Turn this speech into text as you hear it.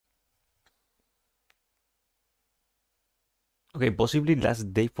Okay, possibly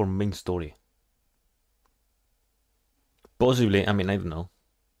last day for main story. Possibly, I mean, I don't know.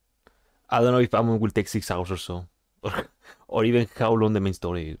 I don't know if Amon will take 6 hours or so. Or even how long the main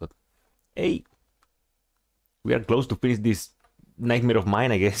story is, but hey, we are close to finish this nightmare of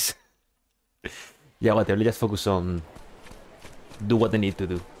mine, I guess. Yeah, whatever, let's just focus on do what I need to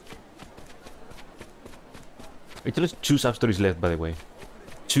do. It's just 2 sub-stories left, by the way.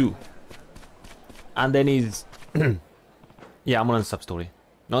 2. And then is... yeah, I'm on sub-story.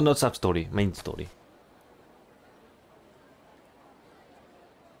 No, not sub-story, main story.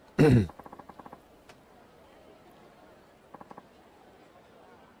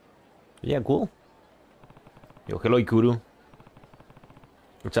 Yeah, cool. Yo, hello Ikuru.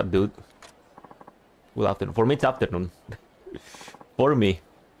 What's up, dude? Good afternoon. For me, it's afternoon. For me.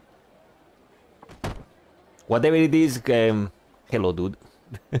 Whatever it is, hello, dude.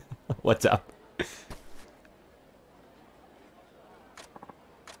 What's up?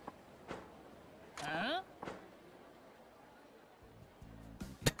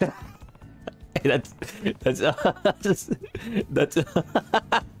 that's that's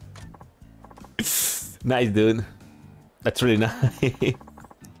nice, dude. That's really nice.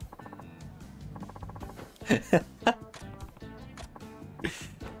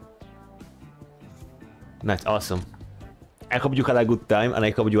 Nice, awesome. I hope you had a good time, and I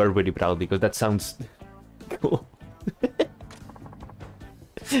hope you are very proud, because that sounds cool.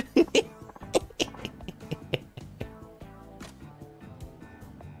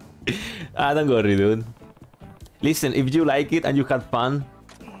 Don't worry, dude. Listen, if you like it and you had fun,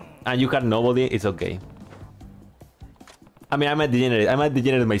 and you had nobody, it's okay. I mean, I'm a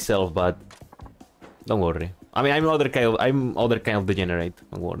degenerate myself, but don't worry. I mean, I'm other kind of degenerate.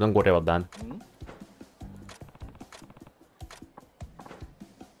 Don't worry about that.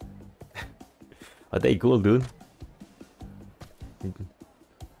 But they cool, dude.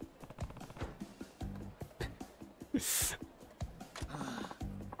 It's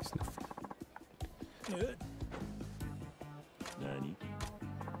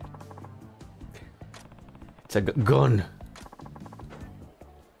a gun.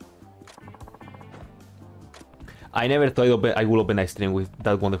 I never thought I would open a stream with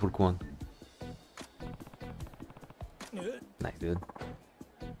that wonderful one. Nice, dude.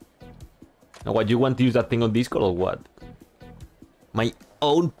 Now, what, you want to use that thing on Discord or what? My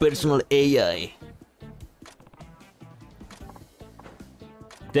own personal AI.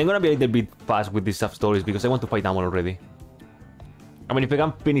 Then I'm gonna be a little bit fast with these sub-stories because I want to fight Amon already. I mean, if I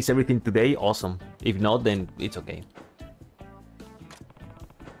can finish everything today, awesome. If not, then it's okay.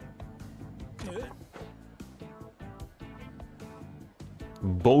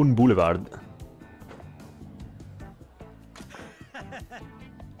 Bone Boulevard.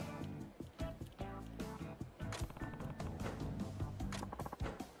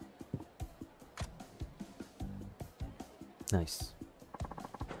 Nice.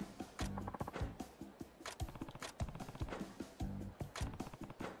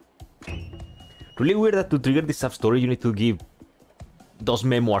 Really weird that to trigger this sub-story you need to give those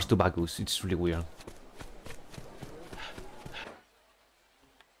memoirs to Bagus. It's really weird.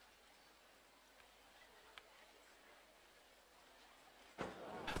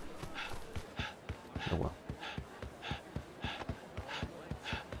 Oh well.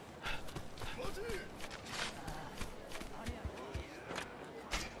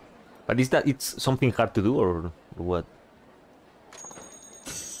 But is that it's something hard to do or what?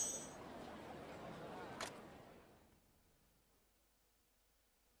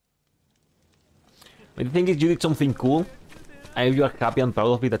 But the thing is, you did something cool, and if you are happy and proud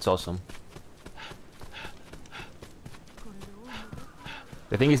of it, that's awesome.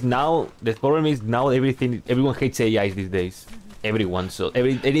 The thing is now, the problem is now everyone hates AIs these days. Everyone, so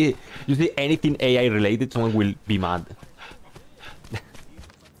you see anything AI related, someone will be mad.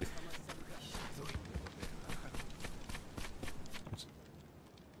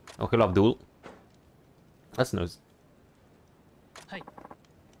 Oh, hello, Abdul. That's nice.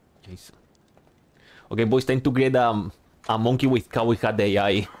 Jeez. Okay, boys, time to create a monkey with cowboy hat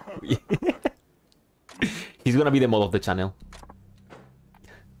AI. He's gonna be the mod of the channel.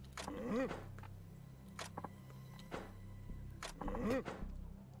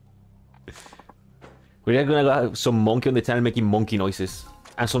 We're gonna have some monkey on the channel making monkey noises.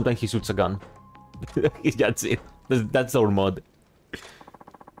 And sometimes he shoots a gun. That's it. That's our mod.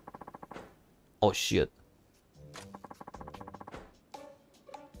 Oh shit.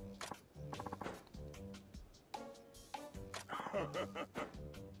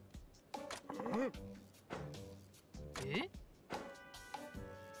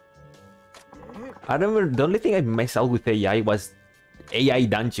 I remember the only thing I messed out with AI was AI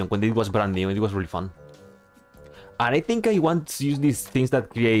Dungeon when it was brand new. It was really fun. And I think I want to use these things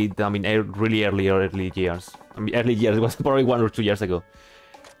that create, I mean, really early years. I mean, early years, it was probably 1 or 2 years ago.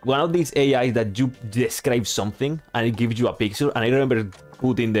 One of these AIs that you describe something and it gives you a picture. And I remember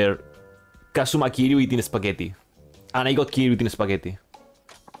putting there Kazuma Kiryu eating spaghetti. And I got Kiryu eating spaghetti.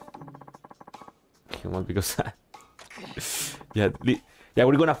 Come on, because... yeah,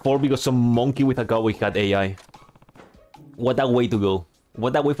 we're gonna fall because some monkey with a cowboy hat AI. What a way to go.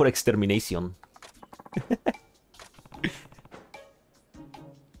 What a way for extermination.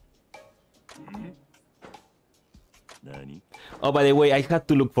 Oh, by the way, I had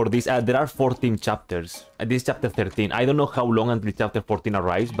to look for this. There are 14 chapters. This is chapter 13. I don't know how long until chapter 14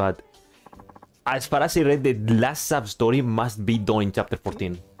 arrives, but as far as I read, the last sub-story must be done in chapter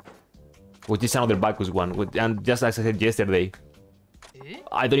 14. Which is another Bacchus one. And just as I said yesterday,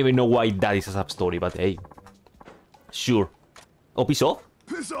 I don't even know why that is a sub-story, but hey. Sure. Oh, piss off?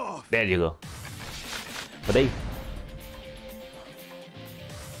 Piss off! There you go. But hey.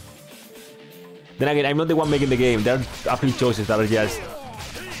 Then again, I'm not the one making the game. There are a few choices that are just...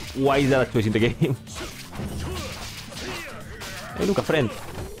 Why is that a choice in the game? Hey, look, a friend.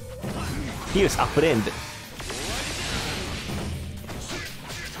 Here's a friend.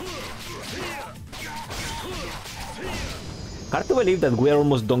 Hard to believe that we're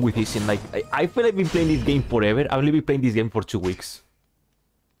almost done with Ishin. Like, I feel I've been playing this game forever. I've only been playing this game for 2 weeks.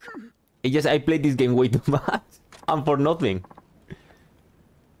 It's just I played this game way too much. And for nothing.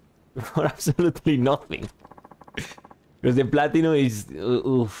 For absolutely nothing. Because the platinum is...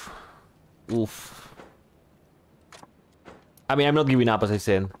 oof. Oof. I mean, I'm not giving up, as I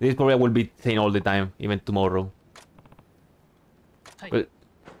said. This probably I will be saying all the time, even tomorrow. But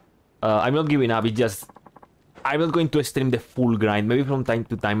I'm not giving up, it's just... I'm not going to stream the full grind. Maybe from time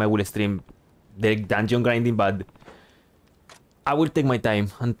to time I will stream the dungeon grinding, but... I will take my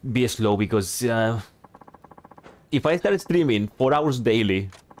time and be slow, because... if I start streaming 4 hours daily...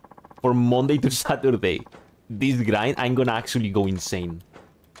 for Monday to Saturday, this grind, I'm gonna actually go insane.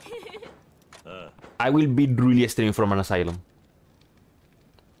 I will be really streaming from an asylum.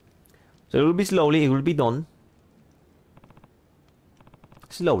 So it will be slowly, it will be done.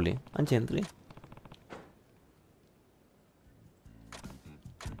 Slowly and gently.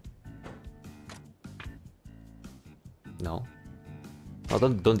 No. No,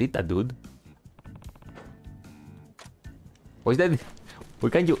 don't eat that, dude. What is that? Why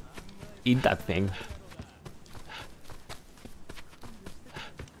can't you... eat that thing?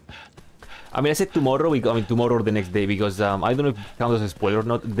 I mean, I said tomorrow, I mean tomorrow or the next day, because I don't know if it counts as a spoiler or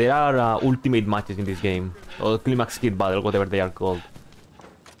not. There are ultimate matches in this game, or climax kit battle, whatever they are called.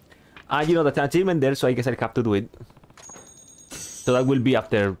 And you know, that's an achievement there, so I guess I have to do it. So that will be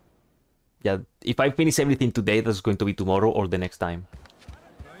after... yeah, if I finish everything today, that's going to be tomorrow or the next time.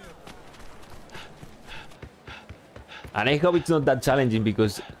 And I hope it's not that challenging,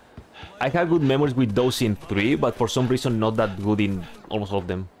 because I have good memories with those in 3, but for some reason not that good in almost all of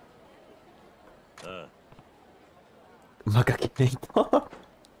them. Macakinator?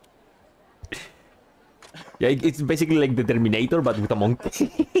 Yeah, it's basically like the Terminator, but with a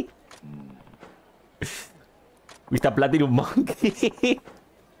monkey. With a platinum monkey.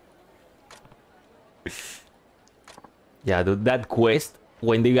 Yeah, dude, that quest,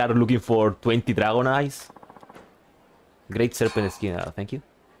 when they are looking for 20 dragon eyes. Great serpent skin, thank you.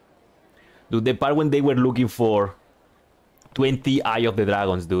 Dude, the part when they were looking for 20 Eye of the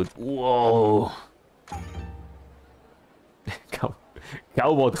Dragons, dude. Whoa.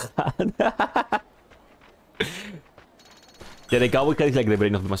 Cowboy hat. Yeah, the cowboy hat is like the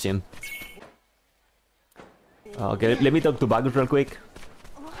brain of the machine. Okay, let me talk to Bagus real quick.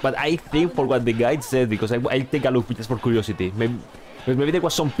 But I think for what the guide said, because I'll take a look just for curiosity. Maybe there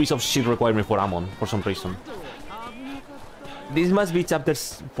was some piece of shit requirement for Amon, for some reason. This must be chapter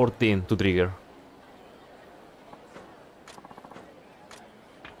 14 to trigger.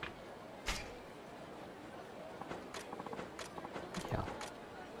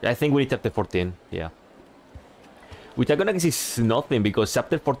 Yeah, I think we need chapter 14, yeah. Which I'm gonna guess is nothing, because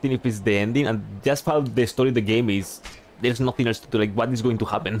chapter 14, if it's the ending, and just how the story of the game is, there's nothing else to do, like, what is going to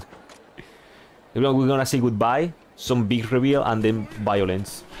happen? We're gonna say goodbye, some big reveal, and then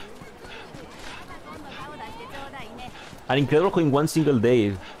violence. And incredible how in one single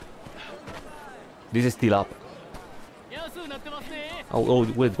day, this is still up. Oh,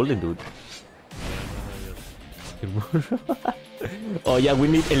 wait, golden dude. Oh yeah, we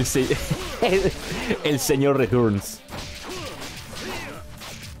need El Señor returns.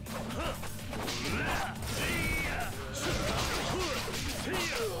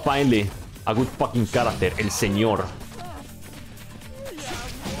 Finally, A good fucking character, el señor.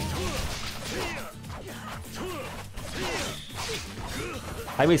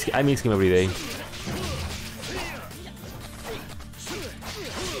 I miss him every day.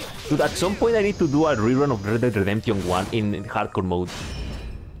 Dude, at some point I need to do a rerun of Red Dead Redemption 1 in hardcore mode.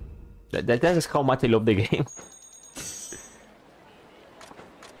 That's how much I love the game.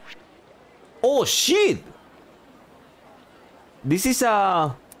 Oh shit! This is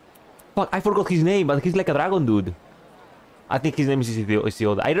a... Fuck, I forgot his name, but he's like a dragon dude. I think his name is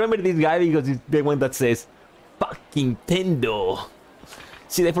Isioda. I remember this guy because it's the one that says fucking Tendo.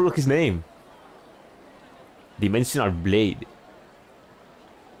 See, I forgot his name. Dimensional Blade.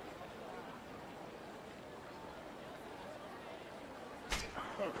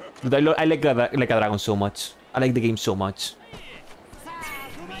 Dude, I like a dragon so much. I like the game so much.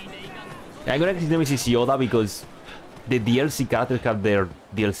 I'm gonna his name is Isioda because the DLC characters have their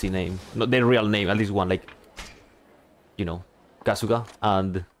DLC name. Not their real name, at least one, like, you know, Kasuga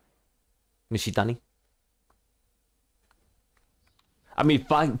and Nishitani. I mean,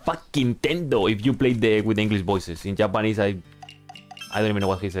 fucking Tendo if you play with English voices. In Japanese, I don't even know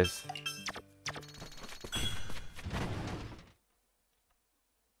what he says.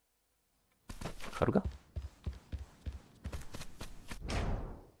 Haruka?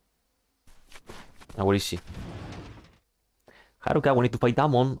 Now, where is she? Haruka, we need to fight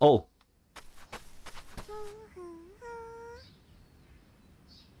Damon. Oh.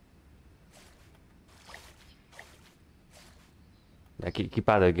 Yeah, keep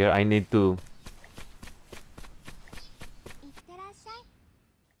out of here. I need to...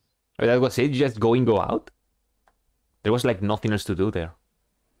 Oh, that was it? You just go in, go out? There was like nothing else to do there.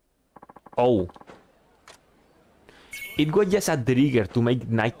 Oh. It was just a trigger to make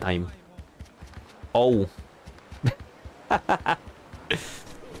nighttime. Oh.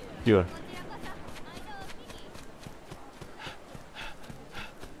 Sure.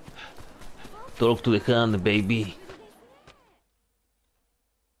 Talk to the hand, baby.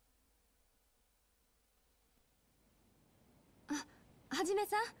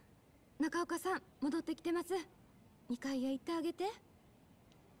 Hajime-san, Nakaoka-san, 戻ってきてます。2階へ行ってあげて。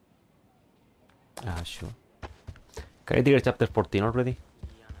Ah, sure. Can I trigger chapter 14 already?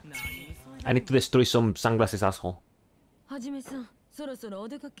 I need to destroy some sunglasses asshole. Hajime-san, そろそろお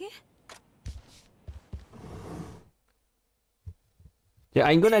出かけ? Yeah,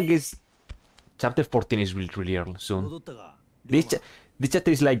 I'm gonna guess chapter 14 is really early soon. This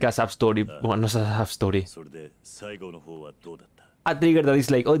chapter is like a sub story, well, not a half story. A trigger that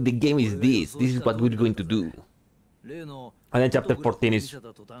is like, oh, the game is this is what we're going to do. And then chapter 14 is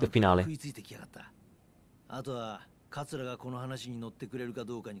the finale. あとは桂がこの話に乗ってくれるか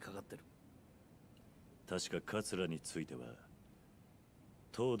どうかにかかってる。確か桂については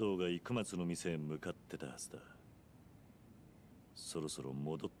東堂が生松の店へ向かってたはずだ。そろそろ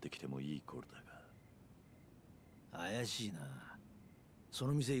戻ってきてもいい頃だが。怪しいな。そ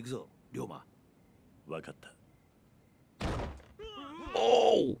の店行くぞ、龍馬。わかった。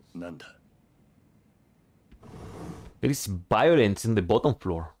Oh! なんだ。There is violence in the bottom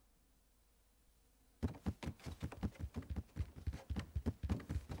floor.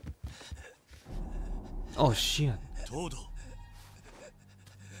 Oh shit.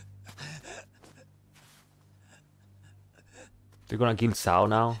 They're gonna kill Sao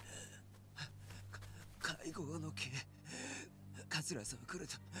now.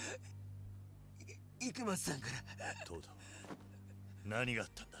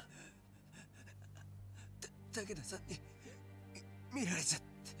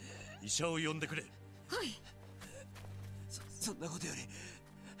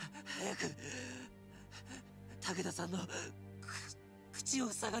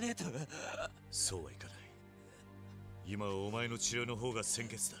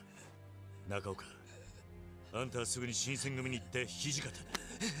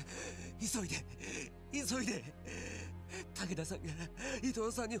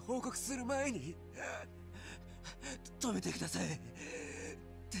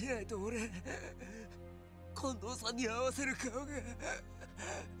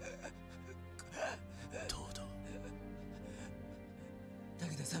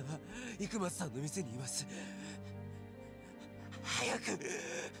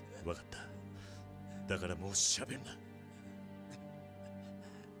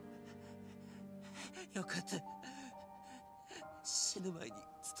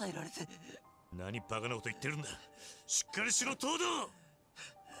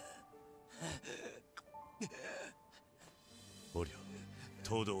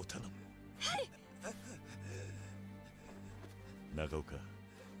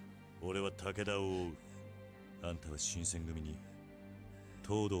 俺は武田を追う。あんたは新選組に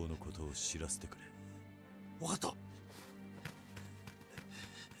東堂のことを知らせてくれ。分かった。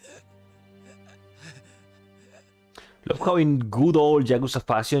Love how in good old Yakuza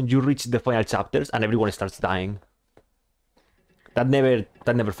fashion you reach the final chapters and everyone starts dying. That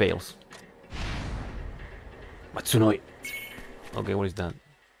never fails. Matsunoi. Okay, what is that?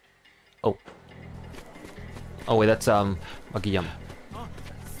 Oh. Oh wait, that's Makiyama.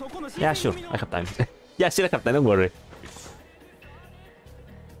 Yeah, sure, I have time. Yeah, sure, I have time, don't worry.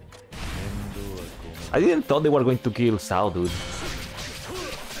 I didn't thought they were going to kill Sao, dude.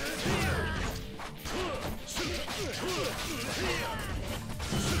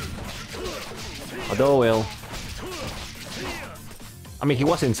 Although, well... I mean, he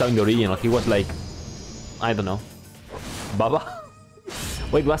wasn't Sao in the original, he was like... I don't know. Baba?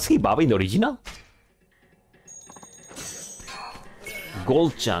 Wait, was he Baba in the original?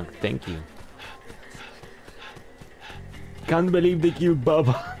 Gold chunk, thank you. Can't believe they killed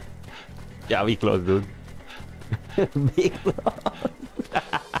Baba. Yeah, be close, dude. Be close.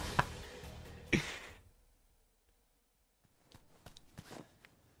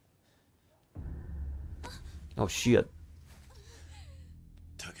 Oh shit.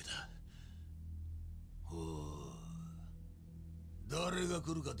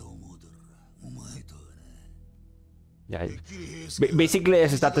 Yeah, basically I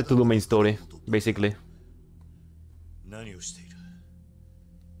started to do main story, basically. I mean,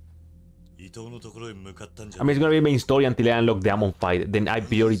 it's gonna be main story until I unlock the Amon fight, then I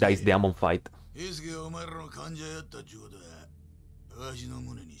prioritize the Amon fight.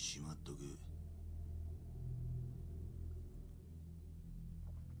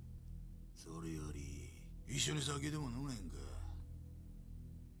 一緒に酒でも飲めんか。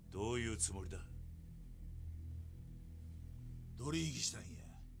どういうつもりだ。取引したんや。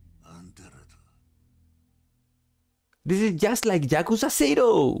あんたらと。This is just like Yakuza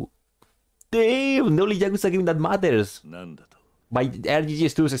 0! Damn, the only Yakuza game that matters. なんだと。By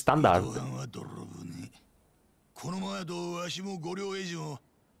RGG2's standard. この前とわしも五両エイジも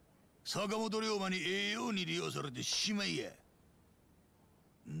坂本龍馬に栄養に利用されてしまいや。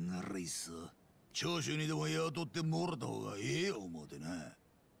ならいっそ。 長州にでも雇ってもらった方がええよ思うてな。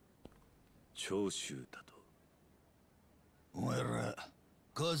長州だと。お前ら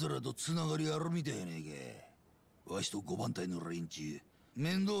桂とつながりあるみたいやねえか。わしと5番隊の連中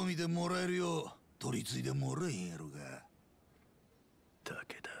面倒見てもらえるよう取り継いでもらえへんやろが。だ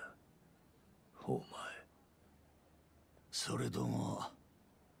けだ。お前。それとも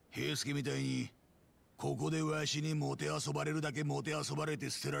平助みたいにここでわしにもてあそばれるだけもてあそばれて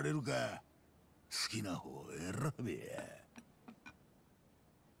捨てられるか。 好きな方選べや。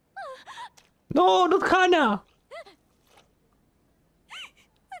No, not Hana!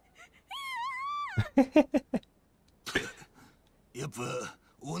 やっぱ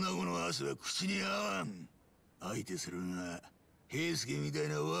女子の汗は口に合わん。相手するのは平助みたい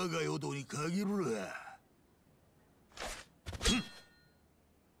な若い男に限るわ。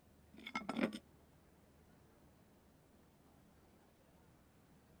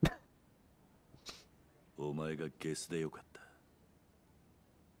お前がゲスでよかった。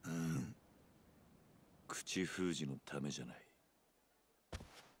うん。口封じのためじゃない。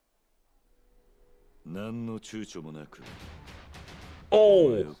何の躊躇もなく、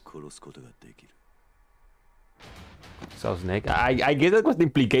お前を殺すことができる。So Snake, I guess that was the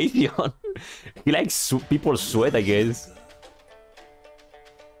implication. He likes people sweat, I guess.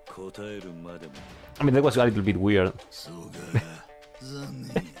 答えるまでも。I mean, that was a little bit weird. そうか、残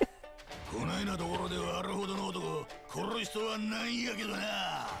念。こないなところではあるほどの男殺しとはないんやけど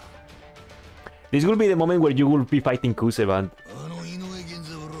な。This will be the moment where you will be fighting Kuseban.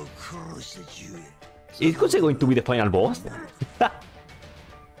 Is Kuse going to be the final boss?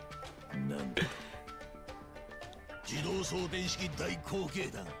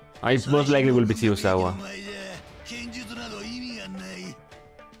 It most likely will be Shirosawa.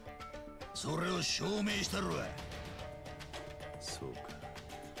 それを証明したるわ。そうか。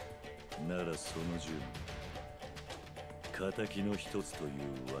ならその十分敵の一つとい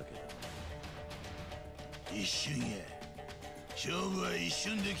うわけだ。一瞬や。勝負は一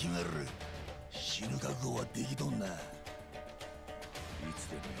瞬で決まる。死ぬ覚悟はできとんな。いつ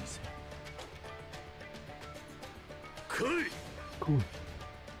でもいいぜ。来い。Cool.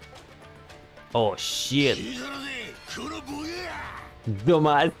 Oh shit.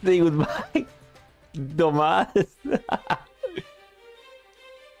 Domas, say goodbye. Domas.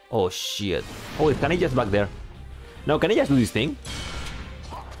 Oh shit. Oh wait, can I just back there? No, can I just do this thing?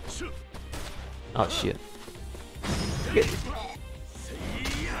 Oh shit.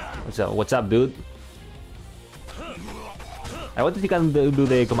 What's up, dude? I wonder if you can do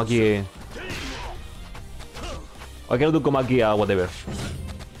the Komaki. I cannot do Komaki, whatever.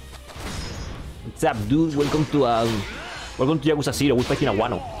 What's up, dude? Welcome to Yakuza 0. We're fighting a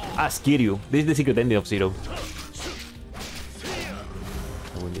Wano. Kiryu. This is the secret ending of 0.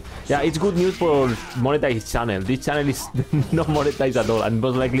 Yeah, it's good news for monetize channel. This channel is not monetized at all, and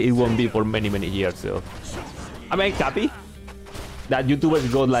most likely it won't be for many years. So, I'm happy that YouTubers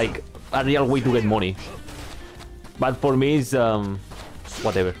got like a real way to get money. But for me, it's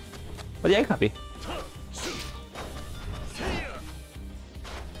whatever. But yeah, I'm happy.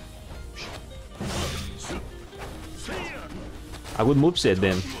 A good moveset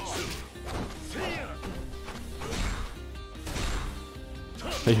then.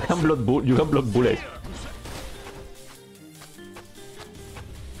 You can block bullets.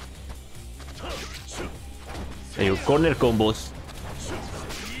 There you go, corner combos.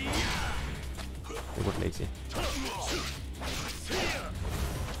 I got lazy.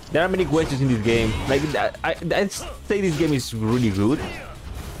 There are many questions in this game. Like I'd say this game is really good,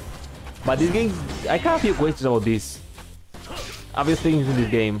 but this game, I have a few questions about this. A few things in this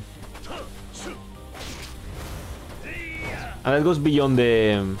game. And that goes beyond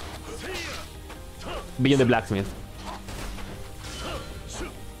the blacksmith.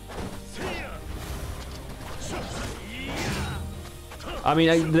 I mean,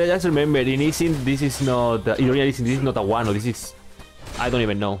 I just remember in Ishin, this is not in Ishin, this is not a Wano. This is, I don't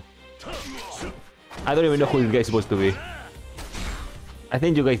even know. I don't even know who this guy is supposed to be. I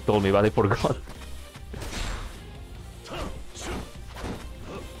think you guys told me, but I forgot.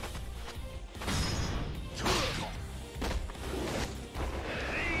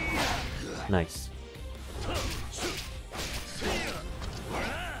 Nice.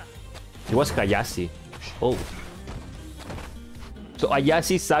 It was Hayashi. Oh. So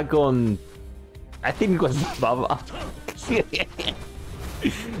Hayashi suck on... I think it was Baba.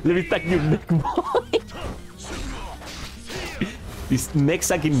 Let me tuck your neck, boy. This neck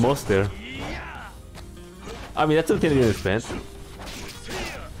sucking monster. I mean, that's something I didn't expect.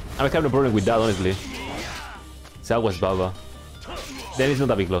 I have no problem with that, honestly. So that was Baba. Then it's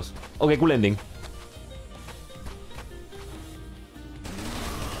not a big loss. Okay, cool ending.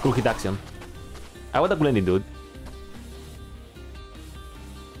 Cool hit action. I want a cool ending, dude.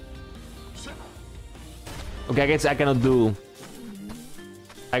 Okay, I guess I cannot do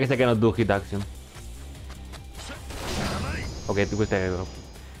hit action. Okay,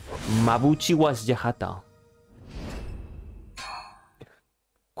 Mabuchi was Yahata.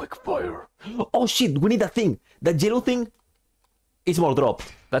 Quick fire. Oh shit, we need that thing. That yellow thing is more drop.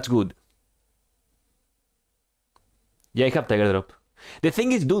 That's good. Yeah, I have Tiger Drop. The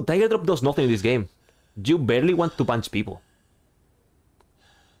thing is, dude, Tiger Drop does nothing in this game. You barely want to punch people.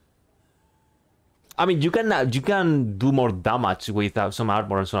 I mean, you can do more damage with some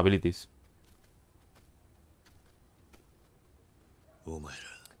armor and some abilities.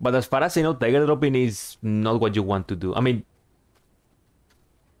 But as far as I know, Tiger Dropping is not what you want to do. I mean,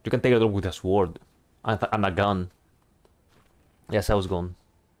 you can Tiger Drop with a sword and a gun. Yes, I was gone.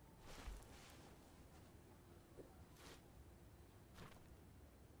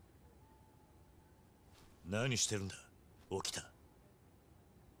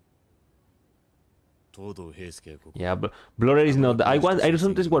 Yeah, but Brawler is not. I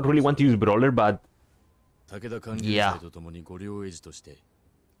sometimes really want to use Brawler, but yeah,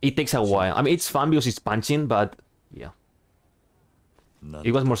 it takes a while. I mean, it's fun because it's punching, but yeah,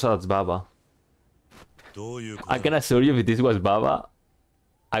 it was more so as Baba. I can assure you, if this was Baba,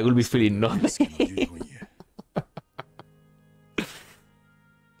 I will be feeling nothing.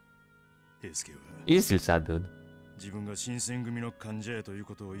 It's still sad, dude.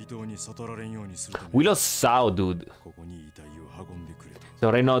 We lost Sao, dude.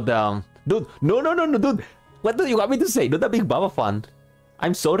 So right now, dude, no, dude. What do you want me to say? Not a big Baba fan.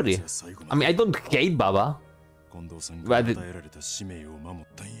 I'm sorry. I mean, I don't hate Baba. But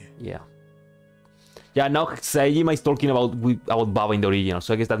yeah. Yeah, now Saejima is talking about Baba in the original,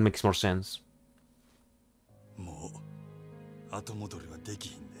 so I guess that makes more sense.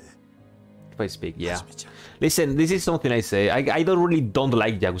 If I speak, yeah. Listen, this is something I say. I don't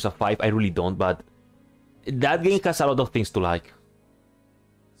like Yakuza 5. I really don't, but that game has a lot of things to like.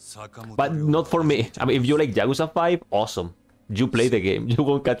 But not for me. I mean, if you like Yakuza 5, awesome. You play the game. You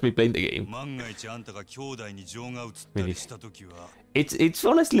won't catch me playing the game. It's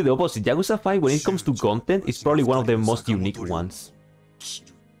honestly the opposite. Yakuza 5, when it comes to content, is probably one of the most unique ones.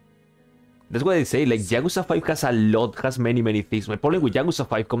 That's what I say. Like, Yakuza 5 has many things. My problem with Yakuza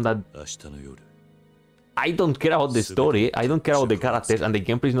 5 comes that I don't care about the story, I don't care about the characters, and the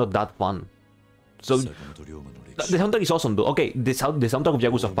gameplay is not that fun. So, the soundtrack is awesome though. Okay, the soundtrack of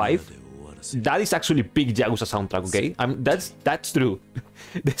Yakuza 5, that is actually peak Yakuza soundtrack, okay? That's true.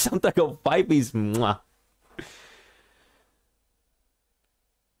 The soundtrack of 5 is mwah.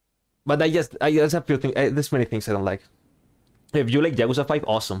 But I just have few things, there's many things I don't like. If you like Yakuza 5,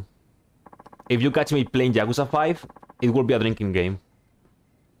 awesome. If you catch me playing Yakuza 5, it will be a drinking game.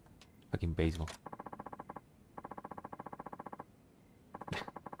 Fucking baseball.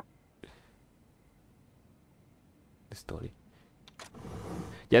 The story.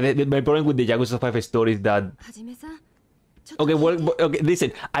 Yeah, my problem with the Yakuza 5 story is that... はじめさん、ちょっと Okay, 聞い well, て okay,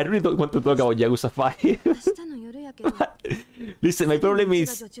 listen, I really don't want to talk about Yakuza 5. 明日の夜やけど Listen, my problem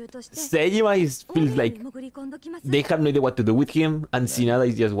is 女中として Sejima feels 大 like 海に潜り込んどきます they have no idea what to do with him, and Sinada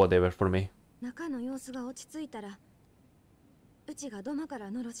is just whatever for me. 中の様子が落ち着いたらうちが土間から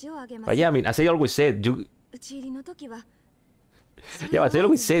のろしをあげま But す yeah, I mean, as I always said, 打ち入りの時は yeah, as I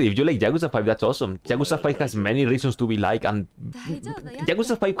always said, if you like Yakuza 5, that's awesome. Yakuza 5 has many reasons to be like, and 大丈夫だよ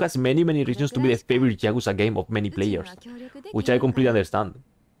Yakuza 5 has many reasons to be the favorite Yakuza game of many うちに players, は協力でき which な I いから completely understand.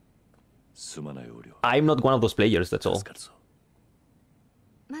 すまない横領 I'm not one of those players, that's all. 助かるぞ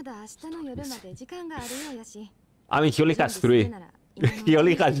まだ明日の夜まで時間があるようやし I mean, he only has 3. 準備するなら今のうち He に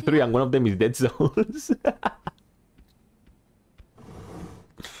only has 3, and one of them is Dead Souls.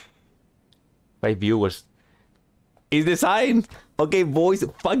 5 viewers. Is the sign? Okay, boys,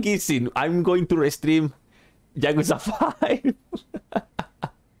 fuck Ishin. I'm going to restream Yakuza 5.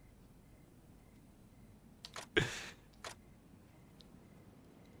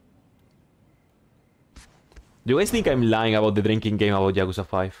 Do you guys think I'm lying about the drinking game about Yakuza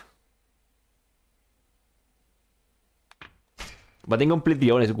 5? But I'm completely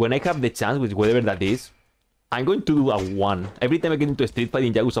honest, when I have the chance with whatever that is, I'm going to do a 1. Every time I get into a street fight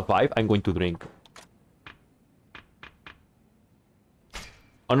in Yakuza 5, I'm going to drink.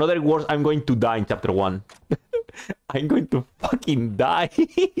 In other words, I'm going to die in chapter 1. I'm going to fucking die.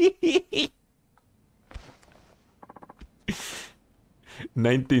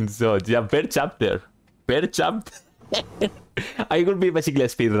 19 shots. Yeah, per chapter. Per chapter. I will be basically a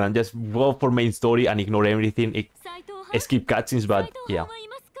speedrun. Just go for main story and ignore everything. 斉藤は Skip cutscenes, but 斉藤 yeah. はい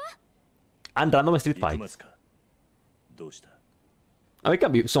ますか And random street 行き fight. ますかどうした I mean, it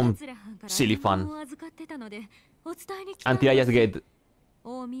can be some 桂藩から silly 伝言 fun を預かってたのでお伝えに来たん until I で just す get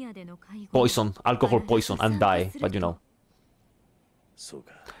大宮での会合 poison, alcohol poison, and die. But you know, そう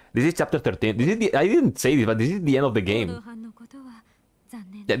か this is chapter 13. This is I didn't say this, but this is the end of the 報道 game. 班のことは残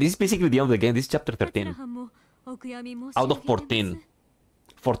念 Yeah, this is basically the end of the game. This is chapter 桂 13. 藩もお悔やみ申し Out 上 of げてます 14.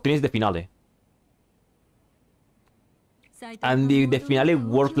 14 is the finale. 斉藤は And the 報道 finale 班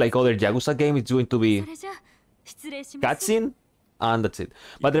を works like other Yakuza game. It's going to そ be れじゃ失礼します cutscene, and that's it.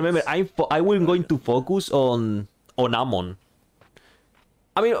 But remember, I will going to focus on Amon.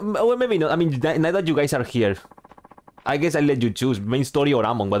 I mean, well, maybe not. I mean, now that you guys are here, I guess I'll let you choose main story or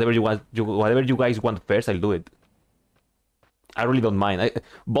Amon. Whatever you want, whatever you guys want first, I'll do it. I really don't mind.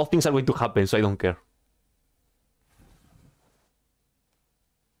 Both things are going to happen, so I don't care.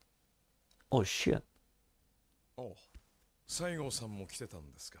 Oh shit, おう西郷さんも来てた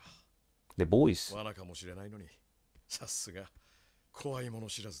んですか the boys. 罠かもしれないのにさすが怖いもの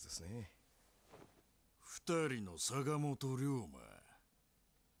知らずですね二人の坂本龍馬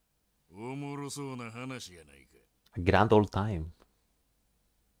おもろそうな話やないか A grand old time.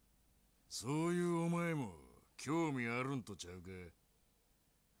 そういうお前も興味あるんとちゃうか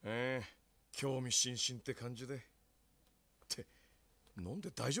ええ興味津々って感じでって飲ん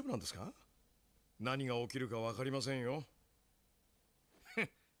で大丈夫なんですか何が起きるか分かりませんよ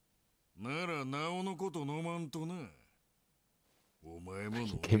ならなおのこと飲まんとなお前も飲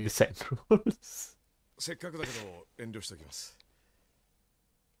Game め design rules. せっかくだけど遠慮しておきます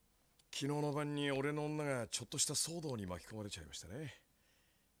昨日の晩に俺の女がちょっとした騒動に巻き込まれちゃいましたね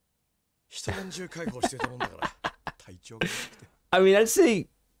一晩中介抱していたもんだから体調が悪くて I mean, I'll say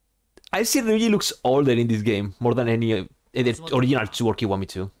Ryuji looks older in this game more than any the original two or Kiwami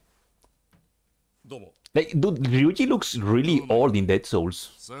 2. どうも Like, dude, Ryuji looks really old in Dead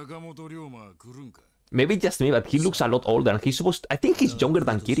Souls. 坂本龍馬は来るんか Maybe just me, but he looks a lot older. And he's supposed. I think he's younger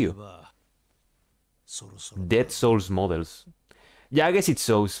than Kiryu. そろそろ Dead Souls models. Yeah, I guess it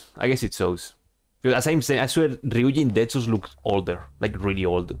shows. I guess it shows. Because as I'm saying, I swear Ryuji in Dead Souls looks older, like really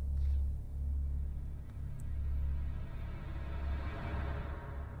old.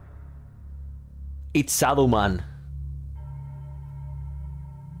 It's Shadow Man.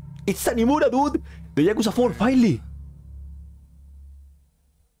 It's Tanimura, dude! The Yakuza 4, finally!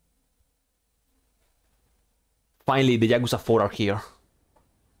 Finally, the Yakuza 4 are here.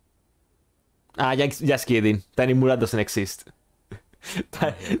 Ah, just kidding. Tanimura doesn't exist.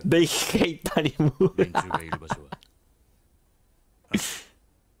 They hate 連 Tanimura. 中がいる場所は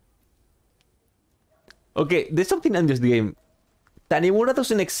Okay, there's something in this game. Tanimura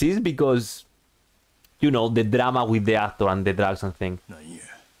doesn't exist because, you know, the drama with the actor and the drugs and thing. なんや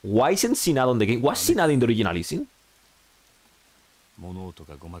Why isn't Sinada on the game? Was Sinada in the original Ishin? 物音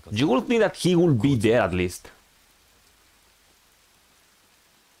がごまかす You would think that he would be there at least.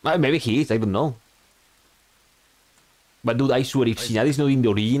 Maybe he is, I don't know. But dude, I swear, if Sinada is not in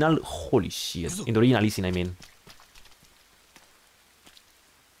the original, holy shit. In the original Ishin, I mean.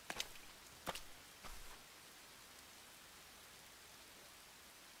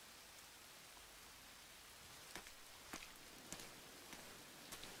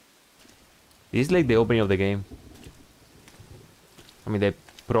 This is like the opening of the game. I mean, the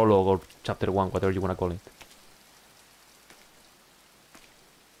prologue or chapter 1, whatever you wanna call it.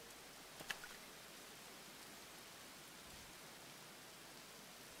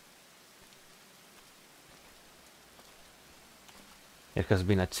 There has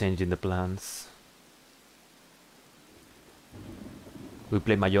been a change in the plans. We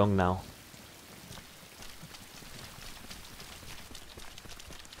play Mahjong now.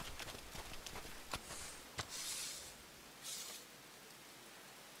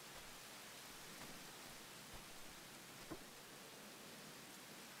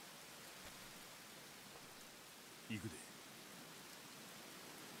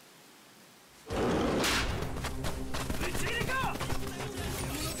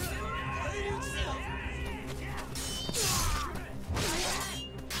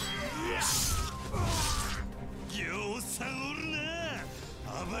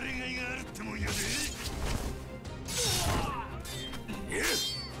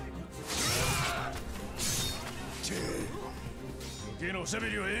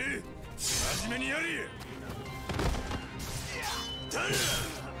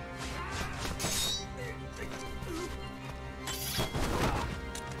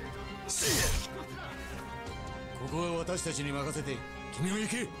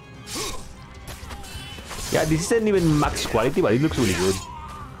 Yeah, this isn't even max quality, but it looks really good.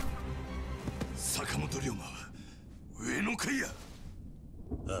 坂本龍馬は上の階や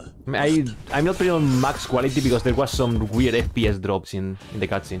I mean, I'm not playing on max quality because there was some weird FPS drops in the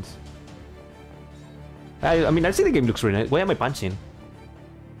cutscenes. I mean, I see the game looks really nice. Why am I punching?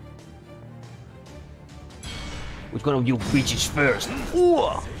 Which one of you bitches first? Ooh!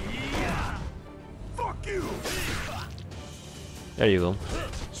 Fuck you. There you go.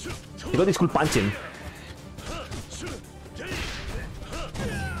 You got this cool punching.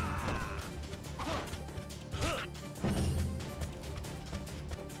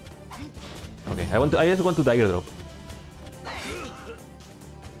 Okay, I just want to Tiger Drop.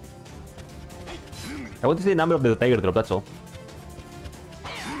 I want to see the number of the Tiger Drop, that's all.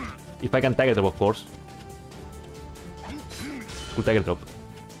 If I can Tiger Drop, of course. Cool Tiger Drop.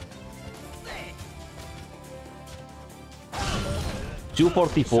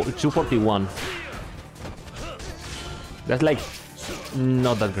 244, 241. That's like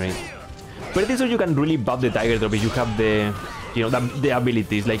not that great. Pretty sure you can really buff the Tiger Drop if you have the, you know, the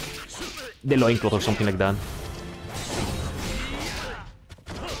abilities like the loincloth or something like that.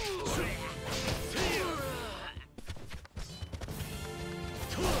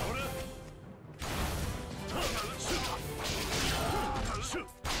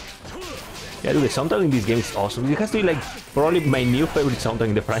 Yeah, dude, the soundtrack in this game is awesome. It has to be like probably my new favorite soundtrack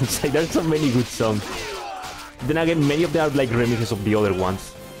in the franchise. There's so many good songs. Then again, many of them are like remixes of the other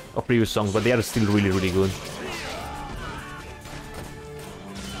ones, of previous songs, but they are still really, really good.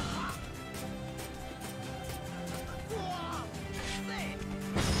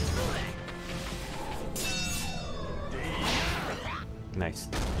 Nice.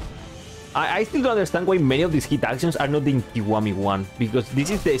 I still don't understand why many of these hit actions are not in Kiwami 1, because this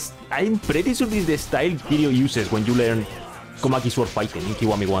is the... I'm pretty sure this is the style Kiryu uses when you learn Komaki sword fighting in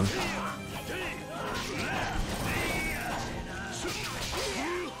Kiwami 1.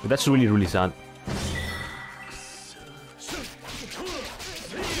 But that's really, really sad.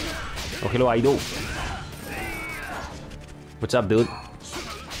 Oh, hello, Aido. What's up, dude?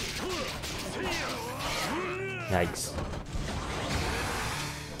 Yikes.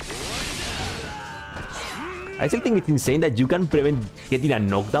 I still think it's insane that you can prevent getting a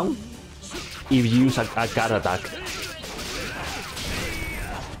knockdown if you use a card attack.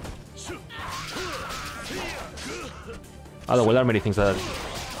 Although, well, there are many things that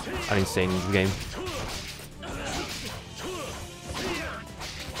are insane in this game.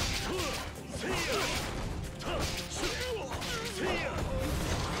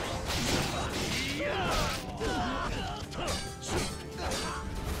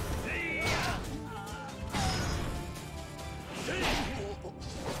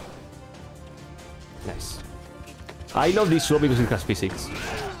 I love this sword because it has physics.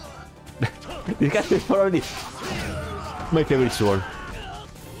 This guy is probably my favorite sword.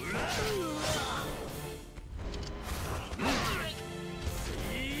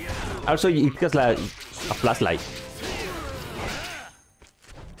 Also, it has like a flashlight.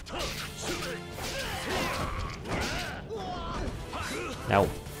 Now.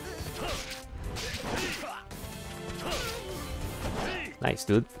 Nice,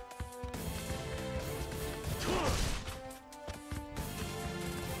 dude.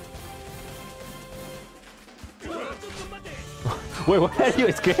 Wait, why are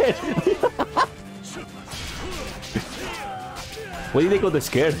you scared? Why did they go the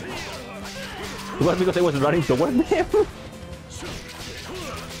scared? It was because I was running toward them.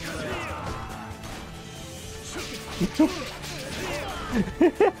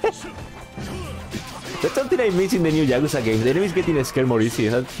 That's something I miss in the new Yakuza games. The enemies getting scared more easy.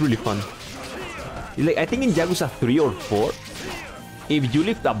 That's really fun. Like, I think in Yakuza 3 or 4, if you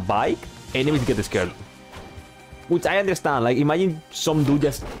lift a bike, enemies get scared. Which I understand. Like, imagine some dude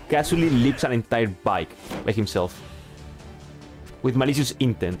just casually lifts an entire bike by himself. With malicious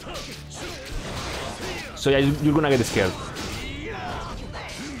intent. So yeah, you're gonna get scared.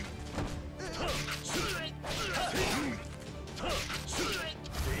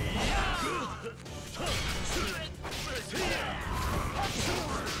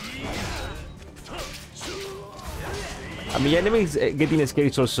 I mean, enemies getting scared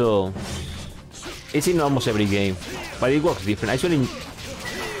is also... It's in almost every game, but it works different. Actually,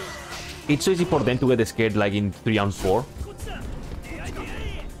 it's so easy for them to get scared, like in 3 and 4.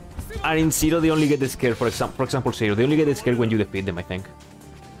 And in 0, they only get scared, for example, 0, they only get scared when you defeat them, I think.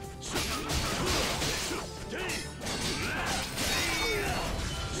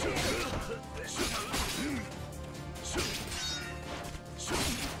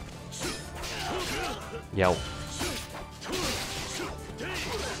 Yow.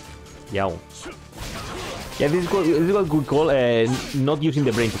 Yow. Yeah, this is what we call not using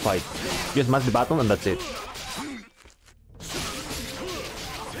the brain to fight. Just mash the button and that's it.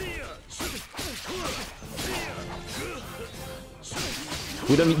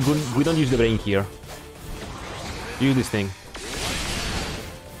 We don't use the brain here. Use this thing.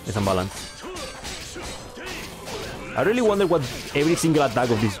 It's unbalanced. I really wonder what every single attack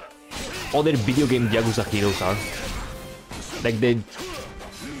of these other video game Yakuza heroes are. Like the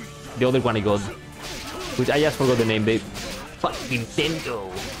other one I got. Which I just forgot the name. They fucking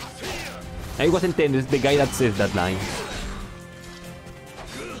Nintendo. It wasn't Nintendo, it's the guy that says that line.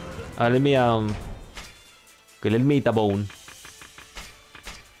 Let me okay, let me eat a bone.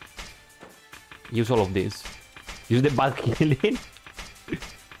 Use all of this. Use the bad killing.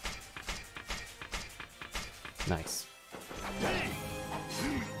 Nice.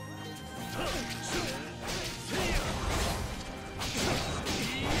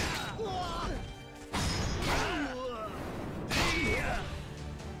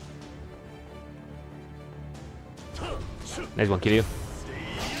 Nice one, Kiryu.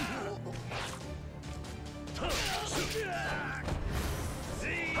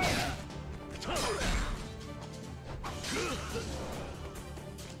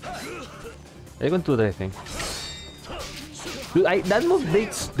 They're going to do that thing. Dude, that move,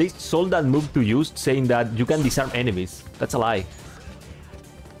 they sold that move to use, saying that you can disarm enemies. That's a lie.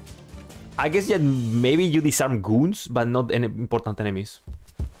 I guess yeah, maybe you disarm goons, but not any important enemies.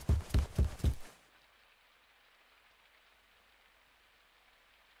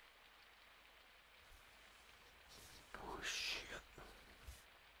 Oh shit.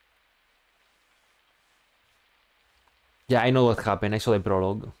 Yeah, I know what happened. I saw the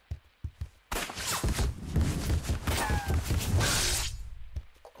prologue.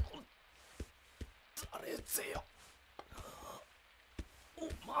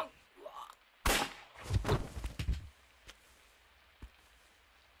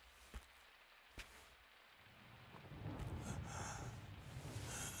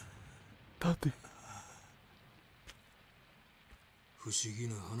 Tate. 不思議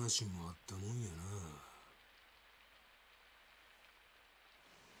な話もあったもんやな。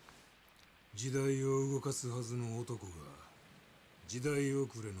時代を動かすはずの男が時代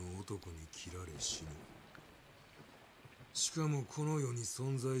遅れの男に切られ死ぬ。しかもこの世に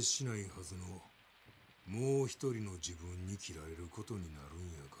存在しないはずのもう一人の自分に切られることになる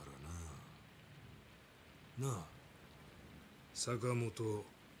んやからな。なあ、坂本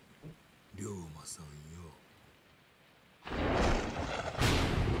龍馬さんよ。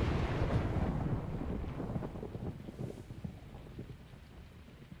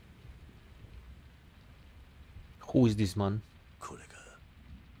Who is this man? これが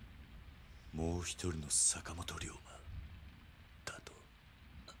もう一人の坂本龍馬。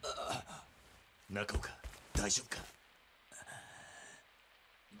中岡、大丈夫か？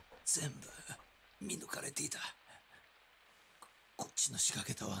全部見抜かれていた。こっちの仕掛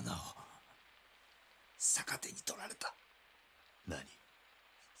けた罠を逆手に取られた。何？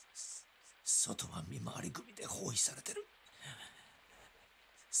外は見回り組で包囲されてる。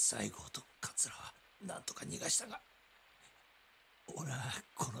西郷と桂はなんとか逃がしたが、俺は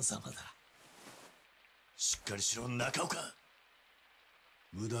このざまだ。しっかりしろ、中岡。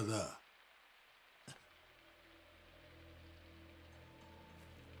無駄だ。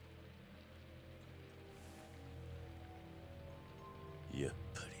やっ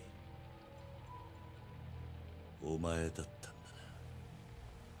ぱりお前だったんだな。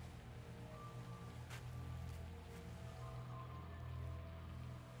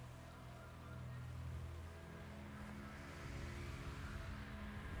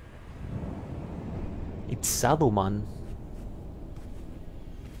It's Saddleman.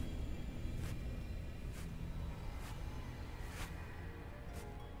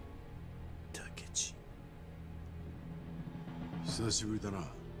 竹地。久しぶりだな、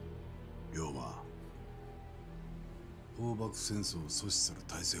龍馬。放爆戦争を阻止する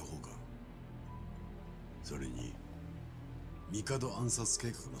大政奉還、それに帝暗殺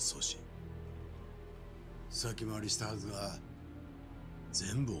計画の阻止、先回りしたはずが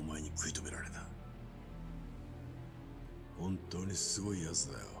全部お前に食い止められた。本当にすごいや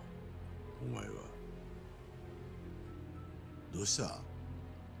つだよ、お前は。どうした？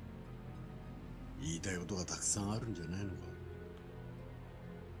言いたいことがたくさんあるんじゃないのか？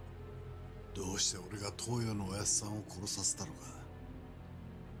どうして俺が東洋のおやっさんを殺させたのか？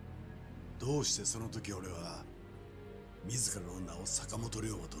どうしてその時俺は自らの名を坂本龍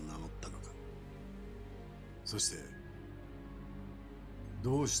馬と名乗ったのか？そして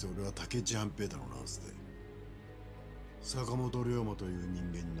どうして俺は竹内半平太の名を捨て坂本龍馬という人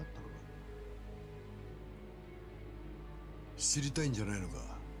間になったのか？知りたいんじゃないのか、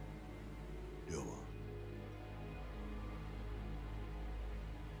龍馬。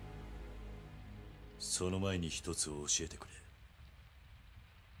その前に一つを教えてく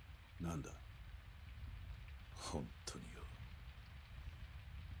れ。なんだ？本当によ。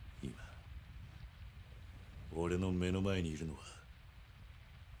今俺の目の前にいるのは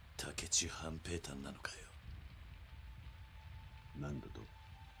竹地半平太なのかよ。なんだと？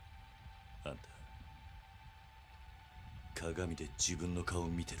あんた鏡で自分の顔を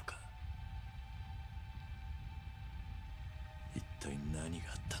見てるか？一体何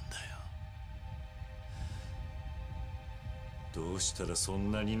があったんだよ。どうしたらそん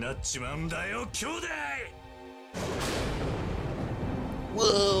なになっちまうんだよ、兄弟。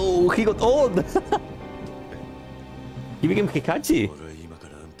 Whoa, he got old. He became Hikachi. 俺は今か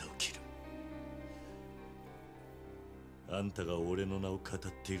らあんたを切る。あんたが俺の名を語っ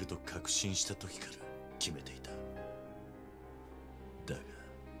ていると確信した時から決めていた。だが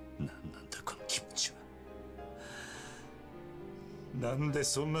何なんだこの気持ちは。なんで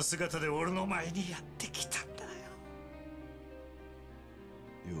そんな姿で俺の前にやってきたんだよ。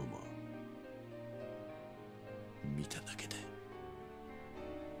龍馬、見ただけで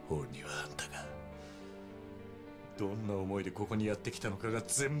俺にはあんたがどんな思いでここにやってきたのかが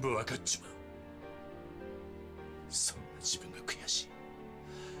全部分かっちまう。そんな自分が悔しい。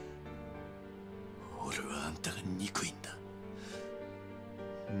俺はあんたが憎いんだ。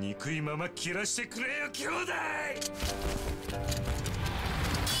憎いまま切らしてくれよ、兄弟。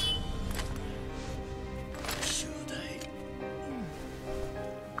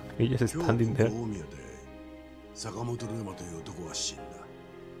 He just standing there. 大宮で坂本龍馬という男が死んだ。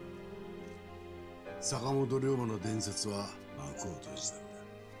坂本龍馬の伝説は幕を閉じたんだ。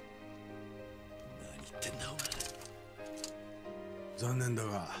何言ってんだお前。残念だ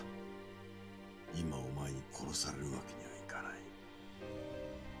が今お前に殺されるわけにはいかない。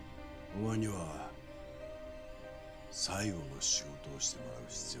お前には最後の仕事をしてもらう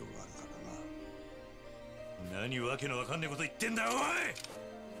必要があるからな。何わけのわかんねえこと言ってんだおい。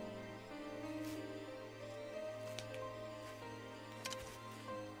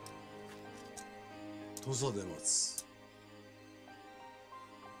土佐で待つ。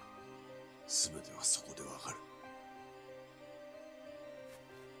すべてはそこでわかる。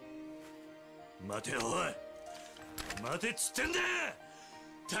待てよおい。待てっつってんだ。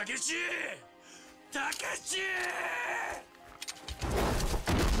竹内、竹内。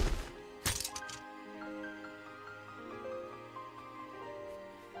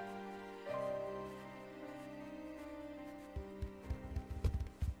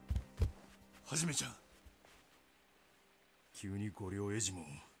はじめちゃん。急に御寮英治も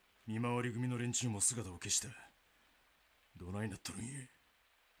見回り組の連中も姿を消した。どないなっとるんや。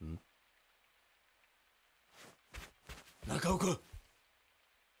中岡。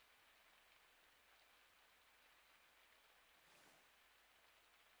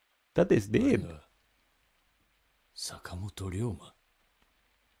 That is dead. 坂本龍馬。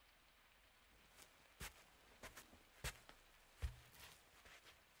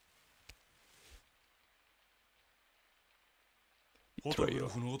フォトグラ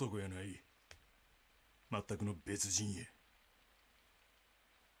フの男やない。全くの別人や。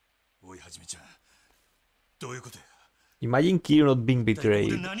おいはじめちゃん、どういうことや。 Imagine Kiryu not being 一体ここで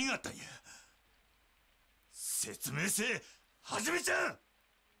betrayed. 何があったんや。説明せえ、はじめちゃん。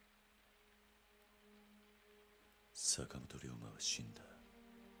坂本龍馬は死んだ。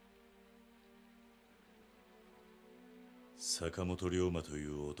坂本龍馬とい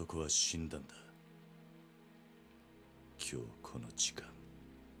う男は死んだんだ。今日この時間、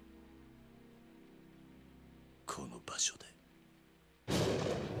この場所で。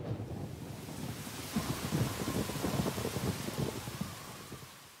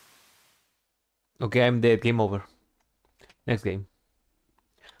 Okay, I'm dead. Game over. Next game.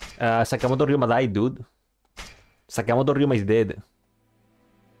 Sakamoto Ryuma died, dude. Sakamoto Ryuma is dead.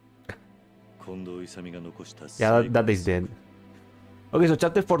 Yeah, that is dead. Okay, so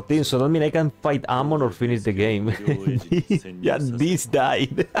chapter 14. So that means I can fight Amon or finish the game. Yeah, this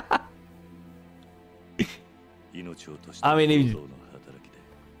died. I mean, if...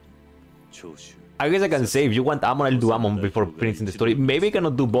 I guess I can say if you want Amon, I'll do Amon before finishing the story. Maybe I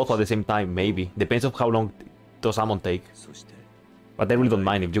cannot do both at the same time, maybe. Depends on how long does Amon take. But I really don't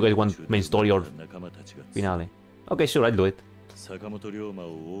mind if you guys want main story or finale. Okay, sure, I'll do it.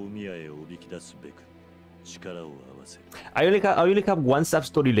 I only have one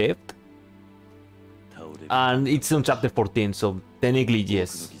sub-story left. And it's on chapter 14, so technically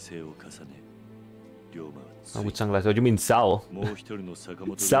yes. Oh, with sunglasses. Oh, you mean Sao?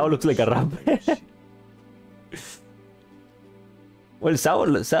 Sao looks like a rapper. Well, Sao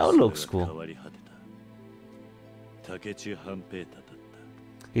looks cool.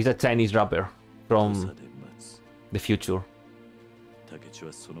 He's a Chinese rapper from the future.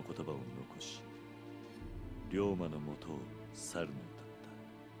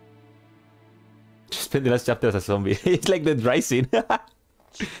 Just spend the last chapter as a zombie. It's like the dry scene.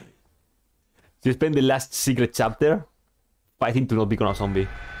 You spend the last secret chapter fighting to not become a zombie.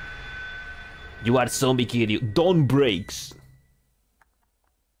 You are zombie, Kiryu. Don't breaks.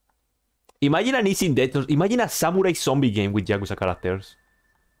 Imagine an Ishin Death. Imagine a samurai zombie game with Yakuza characters.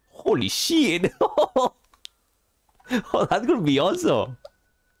 Holy shit! Oh, that could be awesome.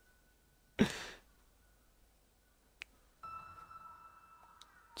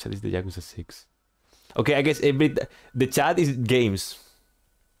 Chat is the Yakuza 6. Okay, I guess the chat is games.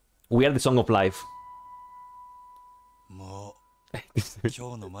 We are the song of life.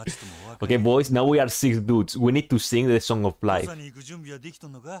 Okay, boys, now we are 6 dudes. We need to sing the song of life.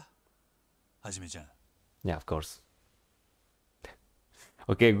 Yeah, of course.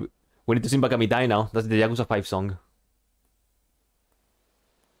 Okay, we need to sing Bakamitai now. That's the Yakuza 5 song.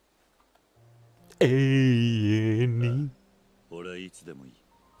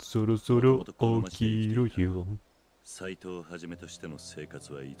 Soro soro okiru yo.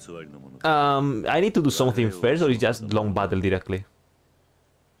 I need to do something first, or it's just long battle directly?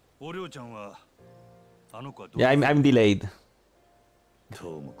 Yeah, I'm delayed.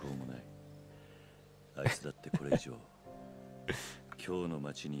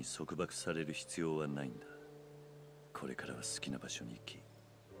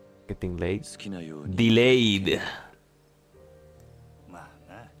 Getting late. Delayed.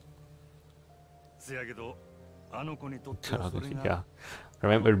 Yeah.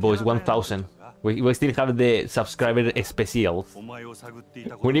 Remember, boys, 1,000. We still have the subscriber specials.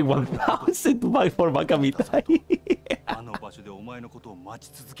 We need 1,000 to buy for Bakamitai.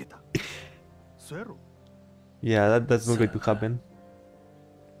 Yeah, that's not going to happen.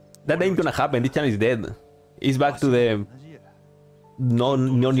 That ain't gonna happen. This channel is dead. It's back to the no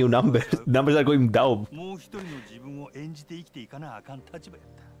new numbers. Numbers are going down.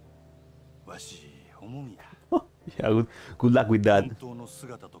 Yeah, good luck with that.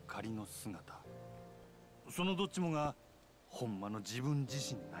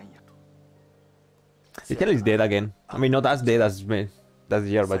 The channel is dead again. I mean, not as dead as me last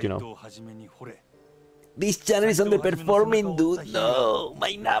year, but you know. This channel is underperforming, dude. No,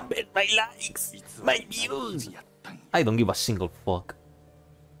 my numbers, my likes, my views. I don't give a single fuck.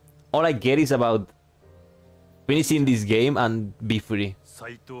 All I care is about finishing this game and be free.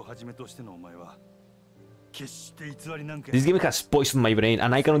 This game has poisoned my brain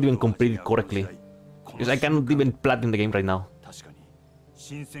and I cannot even complete it correctly. Because I cannot even platinum the game right now.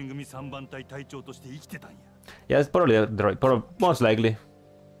 Yeah, that's probably the right. Most likely.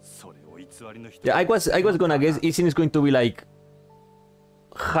 Yeah, I was gonna guess Ishin is going to be like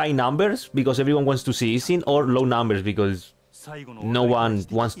high numbers because everyone wants to see Ishin, or low numbers because no one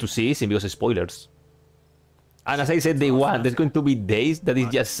wants to see Ishin because of spoilers. And as I said, day one, there's going to be days that is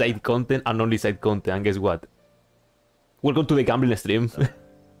just side content and only side content. And guess what? Welcome to the gambling stream.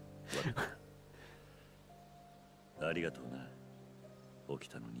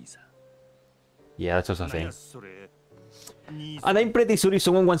 Yeah, that's also a thing. And I'm pretty sure if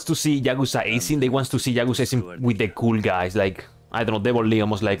someone wants to see Yakuza Ishin, they want to see Yakuza Ishin with the cool guys, like, I don't know, Devil Leo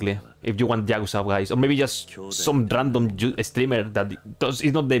most likely, if you want Yakuza guys. Or maybe just some random streamer that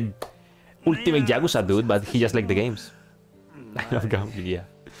is not the ultimate Yakuza dude, but he just likes the games. I love gambling, yeah.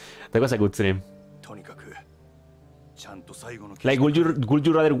 That was a good stream. Like, would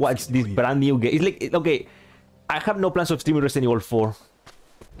you rather watch this brand new game? It's like, okay, I have no plans of streaming Resident Evil 4.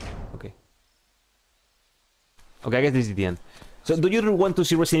 Okay. Okay, I guess this is the end. So, do you want to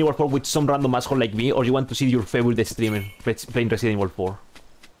see Resident Evil 4 with some random asshole like me, or you want to see your favorite streamer playing Resident Evil 4?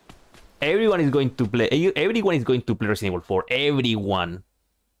 Everyone is going to play. Everyone is going to play Resident Evil 4. Everyone.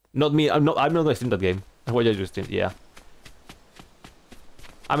 Not me. I'm not going to stream that game. I will just stream. Yeah.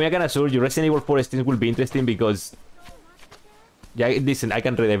 I mean, I can assure you, Resident Evil 4 streams will be interesting because. Yeah, listen, I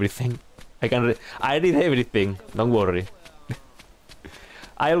can read everything. I read everything. Don't worry.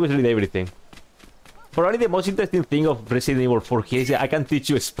 I always read everything. Probably the most interesting thing of Resident Evil 4 here is that I can teach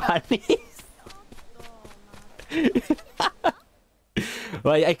you Spanish.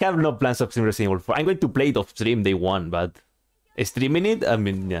 Well, I have no plans of streaming Resident Evil 4. I'm going to play it off stream day one, but streaming it, I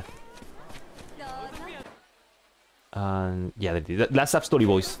mean, yeah. Yeah, let's have story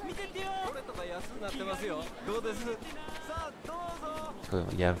voice.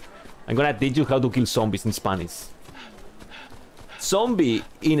 Yeah, I'm gonna teach you how to kill zombies in Spanish. Zombie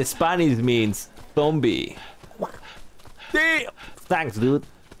in Spanish means zombie. Damn! Thanks, dude.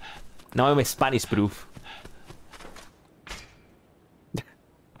 Now I'm a Spanish proof.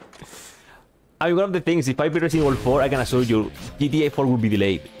 I mean, one of the things, if I play Resident Evil 4, I can assure you, GTA 4 will be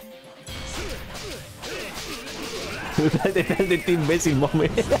delayed. The imbécil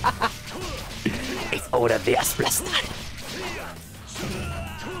moment. Es hora de aplastar.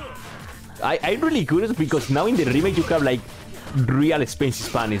 I'm really curious because now in the remake you have like real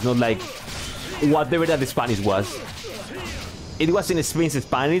Spanish, not like whatever that the Spanish was. It wasn't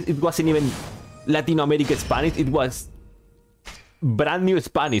Spanish, it wasn't even Latin American Spanish, it was brand new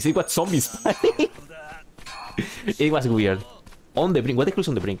Spanish, it was zombie Spanish. It was weird. On the brink, what the hell is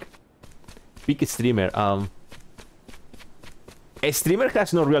on the brink? Big streamer, a streamer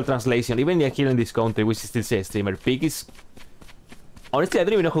has no real translation, even here in this country we still say streamer. Pig is... Honestly, I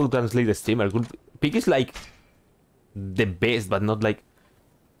don't even know how to translate the streamer. Pig is like the best, but not like...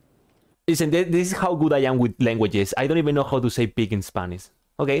 Listen, this is how good I am with languages. I don't even know how to say pig in Spanish.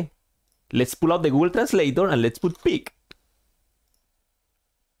 Okay, let's pull out the Google Translator and let's put pig.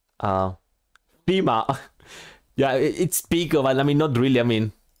 Pima. Yeah, it's pico, but I mean, not really. I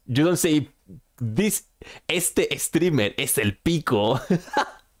mean, you don't say this. Este streamer es el pico.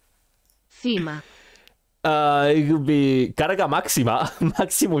 Fima. It could be carga máxima,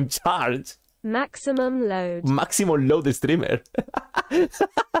 maximum charge. Maximum load. Maximum load streamer. It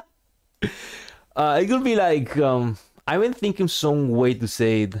could be like, I've been thinking some way to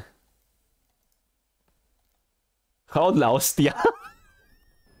say it. How la hostia?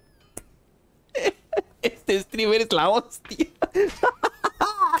 Este streamer es la hostia.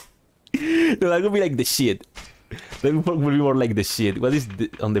 No, that could be like the shit. That would be more like the shit. What is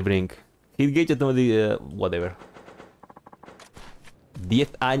on the brink? Hit gauge automatic, whatever. 10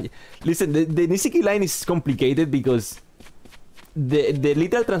 años. Listen, the Nisiki line is complicated because the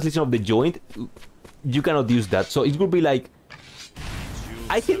literal translation of the joint, you cannot use that. So it would be like,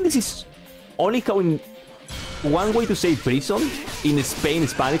 I think this is only how in one way to say prison in Spain,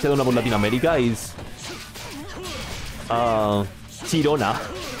 Spanish, I don't know about Latin America, is Chirona.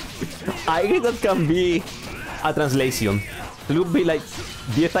 I guess that can be a translation. It would be like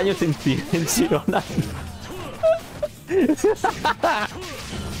 10 años en Chirona.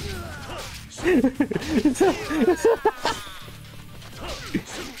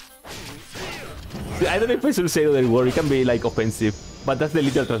 I don't know if I should say the word, it can be like offensive, but that's the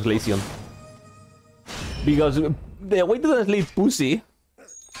literal translation. Because the way to translate pussy,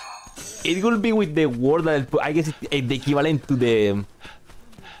 it will be with the word that I guess it's the equivalent to the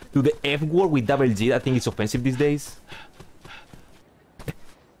F word with double G. I think it's offensive these days.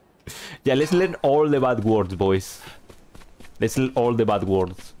 Yeah, let's learn all the bad words, boys. Let's learn all the bad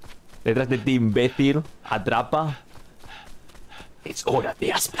words. Letras de ti, imbécil, atrapa. Es hora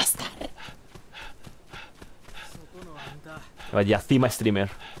de aplastar. But yeah, Thema streamer.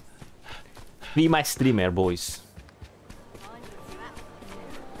 Thema streamer, boys.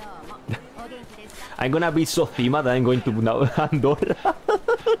 I'm gonna be so Thema that I'm going to now Andorra.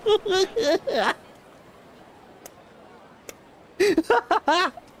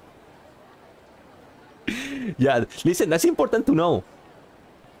 Yeah, listen, that's important to know.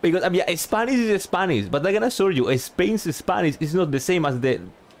 Because, I mean, yeah, Spanish is Spanish, but I can assure you, Spain's Spanish is not the same as the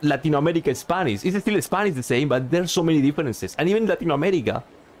Latin America Spanish. It's still Spanish the same, but there's so many differences. And even in Latin America,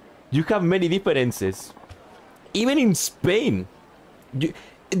 you have many differences. Even in Spain,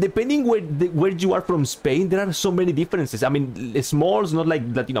 depending where you are from Spain, there are so many differences. I mean, small is not like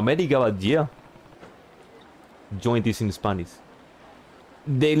Latin America, but yeah. Joint is in Spanish.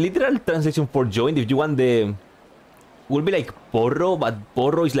 The literal translation for joint, if you want the... would be like porro, but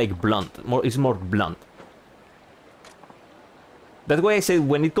porro is like blunt. It's more blunt. That's why I said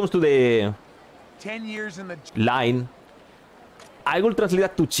when it comes to the 10 years in the line, I will translate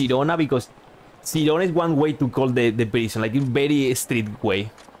that to Chirona because Chirona is one way to call the prison, like a very street way.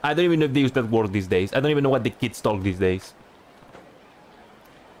 I don't even know if they use that word these days. I don't even know what the kids talk these days.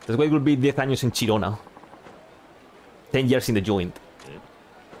 That's why it will be 10 años en Chirona. 10 years in the joint.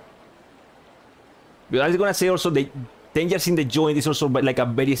 But I was gonna say also the 10 years in the joint is also like a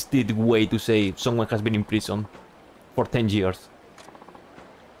very street way to say someone has been in prison for 10 years.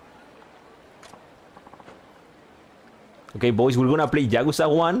 Okay, boys, we're gonna play Yakuza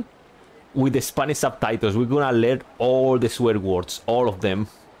 1 with the Spanish subtitles. We're gonna learn all the swear words, all of them.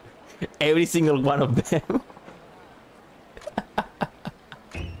 Every single one of them.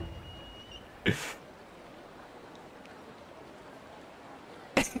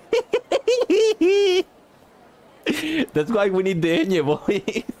 That's why we need the ñ,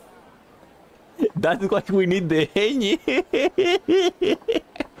 boys. That's why we need the ñ.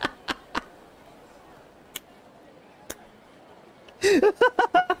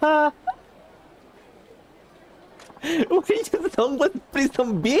 We just don't want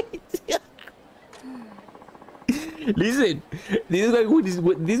prison bitch. Listen, this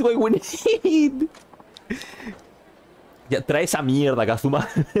is what we need. Ya, trae esa mierda, Kazuma.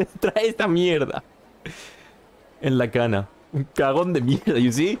 Trae esa mierda. En la cana. Un cagón de mierda,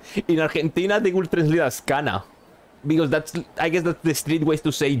 you see? In Argentina, they will translate as cana. Because that's, I guess that's the street ways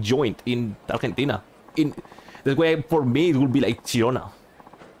to say joint in Argentina. That's why, for me, it would be like Chirona.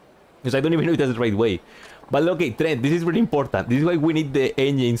 Because I don't even know if that's the right way. But okay, Trent, this is really important. This is why we need the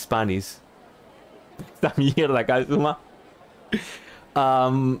ñ in Spanish. Esta mierda, Kazuma.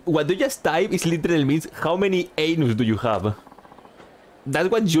 What you just type is literally means how many anus do you have? That's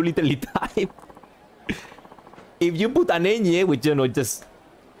what you literally type. If you put an ñ, which, you know, just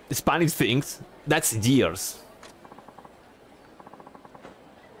Spanish things, that's years.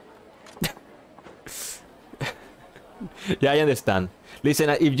 Yeah, I understand. Listen,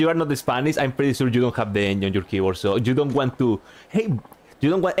 if you are not Spanish, I'm pretty sure you don't have the ñ on your keyboard, so you don't want to... Hey, you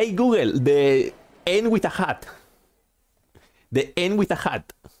don't want... Hey, Google, the N with a hat. The N with a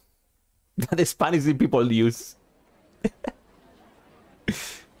hat. That the Spanish people use.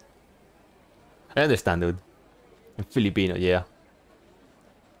 I understand, dude. Filipino, yeah.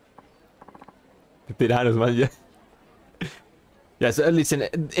 Tiranos, man, yeah. Yeah, so listen,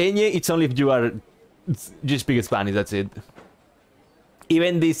 ñ, it's only if you speak Spanish, that's it.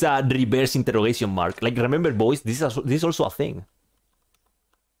 Even this reverse interrogation mark. Like, remember, boys, this is also a thing.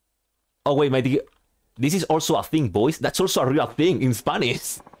 Oh, wait, this is also a thing, boys. That's also a real thing in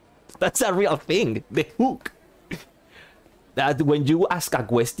Spanish. That's a real thing. The hook. That when you ask a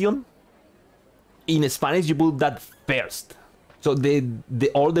question, in Spanish, you put that first. So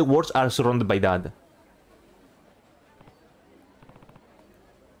all the words are surrounded by that.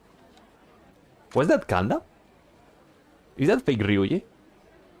 What's that, Kanda? Is that fake Ryuji?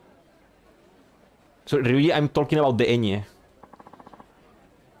 So Ryuji, I'm talking about the ñ.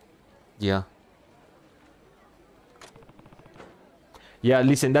 Yeah. Yeah,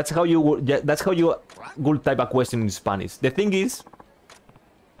 listen, that's how you would type a question in Spanish. The thing is...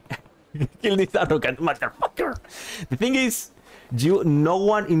 Kill this arrogant motherfucker! The thing is, no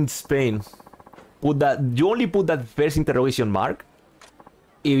one in Spain put that... You only put that first interrogation mark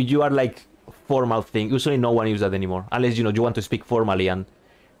if you are like formal thing. Usually no one uses that anymore. Unless, you know, you want to speak formally and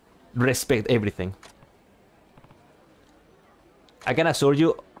respect everything. I can assure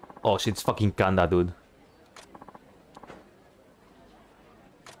you... Oh shit, it's fucking Kanda, dude.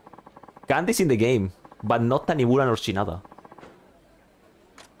 Kanda is in the game, but not Tanimura nor Shinada.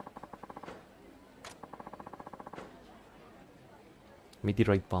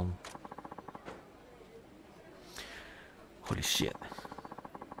 Meteorite palm. Holy shit.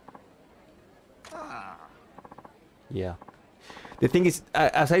 Yeah. The thing is,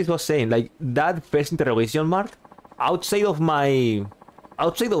 as I was saying, like that first interrogation mark, outside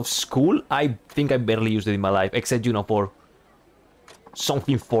of school, I think I barely used it in my life, except, you know, for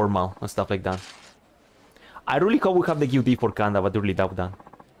something formal and stuff like that. I really hope we have the QT for Kanda, but I really doubt that.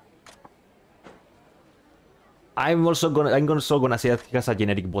 I'm also gonna say that he has a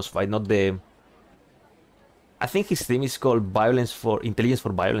generic boss fight, not the... I think his theme is called Intelligence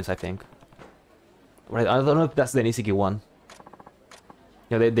for Violence, I think. Right, I don't know if that's the Nisiki one.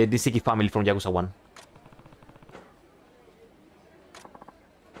 Yeah, the Nisiki family from Yakuza 1.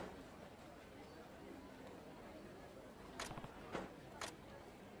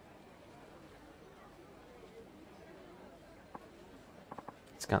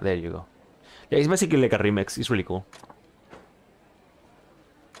 There you go. Yeah, it's basically like a remix. It's really cool.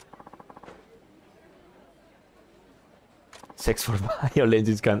 Sex for Violence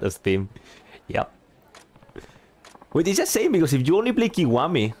is Kanda's theme. Yep. Wait, it's just saying because if you only play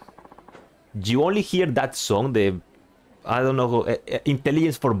Kiwami, you only hear that song, the... I don't know,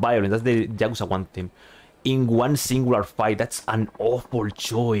 Intelligence for Violence, that's the Yakuza 1 theme, in one singular fight. That's an awful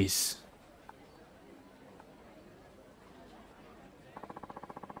choice.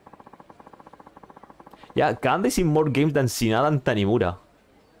 Yeah, Kanda is in more games than Shinada and Tanimura.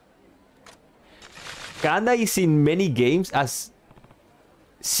 Kanda is in many games as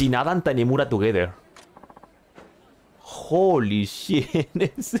Shinada and Tanimura together. Holy shit.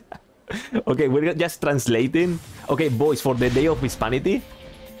 Okay, we're just translating. Okay, boys, for the day of Hispanity,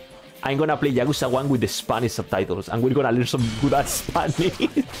 I'm gonna play Yakuza 1 with the Spanish subtitles, and we're gonna learn some good ass Spanish.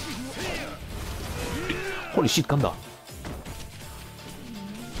 Holy shit, Kanda.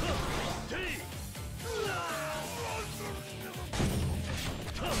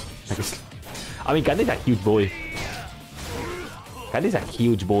 I mean, Kanda is a huge boy. Kanda is a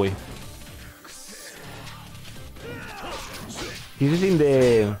huge boy. He's using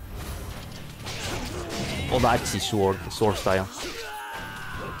the Odachi sword style.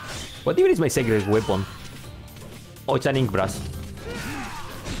 What even is my secret weapon? Oh, it's an ink brush.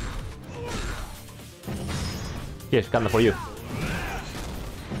 Here's Kanda for you.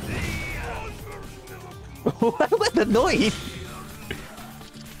 What was that noise?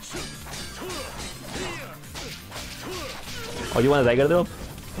 Oh, you want a Tiger Drop?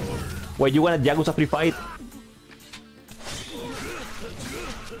 Wait, you want a Yakuza free fight?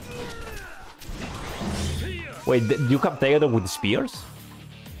 Wait, you have Tiger Drop with spears?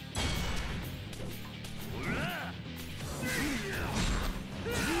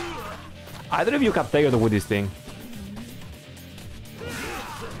 I don't know if you have Tiger Drop with this thing.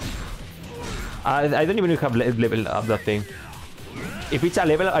 I don't even have level up that thing. If it's a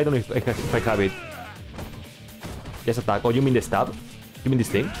level, I don't know if I have it. Just attack. Oh, you mean the stab? You mean this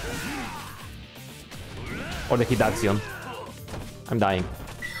thing? Or the hit action? I'm dying.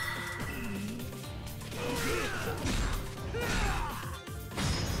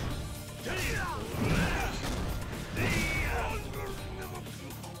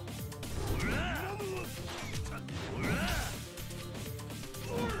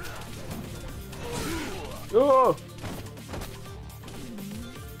 Oh!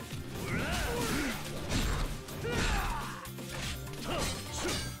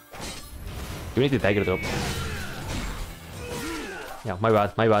 You need the Tiger Drop. Yeah, my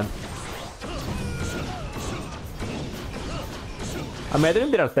bad, my bad. I mean, I don't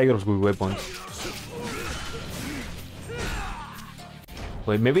think there are Tigers with weapons.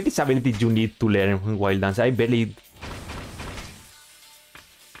 Wait, maybe this ability you need to learn in Wild Dance. I barely...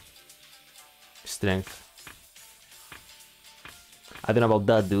 Strength. I don't know about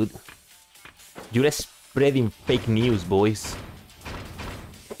that, dude. You're spreading fake news, boys.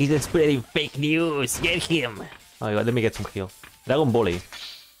 He's spreading fake news. Get him. Oh my god, let me get some heal. Dragon Volley.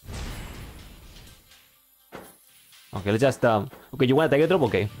 Okay, let's just okay, you want a Tiger Drop?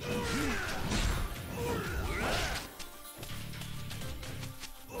 Okay.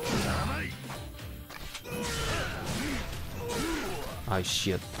 Oh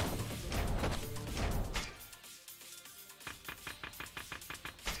shit.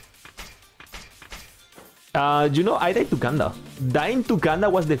 You know, I died to Kanda. Dying to Kanda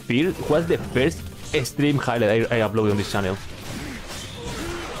was the first stream highlight I uploaded on this channel.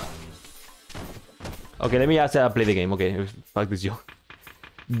 Okay, let me just play the game. Okay, fuck this joke.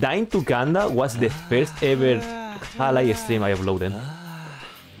 Dying to Kanda was the first ever highlight stream I uploaded.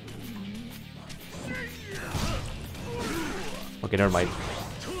 Okay, never mind.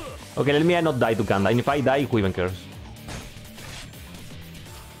 Okay, let me not die to Kanda. And if I die, who even cares?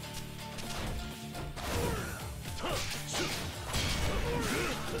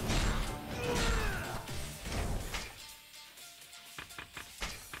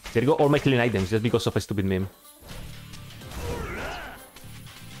 There go all my clean items just because of a stupid meme.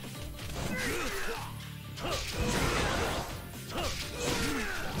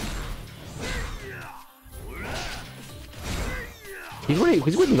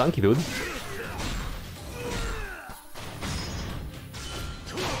 He's really lanky, dude.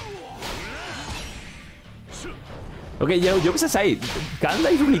 Okay, yeah, jokes aside, Kanda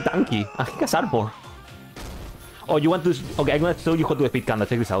is really tanky, and he has armor. Oh, you want to... Okay, I'm gonna show you how to defeat Kanda,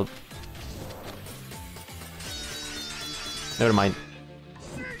 check this out. Never mind.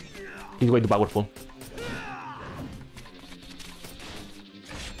 He's way too powerful.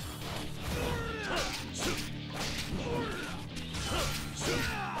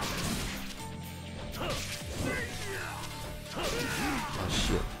 Oh,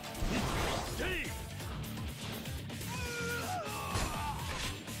 shit.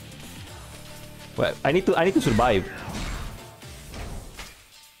 Well, I need to survive.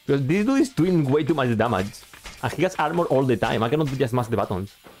 Because this dude is doing way too much damage. And he has armor all the time. I cannot just mash the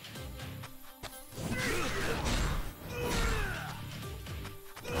buttons.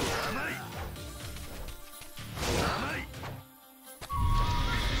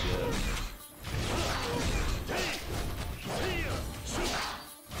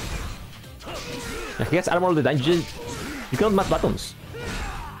 And he has armor all the time. You cannot mash buttons.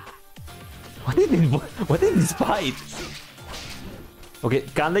 What is this fight? Okay,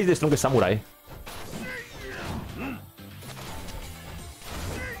 Kanda is the strongest samurai.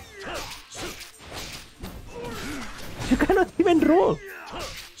 You cannot even roll.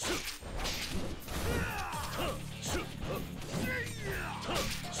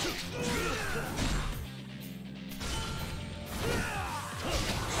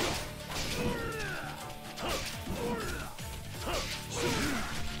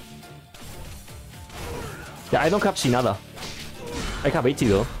 Yeah, I don't have Shinada. I have Ichi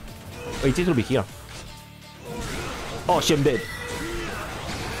though. Oh, Ichi will be here. Oh shit, I'm dead.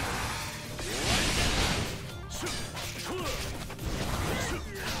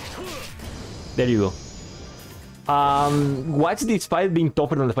 There you go. What's this fight being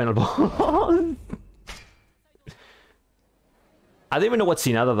tougher than the final boss? I don't even know what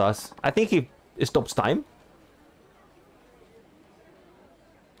Shinada does. I think he stops time.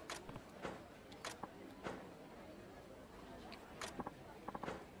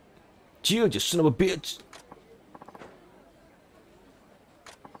 You son of a bitch.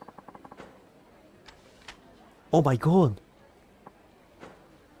 Oh my god.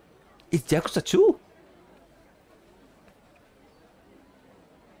 It's Yakuza 2.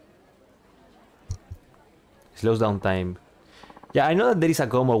 Slows down time. Yeah, I know that there is a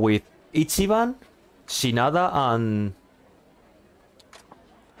combo with Ichiban, Shinada, and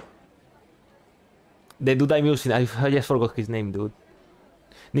the dude I'm using. I just forgot his name, dude.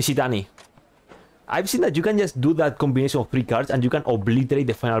 Nishitani. I've seen that you can just do that combination of 3 cards and you can obliterate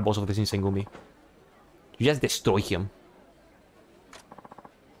the final boss of the Shinsengumi. You just destroy him.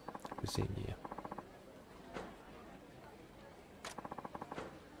 Let's see, yeah.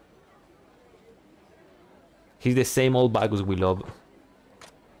 He's the same old Bagus we love.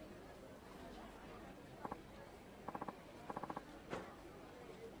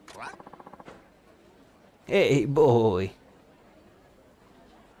 What? Hey, boy.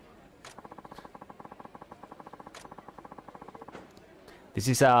 This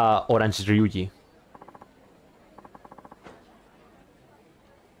is a Orange Ryuji.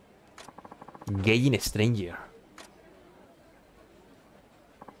 Gaijin Stranger.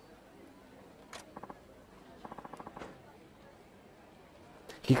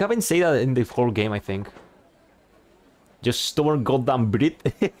 He haven't said that in the whole game, I think. Just stubborn goddamn Brit.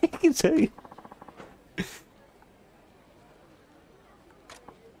 Sorry.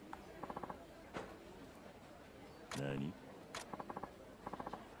 Nani?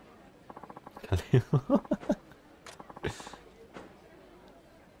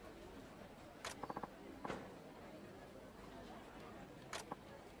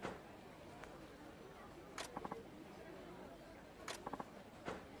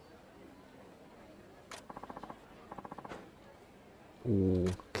 Ooh,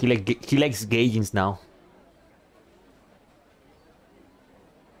 he likes Gaijins now.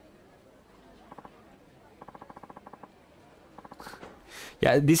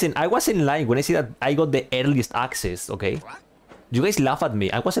 Yeah, listen, I wasn't lying when I said that I got the earliest access, okay? You guys laugh at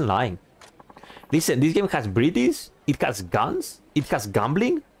me, I wasn't lying. Listen, this game has British, it has guns, it has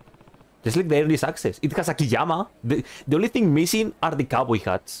gambling. Just like the earliest access. It has a Kiyama. The only thing missing are the cowboy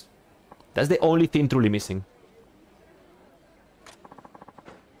hats. That's the only thing truly missing.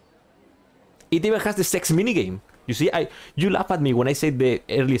 It even has the sex minigame. You see, you laugh at me when I say the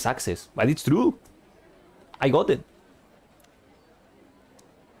earliest access, but it's true. I got it.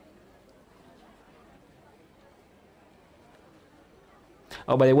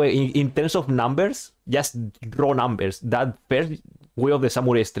 Oh, by the way, in terms of numbers, just raw numbers, that first Way of the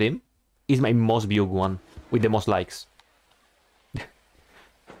Samurai stream is my most viewed one, with the most likes.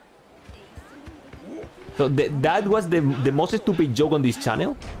 So that was the most stupid joke on this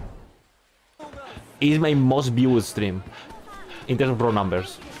channel. Is my most viewed stream in terms of raw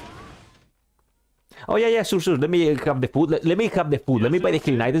numbers. Oh yeah, sure. Let me have the food. Let me have the food. Let me buy the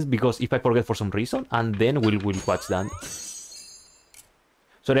healing items because if I forget for some reason, and then we'll watch that.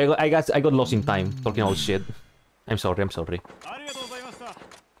 Sorry, I got lost in time talking about shit. I'm sorry. Let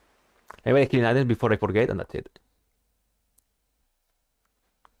me buy the healing items before I forget, and that's it.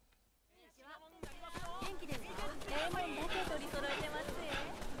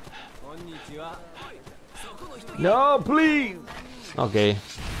 No, please. Okay.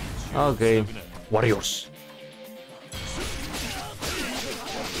 Warriors.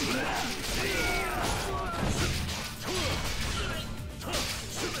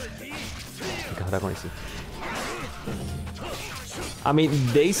 I mean,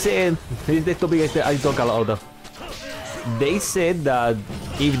 they said this is the topic I talk a lot of. They said that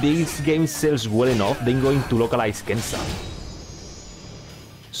if this game sells well enough, they're going to localize Kensan.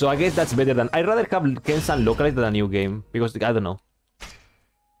 So I guess that's better than... I'd rather have Kensan localized than a new game, because I don't know.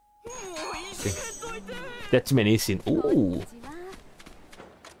 Okay. That's menacing. Ooh.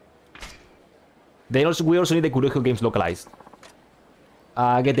 Then also, we also need the Kurohyou games localized.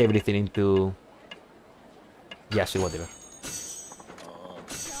 Get everything into... Yeah, sure, whatever.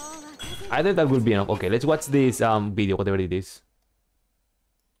 I think that will be enough. Okay, let's watch this video, whatever it is.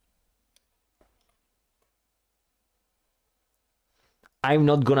 I'm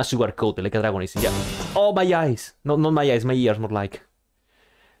not gonna sugarcoat it like a dragon is. Yeah. Oh, my eyes. No, not my eyes, my ears, more like.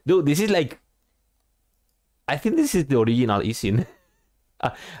 Dude, this is like... I think this is the original Ishin.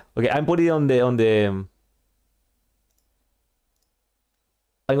 Okay, I'm putting it on the...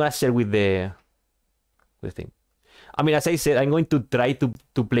 I'm gonna share with the thing. I mean, as I said, I'm going to try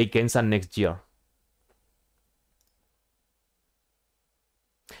to play Kensan next year.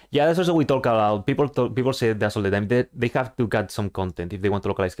 Yeah, that's also we talk about. People say that all the time. They have to cut some content if they want to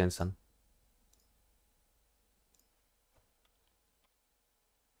localize Kensan.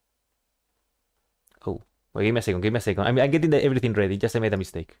 Oh, wait, give me a second. I mean, I'm getting everything ready. Just I made a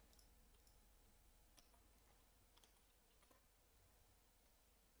mistake.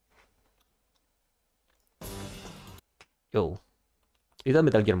 Yo, is that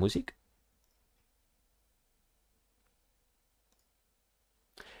Metal Gear music?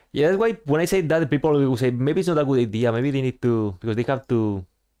 Yeah, that's why when I say that, people will say maybe it's not a good idea. Maybe they need to, because they have to,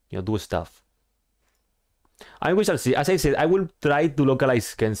 do stuff. We shall see. As I said, I will try to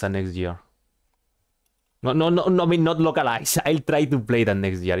localize Kensan next year. No, I mean not localize. I'll try to play that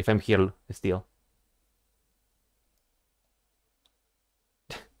next year if I'm here still.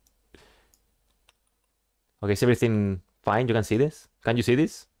 Okay, is everything fine? You can see this? Can you see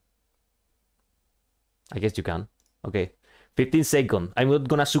this? I guess you can. Okay. 15 seconds. I'm not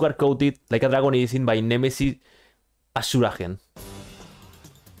gonna sugarcoat it like a dragon is in by Nemesis Asuragen.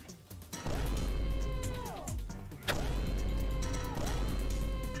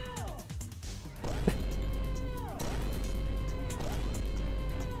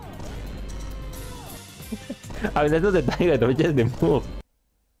 I mean, that's not the target, it's just the move.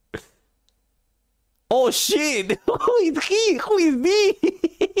 Oh shit! Who is he? Who is me?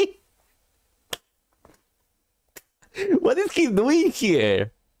 What is he doing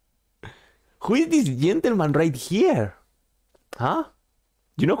here? Who is this gentleman right here? Huh?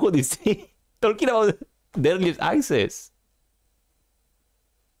 You know who this is? Talking about the earliest access.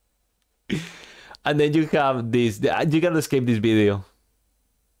 And then you have this. You can escape this video.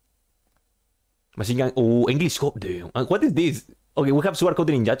 Machine gun. Oh, English scope. Damn. What is this? Okay, we have sugar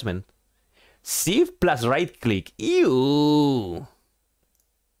coating in judgment. Shift plus right click. Ew.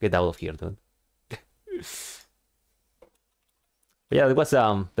 Get out of here, dude. But yeah, that was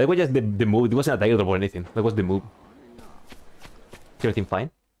just the move. It wasn't a title drop or anything. That was the move. Everything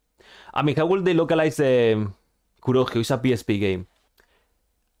fine? I mean, how will they localize Kurohyou? It's a PSP game.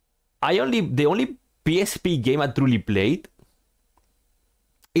 The only PSP game I truly played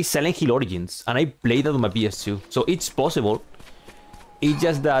is Silent Hill Origins, and I played that on my PS2. So it's possible. It's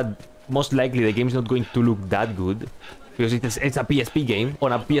just that most likely the game is not going to look that good because it's a PSP game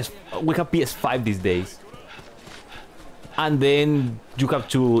on a PS. We have PS5 these days. And then you have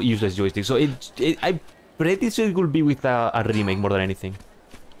two useless joysticks. So I'm pretty sure it will be with a remake more than anything.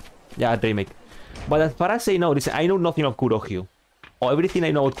 Yeah, a remake. But as far as I know, listen, I know nothing of Kurohyou. Everything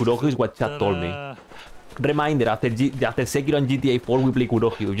I know about Kurohyou is what chat told me. Reminder, after Sekiro and GTA 4, we play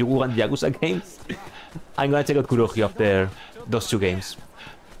Kurohyou. If you want Yakuza games, I'm gonna check out Kurohyou after those two games.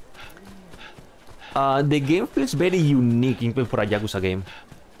 The game feels very unique even for a Yakuza game.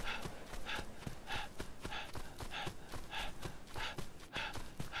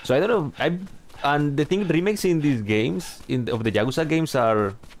 So I don't know. And the thing, remakes in these games, of the Yakuza games,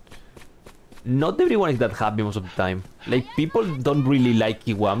 are not everyone is that happy most of the time. Like, people don't really like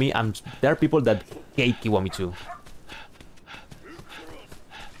Kiwami, and there are people that hate Kiwami too.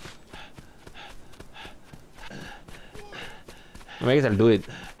 I guess I'll do it.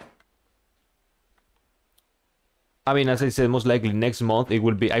 I mean, as I said, most likely next month it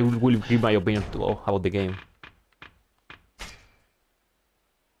will be. I will give my opinion about the game.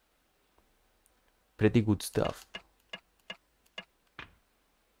 Pretty good stuff.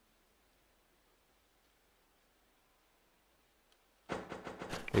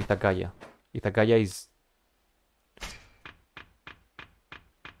 Izakaya. Izakaya is...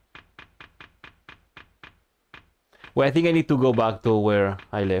 Well, I think I need to go back to where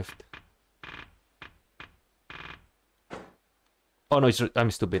I left. Oh no,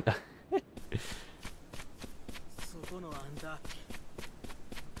 I'm stupid.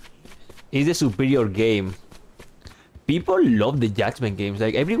 It's a superior game. People love the Judgment games.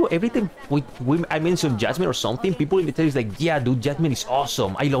 Like every time I mention Judgment or something, people in the chat is like, yeah, dude, Judgment is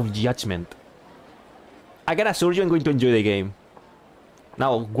awesome. I love Judgment. I can assure you I'm going to enjoy the game.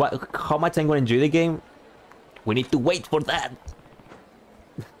 Now, how much I'm going to enjoy the game? We need to wait for that.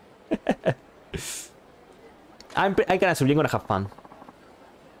 I can assure you I'm going to have fun.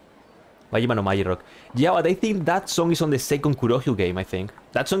 Majima no Magirock. Yeah, but I think that song is on the second Kurohyou game, I think.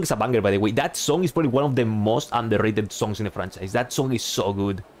 That song is a banger, by the way. That song is probably one of the most underrated songs in the franchise. That song is so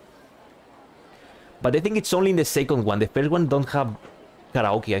good. But I think it's only in the second one. The first one don't have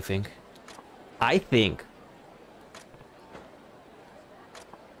karaoke, I think.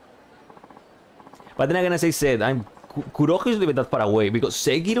 But then again, as I said, Kurohyou is a little bit that far away, because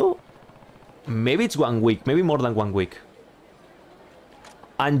Sekiro, maybe it's 1 week, maybe more than 1 week.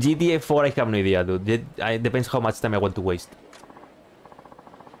 And GTA 4, I have no idea, dude. It depends how much time I want to waste.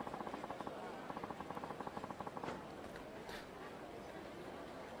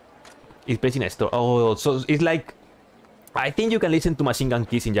 It's placed in a store. Oh, so it's like... I think you can listen to Machine Gun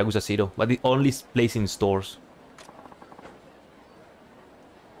Kiss in Yakuza 0, but it only plays in stores.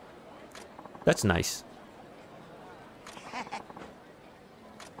 That's nice.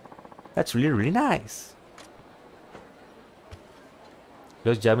 That's really, really nice.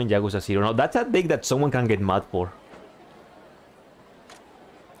 Just jamming Yakuza 0. Now, that's a take that someone can get mad for.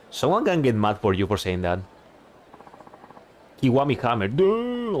 Someone can get mad for you for saying that. Kiwami Hammer.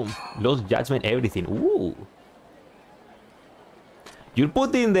 Damn! Lost Judgment, everything. Ooh. You're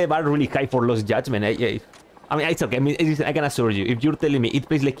putting the bar really high for Lost Judgment. I mean, it's okay. I mean, I can assure you. If you're telling me it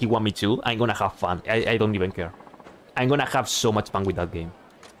plays like Kiwami 2, I'm gonna have fun. I don't even care. I'm gonna have so much fun with that game.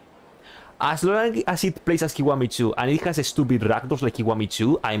 As long as it plays as Kiwami 2 and it has a stupid ragdolls like Kiwami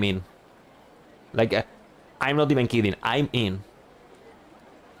 2, I'm in. Like, I'm not even kidding. I'm in.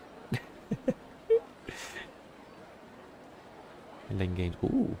 Online games.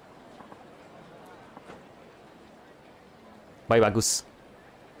 Ooh. Bye, Bakus.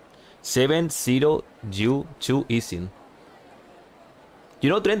 7-0 U2 Ishin. You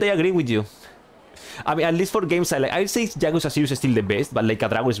know, Trent, I agree with you. I mean, at least for games I like, I'd say Yakuza Zero is still the best, but Like a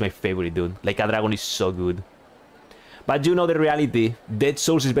Dragon is my favorite, dude. Like a Dragon is so good. But you know the reality, Dead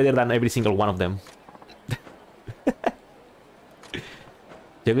Souls is better than every single one of them.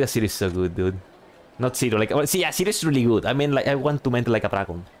 Yakuza Zero is so good, dude. Not Zero, like, well, see, yeah, Zero is really good. I mean, like, I want to mention Like a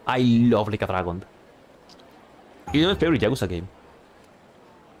Dragon. I love Like a Dragon. It's my favorite Yakuza game.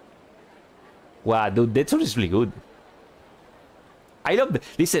 Wow, dude, Dead Souls is really good. I love...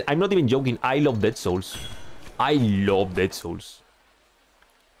 Listen, I'm not even joking. I love Dead Souls. I love Dead Souls.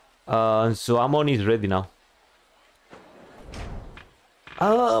 So Amon is ready now.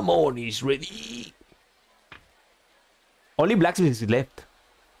 Amon is ready. Only Blacksmith is left.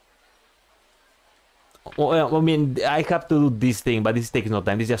 Well, I mean, I have to do this thing, but this takes no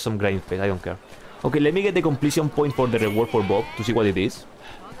time. This is just some grind phase. I don't care. Okay, let me get the completion point for the reward for Bob to see what it is.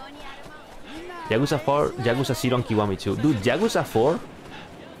 Yakuza 4, Yakuza 0, and Kiwami 2. Dude, Yakuza 4...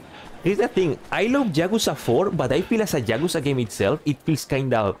 Here's the thing. I love Yakuza 4, but I feel as a Yakuza game itself, it feels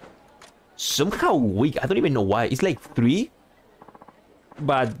kinda... somehow weak. I don't even know why. It's like 3,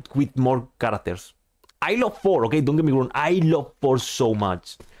 but with more characters. I love 4, okay? Don't get me wrong. I love 4 so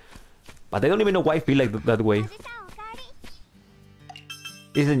much. But I don't even know why I feel like that way.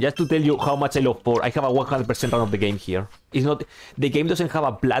 Listen, just to tell you how much I love 4, I have a 100% run of the game here. It's not... The game doesn't have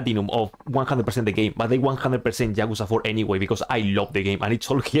a platinum of 100% the game, but they 100% Yakuza 4 anyway, because I love the game, and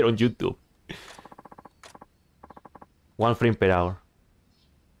it's all here on YouTube. 1 frame per hour.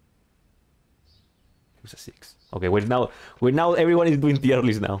 Yakuza 6. Okay, we're now everyone is doing tier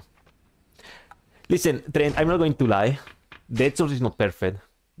list now. Listen, Trent, I'm not going to lie. Dead Souls is not perfect.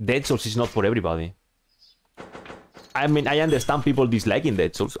 Dead Souls is not for everybody. I mean, I understand people disliking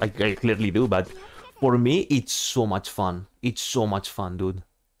Dead Souls. I clearly do, but for me, it's so much fun. It's so much fun, dude.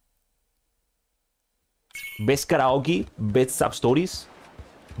 Best karaoke, best sub-stories.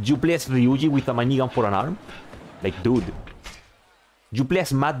 You play as Ryuji with a minigun for an arm? Like, dude. You play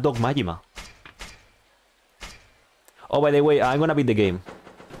as Mad Dog Majima. Oh, by the way, I'm gonna beat the game.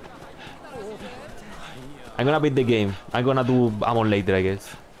 I'm gonna beat the game. I'm gonna do Amon later, I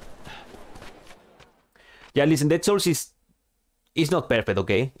guess. Yeah, listen, Dead Souls is not perfect,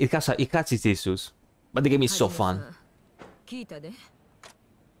 okay? It has its issues, but the game is so fun.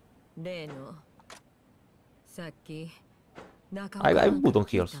 I put on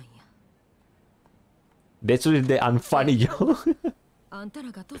heals. Dead Souls is the unfunny yo. I mean,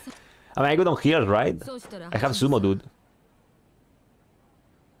 I got on heals, right? I have sumo, dude.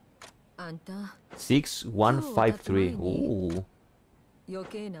 6153. Ooh. Yeah.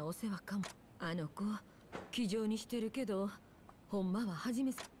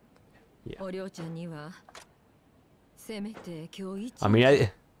 I mean,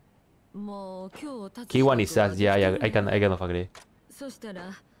 K1 is sus. Yeah, I kind of agree.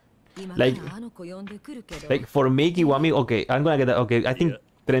 Like for me, Kiwami. Okay, I'm gonna get that. Okay, I think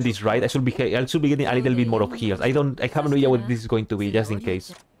Trent is right. I should be getting a little bit more of heals. I have no idea what this is going to be, just in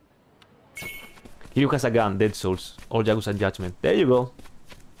case. Kiryu has a gun, Dead Souls, or Yakuza Judgment. There you go.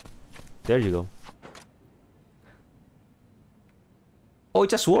 There you go. Oh,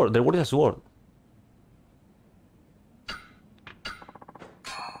 it's a sword. There was a sword.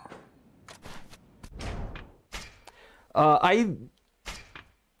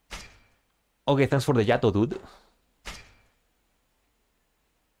 Okay, thanks for the Yato, dude.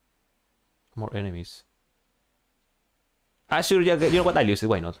 More enemies. Sure, you know what? I'll use it.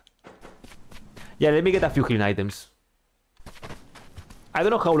 Why not? Yeah, let me get a few healing items. I don't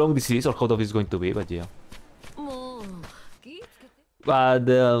know how long this is or how tough it's going to be, but yeah. But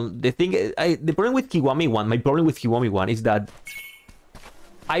the thing, the problem with Kiwami 1, my problem with Kiwami 1 is that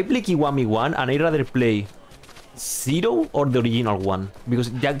I play Kiwami 1 and I'd rather play 0 or the original one, because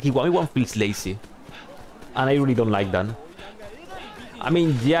Kiwami 1 feels lazy. And I really don't like that. I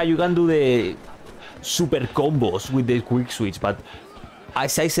mean, yeah, you can do the super combos with the quick switch, but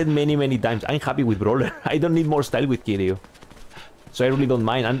as I said many times, I'm happy with Brawler. I don't need more style with Kiryu. So I really don't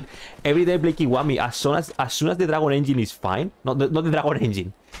mind. And every day I play Kiwami, as soon as the Dragon Engine is fine, not the Dragon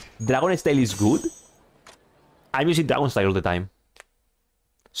Engine, Dragon style is good, I'm using Dragon style all the time.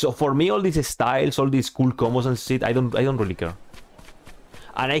 So for me, all these styles, all these cool combos and shit, I don't really care.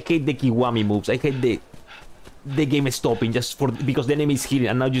 And I hate the Kiwami moves. I hate the game stopping just because the enemy is healing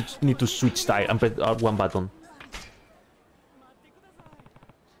and now you just need to switch style and press one button.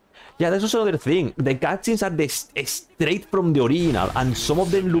 Yeah, that's also another thing. The cutscenes are straight from the original, and some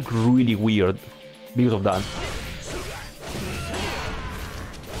of them look really weird because of that.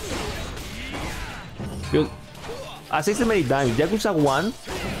 Because, as I said many times, Yakuza 1...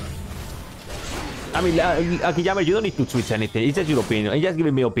 I mean, Akiyama, you don't need to switch anything. It's just your opinion. I'm just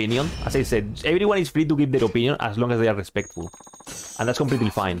giving my opinion. As I said, everyone is free to give their opinion as long as they are respectful. And that's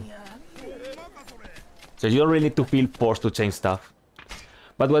completely fine. So you don't really need to feel forced to change stuff.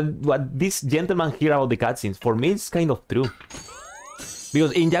 But what this gentleman here about the cutscenes, for me, it's kind of true.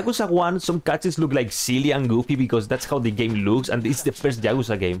 Because in Yakuza 1, some cutscenes look like silly and goofy because that's how the game looks, and it's the first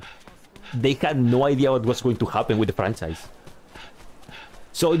Yakuza game. They had no idea what was going to happen with the franchise.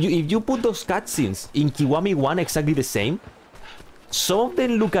 So if you put those cutscenes in Kiwami 1 exactly the same, some of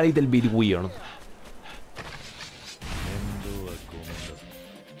them look a little bit weird.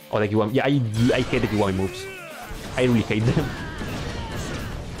 Oh, the Kiwami. Yeah, I hate the Kiwami moves. I really hate them.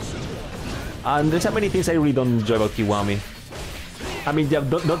 And there's so many things I really don't enjoy about Kiwami. I mean, yeah,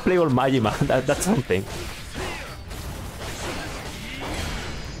 don't play all Majima. That's something.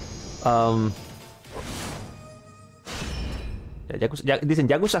 Listen,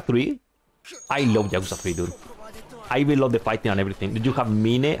 Yakuza 3. I love Yakuza 3, dude. I really love the fighting and everything. You have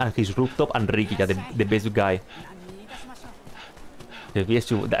Mine and his rooftop and Rikiya, the best guy. The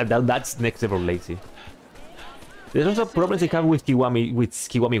PS2, that's next level lazy. There's also problems I have with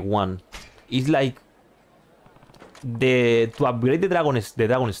Kiwami 1. It's like to upgrade the dragon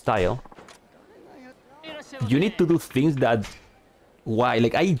style, you need to do things that Why?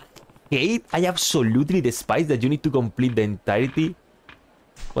 Like, I absolutely despise that you need to complete the entirety.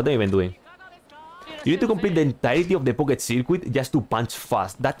 What am I even doing? You need to complete the entirety of the pocket circuit just to punch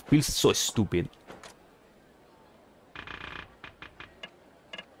fast. That feels so stupid.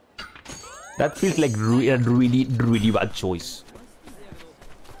 That feels like a really bad choice.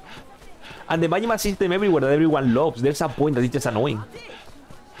 And the Majima system everywhere that everyone loves, there's a point that it's just annoying.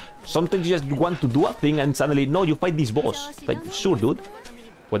 Sometimes you just want to do a thing and suddenly, no, you fight this boss. Like, sure, dude.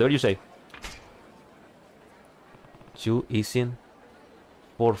 Whatever you say. 2, Ishin.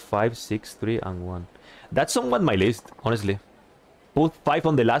 4, 5, 6, 3, and 1. That's somewhat my list, honestly. Put 5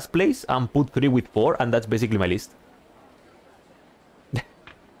 on the last place and put 3 with 4, and that's basically my list.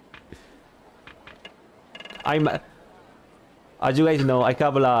 As you guys know, I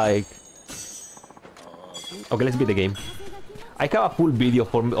have like... Okay, let's beat the game. I have a full video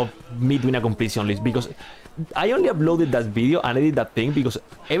of me doing a completion list because I only uploaded that video and I did that thing because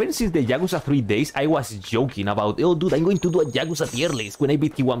ever since the Yakuza 3 days, I was joking about, oh dude, I'm going to do a Yakuza tier list when I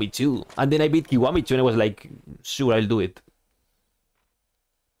beat Kiwami 2. And then I beat Kiwami 2 and I was like, sure, I'll do it.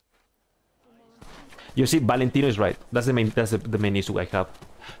 You see, Valentino is right. That's the main issue I have.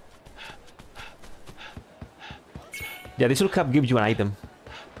 Yeah, this should have given you an item.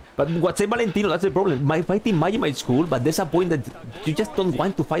 But what's a Valentino? That's the problem. My fighting Majima is cool, but there's a point that you just don't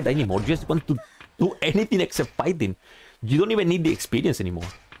want to fight anymore. You just want to do anything except fighting. You don't even need the experience anymore.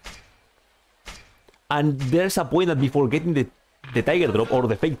 And there's a point that before getting the Tiger Drop or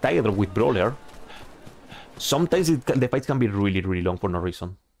the fake Tiger Drop with Brawler, sometimes the fights can be really long for no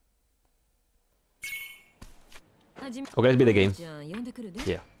reason. Okay, let's beat the game.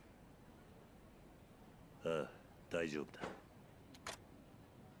 Yeah. 大丈夫だ。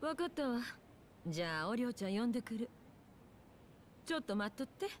わかったわ。じゃあおりょうちゃん呼んでくる。ちょっと待っとっ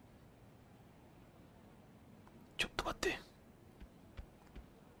て。ちょっと待って。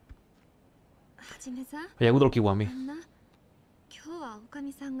はじめさん。Yakuza Kiwami. 今日はおか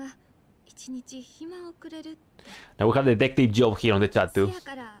みさんが一日暇をくれる。Now we have detective job here on the chat too. We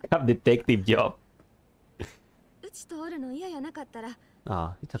have detective job. うち通るの嫌やなかったら。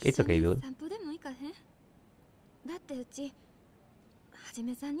Ah, it's okay, dude. 散歩でも行かへん。だってうちはじ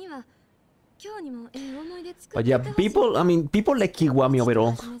めさんには今日にも思い出作って But yeah, people like Kiwami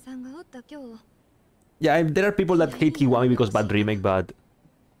overall. Yeah, there are people that hate Kiwami because bad remake, but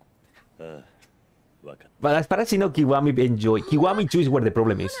as far as you know, Kiwami enjoy. Kiwami 2 is where the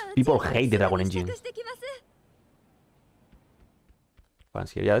problem is. People hate the Dragon Engine. Fans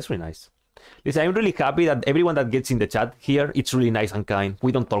here, yeah, that's really nice. Listen, I'm really happy that everyone that gets in the chat here, it's really nice and kind.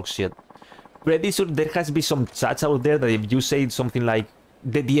 We don't talk shit. Pretty sure there has to be some chats out there that if you say something like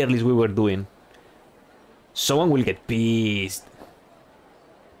the tier list we were doing, someone will get pissed.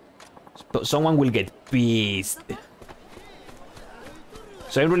 Someone will get pissed.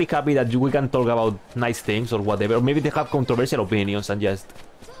 So I'm really happy that we can talk about nice things or whatever. Or maybe they have controversial opinions and just,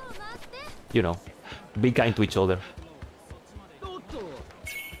 you know, be kind to each other.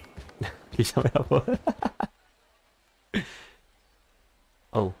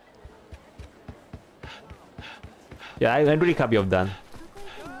 Oh. Yeah, I'm really happy of that.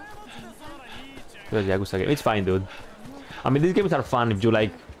 Yakuza game. It's fine, dude. I mean, these games are fun if you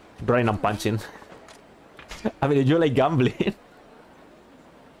like running and punching. I mean, if you like gambling.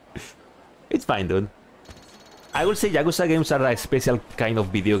 It's fine, dude. I would say Yakuza games are a special kind of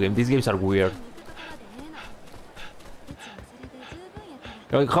video game. These games are weird.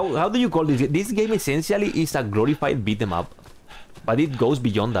 How do you call this? This game essentially is a glorified beat 'em up. But it goes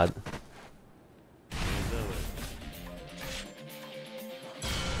beyond that.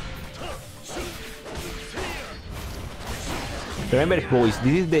 Remember, boys,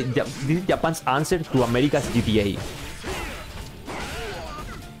 this is Japan's answer to America's GTA.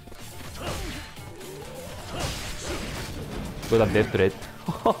 With a death threat.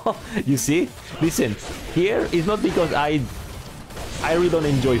 You see? Listen, here it's not because I really don't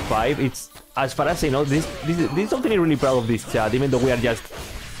enjoy 5. It's, as far as I know, this is something I'm really proud of this chat, even though we are just,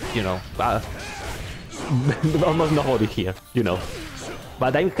 you know, almost nobody here, you know.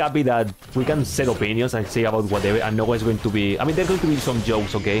 But I'm happy that we can set opinions and say about whatever, and no one's going to be... I mean, there's going to be some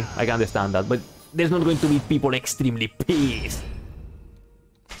jokes, okay? I can understand that, but there's not going to be people extremely pissed.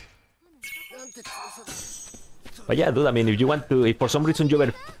 But yeah, dude, I mean, if you want to... If for some reason you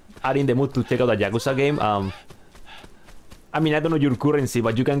are in the mood to check out a Yakuza game, I mean, I don't know your currency,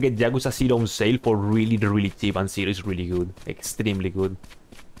 but you can get Yakuza 0 on sale for really cheap, and 0 is really good. Extremely good.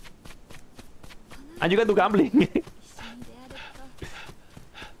 And you can do gambling.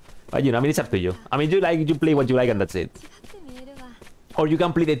 But you know, I mean, it's up to you. I mean, you play what you like and that's it. Or you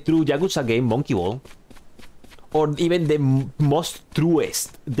can play the true Yakuza game, Monkey Ball. or even the most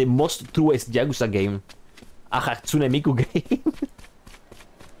truest Yakuza game, a Hatsune Miku game.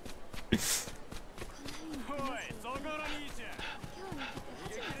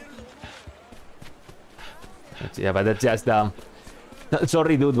 Yeah, but that's just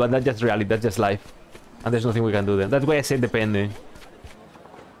sorry, dude, but that's just reality. That's just life, and there's nothing we can do there. That's why I said depending.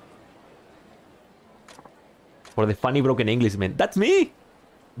 For the funny broken English, man. That's me.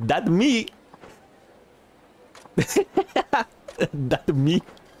 That me. That me.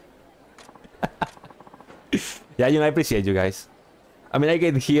 Yeah, you know, I appreciate you guys. I mean, I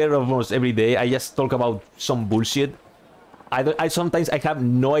get here almost every day. I just talk about some bullshit. I sometimes I have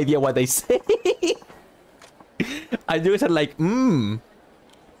no idea what I say. And you guys are like,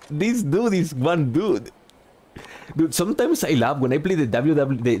 this dude is one dude. Dude, sometimes I laugh when I play the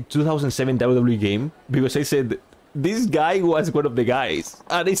 2007 WWE game because I said this guy was one of the guys,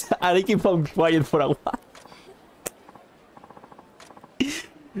 and I keep on quiet for a while.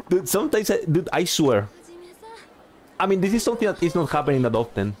 Dude, sometimes, dude, I swear. I mean, this is something that is not happening that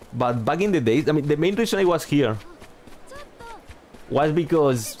often, but back in the days, I mean, the main reason I was here was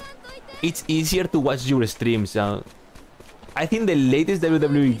because it's easier to watch your streams. I think the latest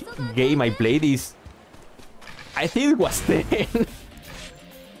WWE game I played is, I think it was 10.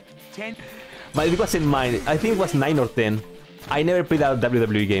 10? But it wasn't mine. I think it was 9 or 10. I never played a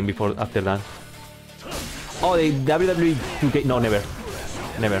WWE game before, after that. Oh, the WWE 2K... No, never.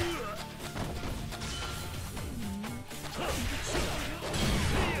 Never.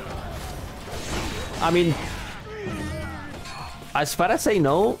 I mean... As far as I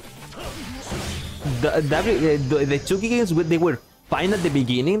know... The 2K games, they were fine at the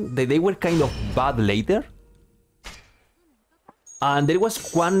beginning. They were kind of bad later. And there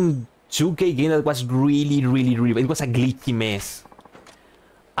was one 2K game that was really bad. It was a glitchy mess.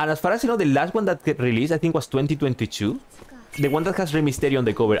 And as far as I know, the last one that got released, I think was 2022. The one that has Rey Mysterio on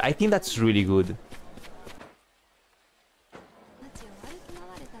the cover. I think that's really good.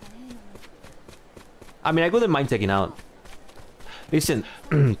 I mean, I wouldn't mind checking out. Listen,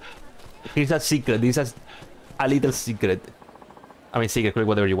 here's a secret. This is a little secret. I mean, secret, call it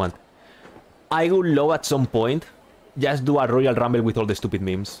whatever you want. I would love at some point just do a Royal Rumble with all the stupid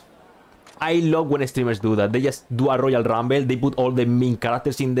memes. I love when streamers do that. They just do a Royal Rumble, they put all the main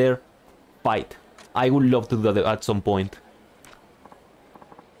characters in there, fight. I would love to do that at some point.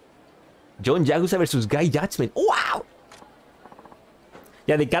 John Yakuza versus Guy Judgment. Wow!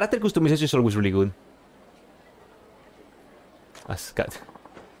 Yeah, the character customization is always really good. Asuka.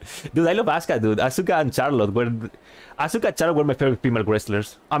 Dude, I love Asuka, dude. Asuka and Charlotte were... Asuka and Charlotte were my favorite female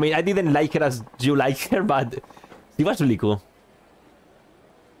wrestlers. I mean, I didn't like her as you like her, but... She was really cool.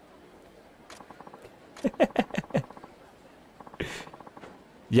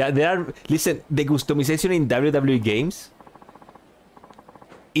 Yeah, there are... Listen, the customization in WWE games...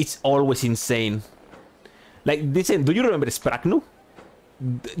 It's always insane. Like, listen, do you remember Spragnu?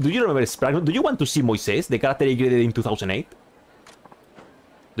 Do you remember Spragnu? Do you want to see Moises, the character he created in 2008?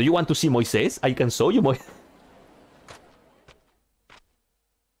 Do you want to see Moises? I can show you Moises.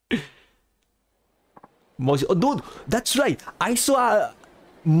 Moise, oh, dude, that's right. I saw a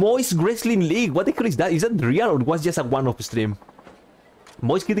Moise Wrestling League. What the hell is that? Is that real or was just a one-off stream?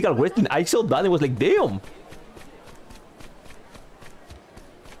 Moise Critical Wrestling. I saw that and was like, damn.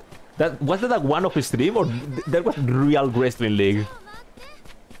 Was that a one-off stream or that was real Wrestling League?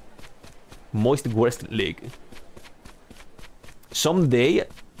 Moist Wrestling League. Someday,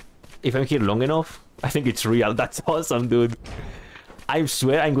 if I'm here long enough, I think it's real. That's awesome, dude. I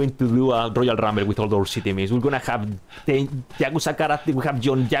swear I'm going to do a Royal Rumble with all those city memes. We're gonna have 10 Yakuza characters. We have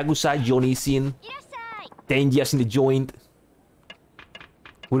John Yakuza, John Ishin. 10 years in the joint.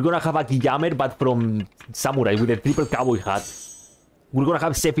 We're gonna have a Kiyamer, but from Samurai with a triple cowboy hat. We're gonna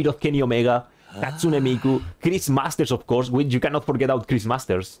have Sephiroth, Kenny Omega, Hatsune Miku, Chris Masters, of course. You cannot forget about Chris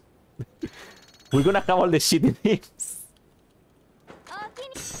Masters. We're gonna have all the shitty memes.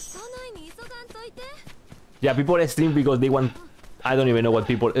 Yeah, people stream because they want... I don't even know what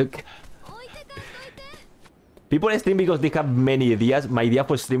people... People stream because they have many ideas. My idea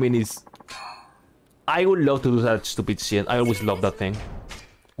for streaming is... I would love to do that stupid shit. I always love that thing.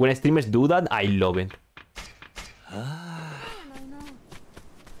 When streamers do that, I love it.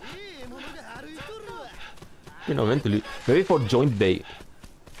 You know, eventually. Maybe for joint day.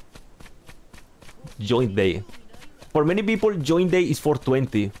 Joint day. For many people, joint day is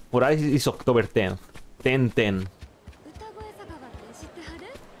 420. For us, it's October 10th. 10/10.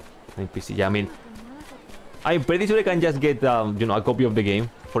 Yeah, I mean, I'm pretty sure I can just get, you know, a copy of the game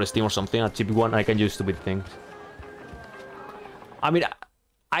for Steam or something, a cheap one, and I can use stupid things. I mean,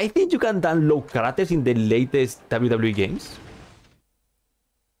 I think you can download characters in the latest WWE games.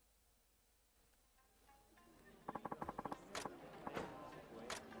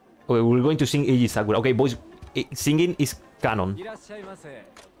 Okay, we're going to sing Eiji Sakura. Okay, boys, singing is canon.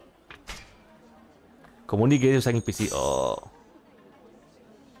 Communication second PC. Oh.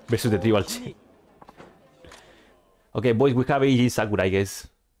 Versus the tribal chief. Okay, boys, we have Eiji Sakura, I guess.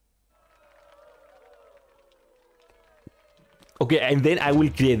 Okay, and then I will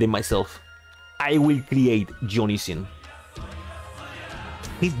create them myself. I will create Johnny Sin.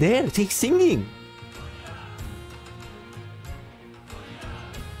 He's there. He's singing.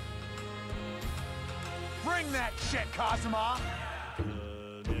 Bring that shit, Kazuma!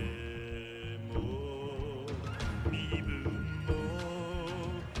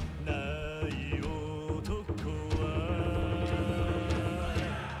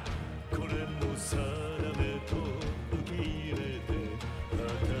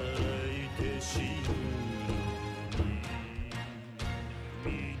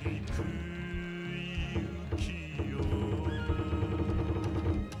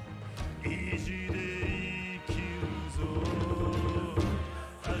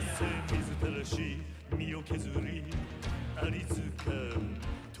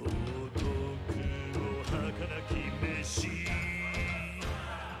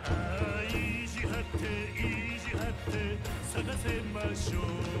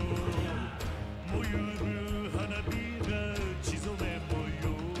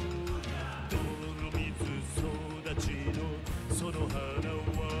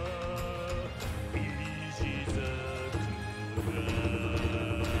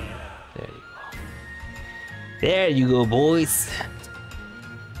 There you go, boys.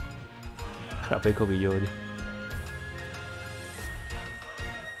 Rapeko Biyori.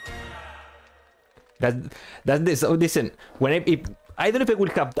 That's this. So listen, when I don't know if I will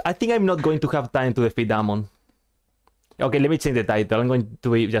have. I think I'm not going to have time to defeat Damon. Okay, let me change the title. I'm going to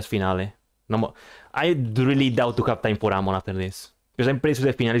do just finale. No more. I really doubt to have time for Amon after this, because I'm pretty sure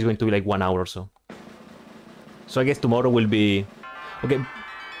the finale is going to be like 1 hour or so. So I guess tomorrow will be. Okay.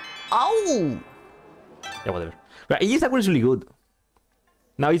 Ow! Yeah, whatever. But Eiji Sakura is really good.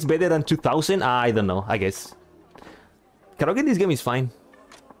 Now it's better than 2000? I don't know, I guess. Karaoke in this game is fine.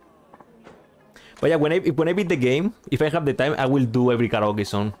 But yeah, when I beat the game, if I have the time, I will do every karaoke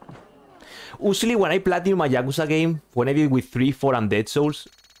song. Usually when I platinum my Yakuza game, when I did with 3, 4 and Dead Souls,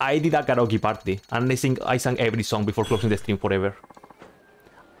 I did a karaoke party. And I sang every song before closing the stream forever.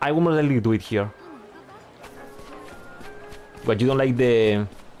 I will most likely do it here. But you don't like the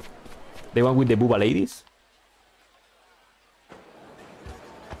one with the booba ladies?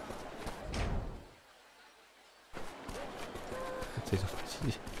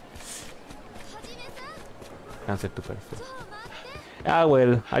 Answer to perfect. Ah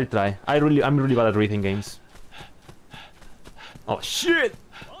well, I'll try. I'm really bad at reading games. Oh shit!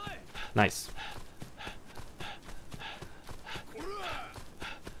 Nice.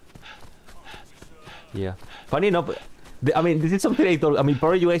 Yeah. Funny enough, I mean, this is something I told. I mean,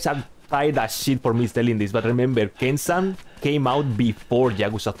 probably you guys are tired as shit for me telling this, but remember, Ken-san came out before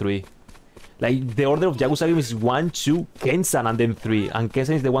Yakuza 3. Like, the order of Yakuza games is 1, 2, Ken-san, and then 3. And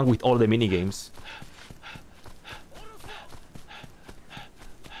Ken-san is the one with all the minigames.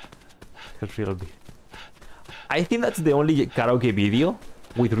 I think that's the only karaoke video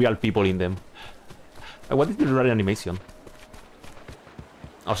with real people in them. What is the real animation?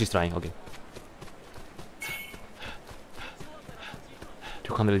 Oh, she's trying, okay.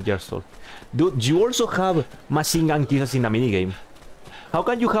 200 years old. Dude, you also have machine gun kisses in a minigame. How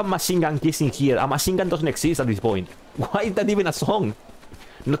can you have machine gun kissing here? A machine gun doesn't exist at this point. Why is that even a song?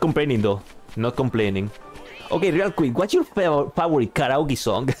 Not complaining though. Not complaining. Okay, real quick, what's your favorite karaoke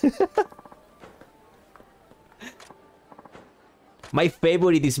song? My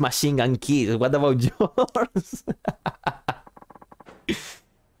favorite is Machine Gun Kiss. What about yours?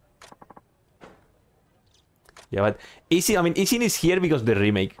 Yeah, but Ishin is here because the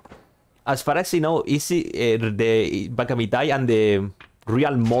remake. As far as I know, the Bakamitai and the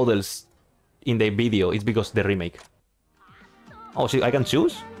real models in the video is because the remake. Oh, so I can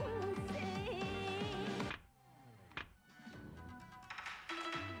choose?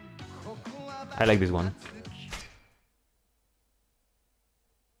 I like this one.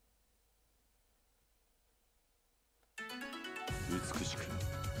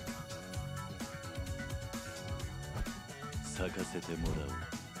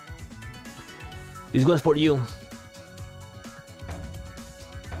 This one's for you.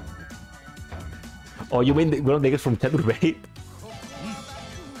 Oh, you mean one of the niggas from Chaturbate?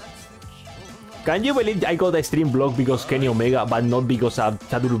 Can you believe I got a stream block because Kenny Omega, but not because of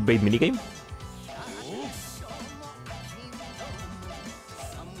Chaduru bait minigame?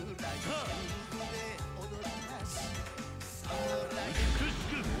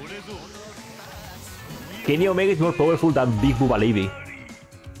 Kenny Omega is more powerful than Big Booba Lady.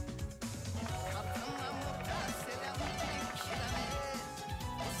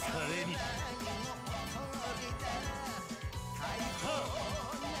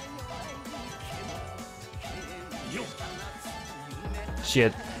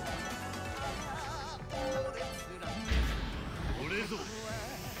 Shit.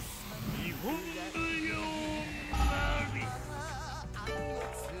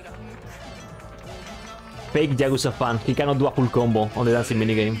 Fake Yakuza fan. He cannot do a full combo on the dancing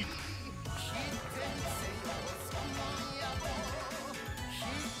minigame.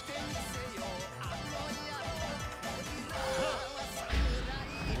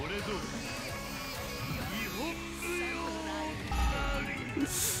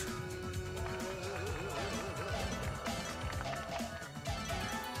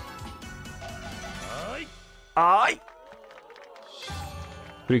 Ay!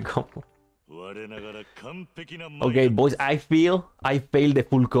 Free combo. Okay, boys, I feel I failed the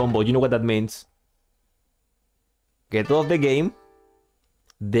full combo. You know what that means? Get off the game,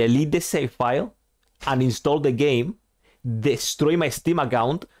 delete the save file, and install the game, destroy my Steam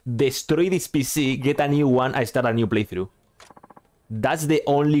account, destroy this PC, get a new one, I start a new playthrough. That's the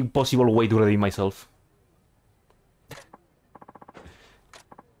only possible way to redeem myself.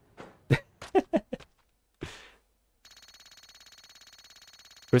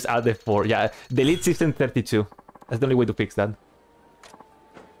 Press Alt F4. Yeah, delete system 32. That's the only way to fix that.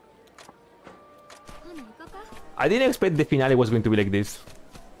 I didn't expect the finale was going to be like this.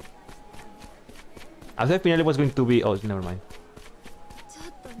 I thought the finale was going to be... Oh, never mind.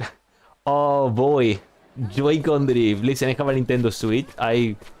 Oh boy. Joy-Con drift. Listen, I have a Nintendo Switch.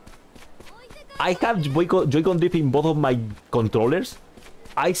 I have Joy-Con drift in both of my controllers.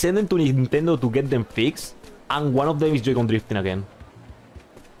 I sent them to Nintendo to get them fixed. And one of them is Joy-Con drifting again.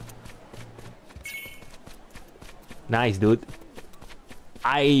 Nice, dude.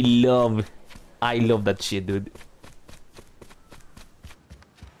 I love that shit, dude.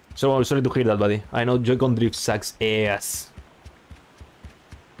 So I'm sorry to hear that, buddy. I know Joy-Con drift sucks ass.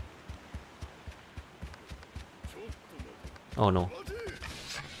 Oh no.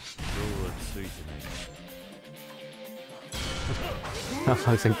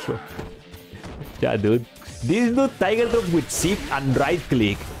 Yeah, dude. This dude tiger drops with shift and right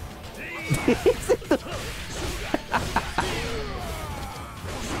click.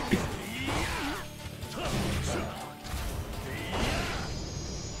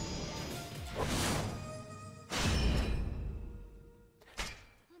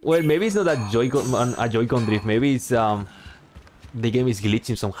 Well, maybe it's not a Joy-Con drift. Maybe it's the game is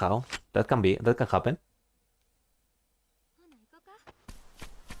glitching somehow. That can happen.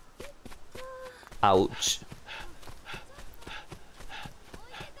 Ouch.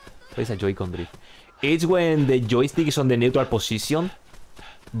 What is a Joy-Con drift? It's when the joystick is on the neutral position,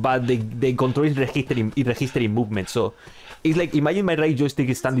 but the control is registering movement. So it's like, imagine my right joystick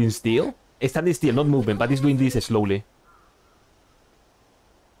is standing still. It's standing still, not movement, but it's doing this slowly.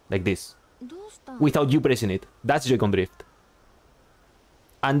 Like this. Without you pressing it. That's Joy-Con drift.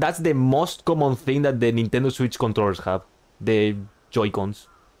 And that's the most common thing that the Nintendo Switch controllers have. The Joy-Cons.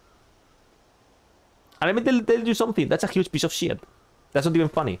 And let me tell you something. That's a huge piece of shit. That's not even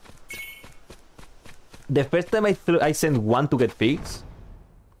funny. The first time I sent one to get fixed.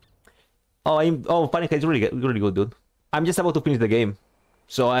 Oh, funny. It's really good, dude. I'm just about to finish the game.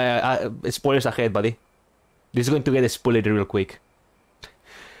 So, spoilers ahead, buddy. This is going to get spoiled real quick.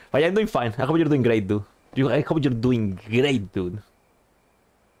 But I'm doing fine. I hope you're doing great, dude. I hope you're doing great, dude.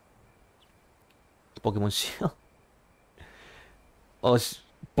 Pokemon Shield. Oh,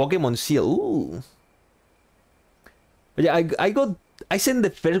 Pokemon Shield. Ooh. But yeah, I sent the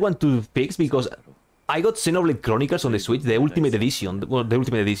first one to fix because I got Xenoblade Chronicles on the Switch, the Ultimate Edition. Well, the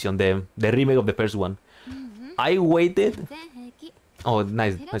Ultimate Edition, the remake of the first one. I waited. Oh,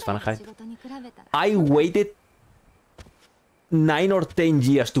 nice Fahrenheit. I waited 9 or 10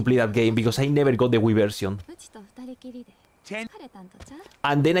 years to play that game because I never got the Wii version.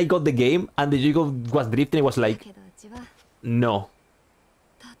 And then I got the game and the Joy-Con was drifting. I was like, no,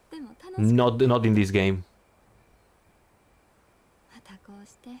 not in this game.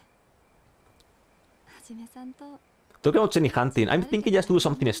 Talking about Shiny hunting, I'm thinking just to do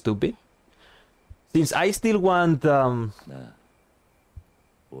something stupid. Since I still want,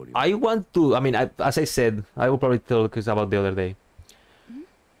 I want to, I mean, as I said, I will probably talk about the other day.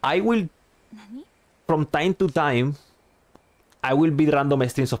 I will from time to time, I will be random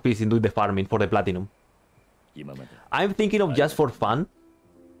streams of PC and do the farming for the platinum. I'm thinking of just for fun,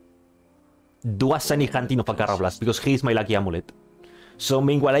 do a sunny hunting of a Carablast because he is my lucky amulet. So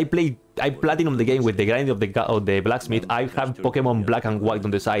meanwhile I platinum the game with the grind of the blacksmith, I have Pokemon Black and White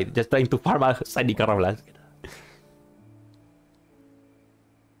on the side, just trying to farm a shiny Carablast.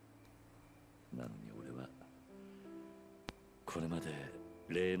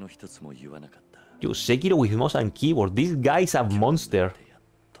 Yo, Sekiro with mouse and keyboard, this guy's a monster.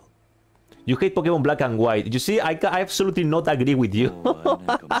 You hate Pokemon Black and White. You see, I absolutely not agree with you.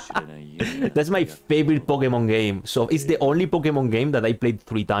 That's my favorite Pokemon game. So it's the only Pokemon game that I played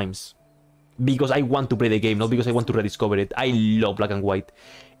 3 times. Because I want to play the game, not because I want to rediscover it. I love Black and White.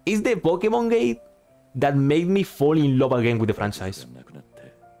 It's the Pokemon game that made me fall in love again with the franchise.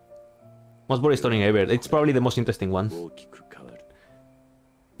 Most boring story ever. It's probably the most interesting one.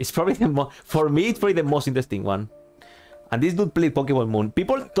 It's probably for me, it's probably the most interesting one. And this dude played Pokemon Moon.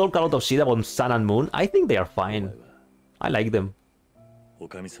 People talk a lot of shit about Sun and Moon. I think they are fine. I like them.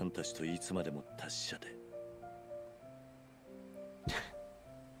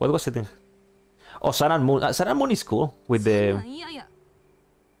 What was it? Oh, Sun and Moon. Sun and Moon is cool with the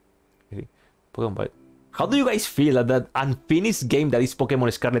Pokemon Violet. How do you guys feel that that unfinished game that is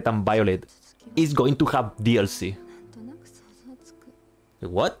Pokemon Scarlet and Violet is going to have DLC?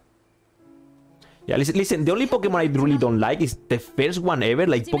 What? Yeah, listen, the only Pokemon I really don't like is the first one ever,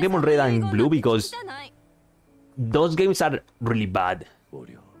 like Pokemon Red and Blue, because those games are really bad.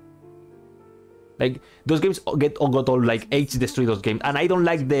 Like, those games got all like age destroy those games, and I don't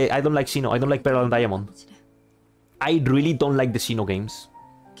like Sinnoh, I don't like Pearl and Diamond. I really don't like the Sinnoh games.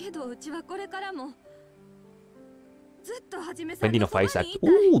 Binding of Isaac.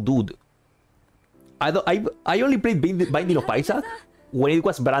 Ooh, dude. I only played Binding of Isaac when it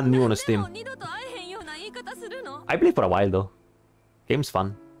was brand new on Steam. I played for a while though. Game's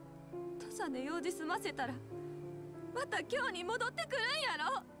fun.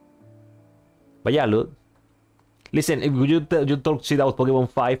 But yeah, look. Listen, if you talk shit about Pokemon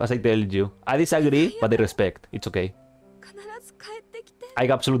 5, as I told you. I disagree, but I respect. It's okay. I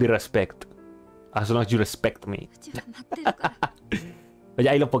absolutely respect. As long as you respect me. But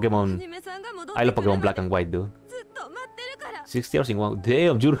yeah, I love Pokemon. I love Pokemon Black and White, dude. 60 hours in one.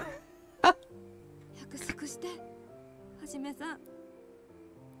 Damn, dude.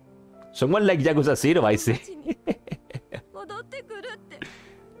 Someone like Yakuza 0, I say.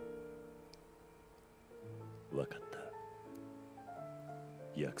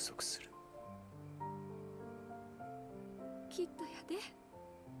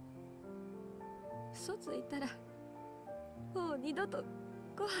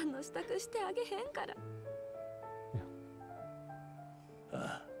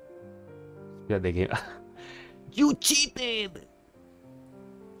 Yeah, the game. You cheated!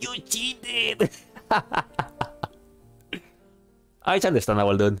 You cheated! It's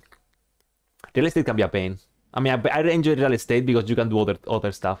understandable, dude. Real estate can be a pain. I mean, I enjoy real estate because you can do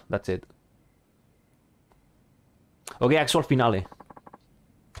other stuff. That's it. Okay, actual finale.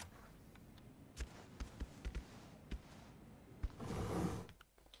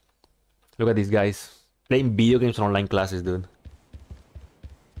 Look at these guys. Playing video games on online classes, dude.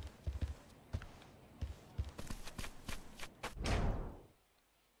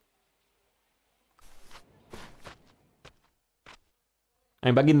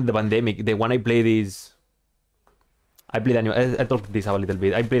 I'm back in the pandemic. The one I played is... I talked this out a little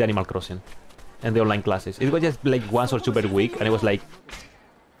bit. I played Animal Crossing. And the online classes. It was just like once or two per week. And I was like...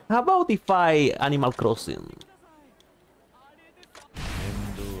 How about if I Animal Crossing?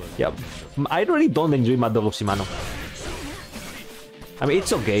 Yeah. I really don't enjoy Mad Dog of Shimano. I mean,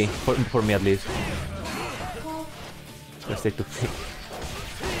 it's okay. For me at least. Let's take 2.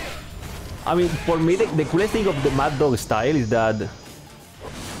 I mean, for me, the coolest thing of the Mad Dog style is that...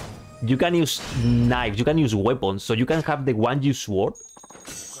 You can use knives, you can use weapons, so you can have the one-use sword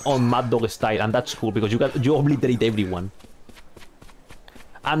on Mad Dog style, and that's cool because you obliterate everyone.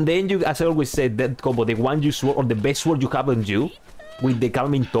 And then you, as I always said, that combo, the one-use sword or the best sword you have on you, with the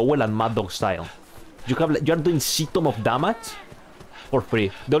Calming Towel and Mad Dog style. You are doing shit ton of damage for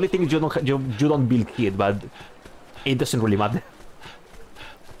free. The only thing is you don't build hit, but it doesn't really matter.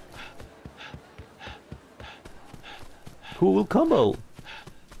 Cool combo.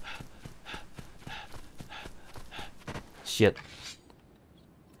 Shit.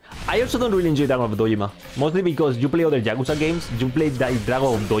 I also don't really enjoy Dragon of Dojima. Mostly because you play other Yakuza games, you play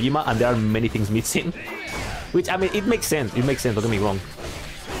Dragon of Dojima, and there are many things missing. Which, I mean, it makes sense. It makes sense, don't get me wrong.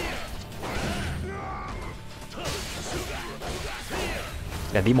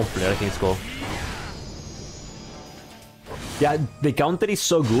 Yeah, Demon Flare, I think it's called. Yeah, the counter is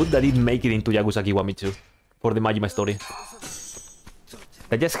so good that it make it into Yakuza Kiwami too. For the Majima story.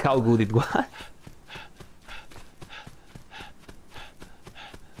 That's just how good it was.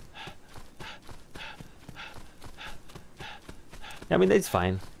 I mean, that's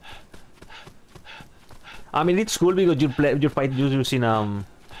fine. I mean, it's cool because you're fighting using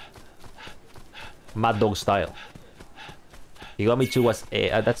Mad Dog style. Kiwami 2 was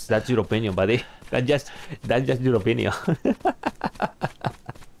that's your opinion, buddy. That's just your opinion.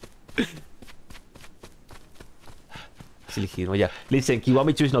 Silly hero, yeah. Listen,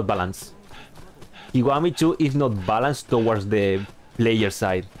 Kiwami 2 is not balanced. Kiwami 2 is not balanced towards the player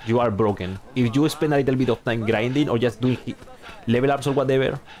side. You are broken. If you spend a little bit of time grinding or just doing level ups or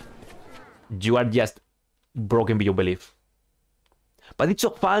whatever, you are just broken beyond belief. But it's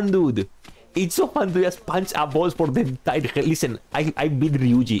so fun, dude. It's so fun to just punch a boss for the entire head. Listen, I beat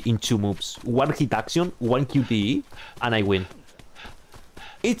Ryuji in 2 moves. 1 hit action, 1 QTE, and I win.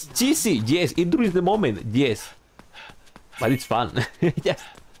 It's cheesy, yes. It ruins the moment, yes. But it's fun. Yes.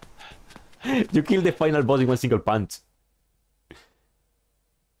 You kill the final boss in 1 single punch.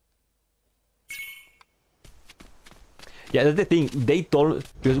 Yeah, that's the thing. They told...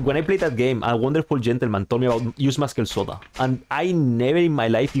 Because when I played that game, a wonderful gentleman told me about use Muscle Soda. And I never in my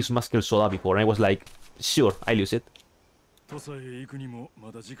life used Muscle Soda before. And I was like, sure, I'll use it.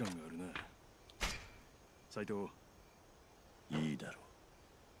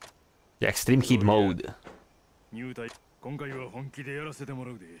 Yeah, extreme hit mode. Not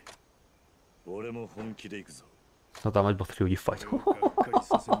that much but 3 fight.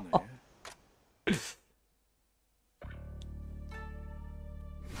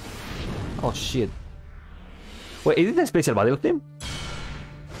 Oh shit. Wait, is it a special battle team?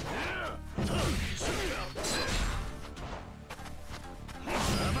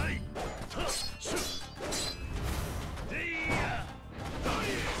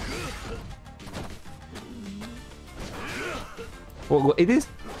 Well, it is.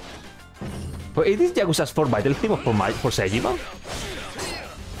 But it is Yakuza's 4 battle team or for Sejima?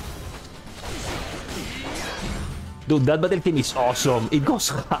 Dude, that battle team is awesome. It goes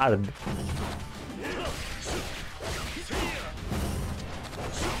hard.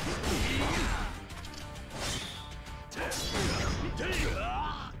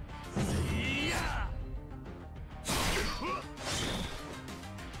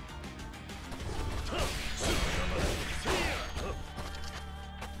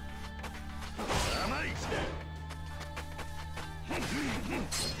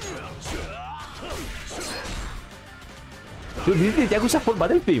 Dude, this is Yakuza 4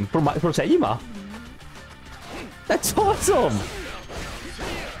 battle team for Sejima. That's awesome.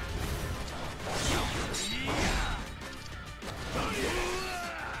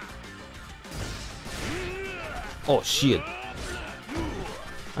 Oh shit.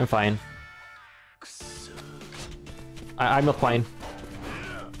 I'm fine. I'm not fine.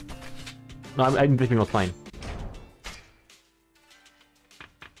 No, I'm definitely not fine.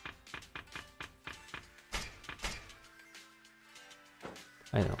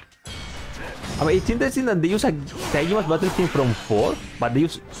 I know. I mean, it's interesting that they use a Sejima's battle team from 4, but they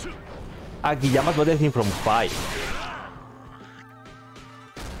use Akiyama's battle team from 5.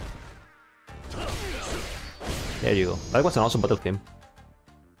 There you go. That was an awesome battle team.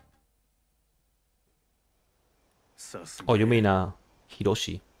 Oh, you mean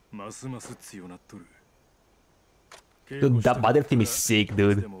Hiroshi? Dude, that battle team is sick,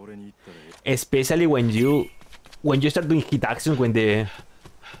 dude. Especially when you start doing hit actions when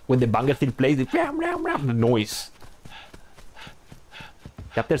the banger still plays the noise.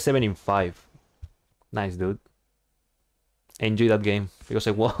 Chapter 7 in 5. Nice, dude. Enjoy that game because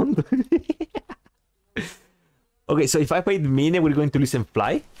I won. Okay, so if I played Mine, we're going to listen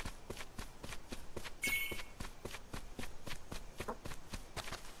Fly.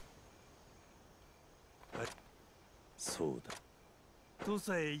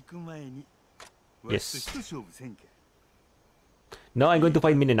 Yes. No, I'm going to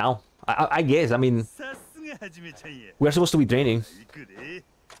fight Mine now. I guess, I mean... We're supposed to be training.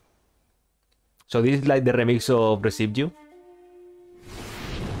 So this is like the remix of Received You.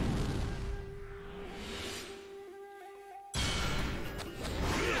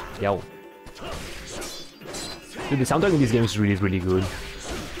 Yo. Dude, the soundtrack in this game is really, really good.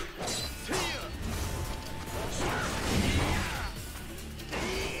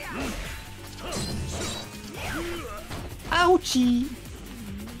 Ouchie!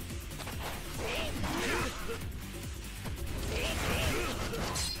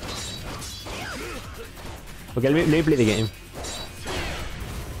 Okay, let me play the game.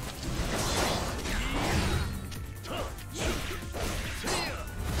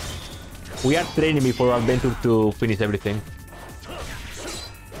 We are training before our adventure to finish everything.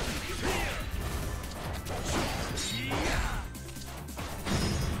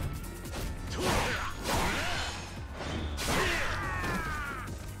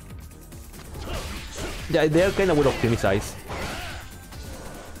 Yeah, they are kind of well optimized.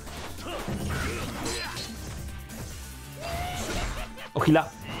 Oh, Hila.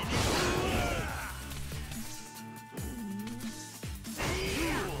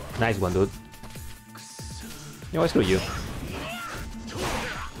 Nice one, dude. You know, screw you.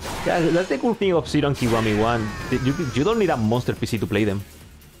 Yeah, that's the cool thing of Zero and Kiwami 1. You don't need a monster PC to play them.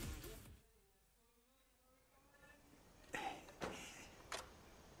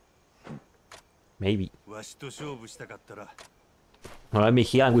 Maybe. Well, let me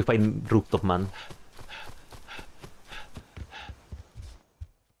here and we find Rooftop Man.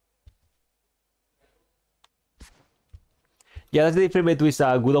 Yeah, that's the difference between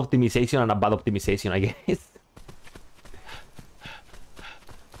a good optimization and a bad optimization, I guess.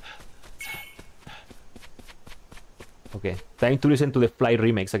 Okay, time to listen to the Fly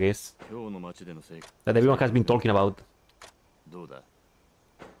remix, I guess. That everyone has been talking about.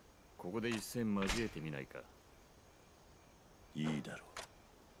 ここで一戦交えてみないか。いいだろ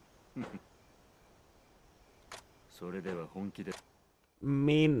う。それでは本気で。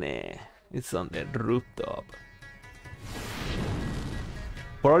Mine, it's on the rooftop.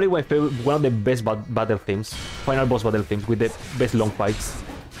 Probably my favorite, one of the best battle themes, final boss battle themes with the best long fights.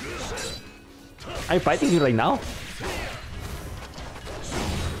 I'm fighting him right now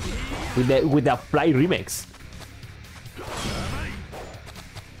with the Fly remix.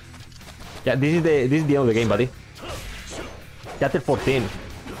 Yeah, this is the end of the game, buddy. Chapter 14.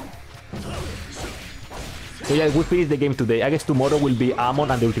 So yeah, we finished the game today. I guess tomorrow will be Amon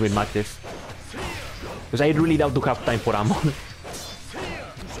and the ultimate matches. Because I really doubt to have time for Amon.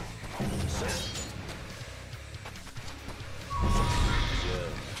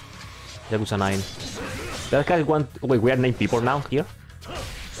 Yakuza 9. That guy want. Wait, we are 9 people now here.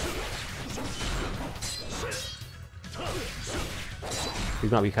 He's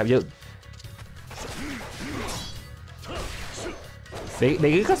gonna be happy. The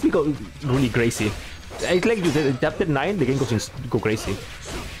game has become really crazy. It's like you said, in chapter 9, the game go crazy.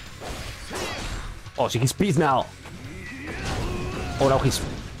 Oh, so he's peace now. Oh, now he's...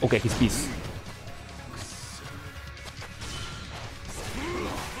 Okay, he's peace.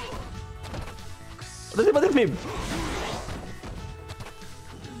 What does the battle theme?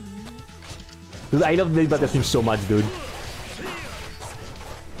 Dude, I love the battle theme so much, dude.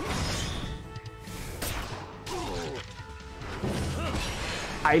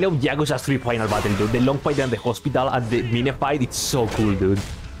 I love Yakuza 3 final battle, dude. The long fight and the hospital and the mini fight, it's so cool, dude.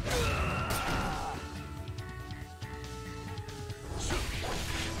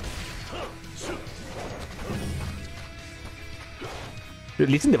 Dude,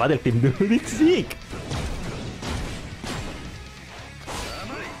 listen to the battle theme, dude. It's sick.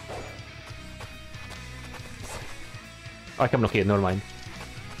 Oh, I come not here, never mind.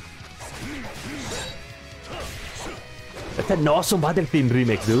 That's an awesome battle theme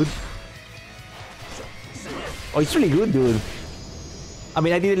remix, dude. Oh, it's really good, dude. I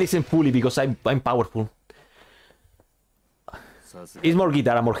mean, I didn't listen fully because I'm powerful. It's more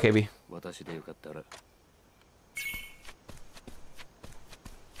guitar and more heavy.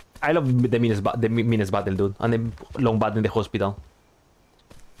 I love the meanest battle, dude, and the long battle in the hospital.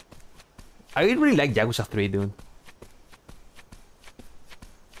 I really like Yakuza 3, dude.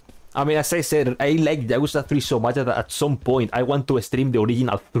 I mean, as I said, I like Yakuza 3 so much that at some point I want to stream the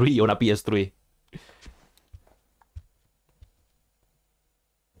original 3 on a PS3.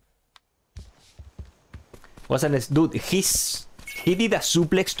 What's an dude? He did a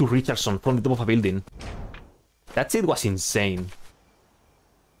suplex to Richardson from the top of a building. That shit was insane.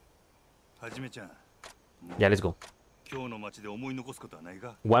 Yeah, let's go.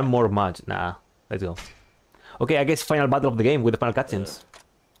 One more match. Nah, let's go. Okay, I guess final battle of the game with the final cutscenes.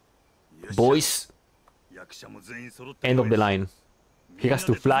 Boys, end of the line. He has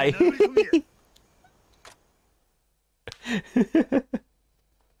to fly.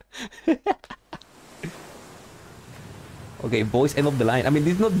 Okay, boys, end of the line. I mean,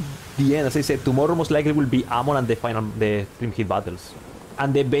 this is not the end. As I said, tomorrow most likely will be Amon and the Dream Hit battles,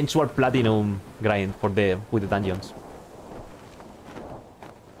 and the eventual platinum grind for with the dungeons.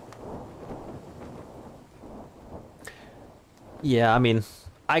 Yeah, I mean,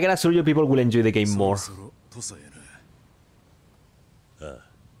 I can assure you people will enjoy the game more.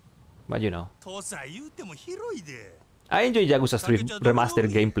 But you know, I enjoy Yakuza 3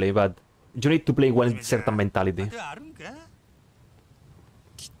 remastered gameplay, but you need to play one certain mentality.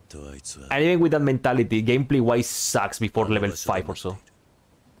 And even with that mentality, gameplay-wise sucks before level 5 or so.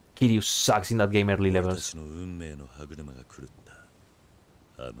 Kiryu sucks in that game early levels.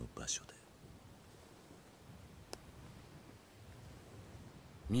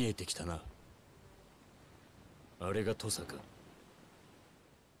 見えてきたな。あれが土佐か。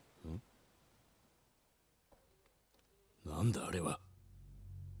なんだあれは。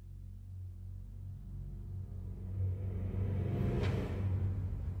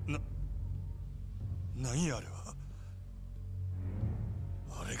何やあれは。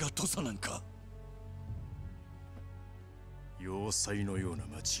あれが土佐なんか。要塞のような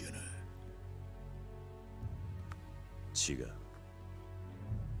町やな。違う。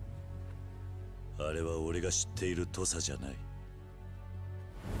あれは俺が知っている土佐じゃない。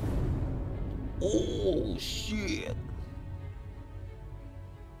Oh shit!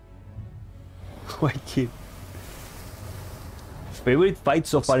 My kid. Favorite fight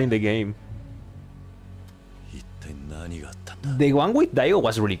so far in the game. 一体何があったんだ。 The one with Daigo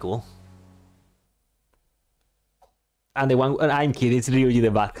was really cool. And the one, I'm kidding, it's Ryuji the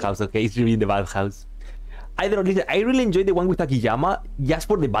Bathhouse, okay? It's Ryuji the Bathhouse. I don't know, listen, I really enjoyed the one with Takiyama, just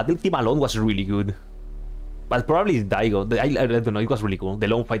for the battle team alone was really good. But probably it's Daigo, I don't know, it was really cool, the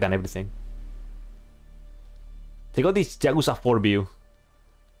long fight and everything. Check out this Yakuza 4 view.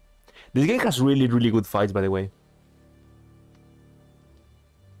 This game has really, really good fights, by the way.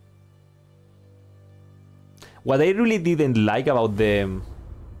 What I really didn't like about the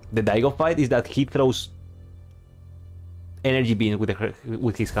Daigo fight is that he throws energy beams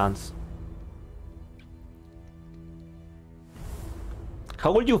with his hands.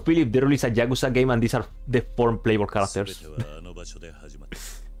 How would you feel if they release a Yakuza game and these are the 4 playable characters?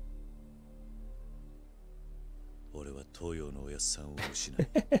 俺は東洋のおやっさんを失い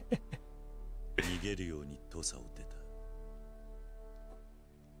逃げるように土佐を出た。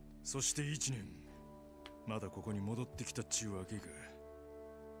そして1年まだここに戻ってきたっちゅうわけか。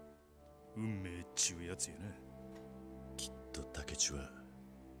運命っちゅうやつやな。きっと竹地は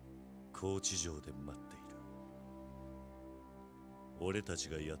高知城で待っている。俺たち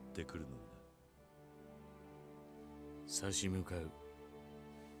がやってくるのをな。差し向かう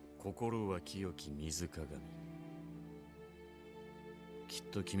心は清き水鏡。きっ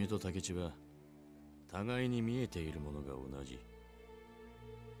と君と竹地は互いに見えているものが同じ。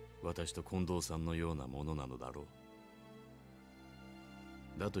私と近藤さんのようなものなのだろ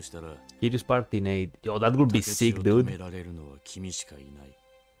う。だとしたら、Kiryu's Party Nate. Yo, that would be sick, dude. 止められるのは君しかいない。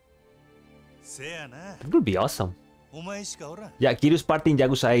せやな。That would be awesome. お前しかおらん。 Yeah, Kiryu's Party in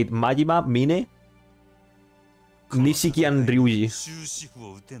Yakuza 8. Majima, Mine, Nishiki and Ryuji. 終止符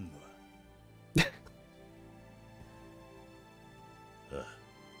を打てんのは。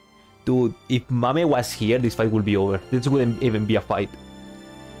Dude, if Mame was here, this fight would be over. This wouldn't even be a fight.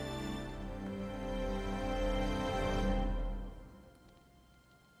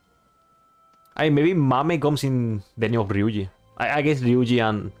 I mean, maybe Mame comes in the name of Ryuji. I guess Ryuji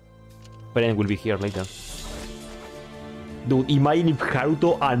and Peren will be here later. Dude, imagine if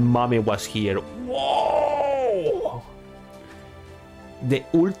Haruto and Mame was here. Whoa! The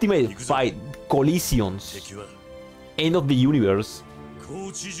ultimate fight, collisions, end of the universe.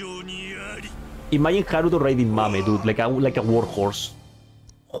 Imagine Haruto riding Mame, dude, like a warhorse.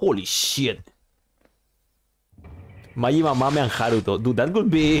 Holy shit! Majima, Mame, and Haruto, dude, that could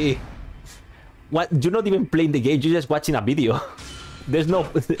be. What? You're not even playing the game, you're just watching a video. There's no...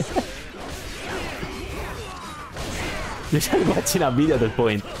 You're just watching a video at that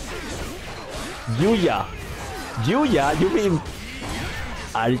point. Yuya! Yuya? You mean...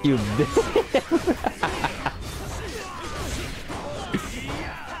 Are you dead?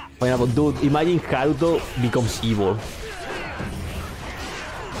 Dude, imagine Haruto becomes evil.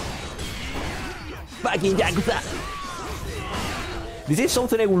 Fucking Yakuza! This is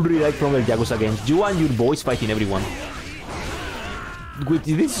something I would really like from the Yakuza games. You and your boys fighting everyone. Which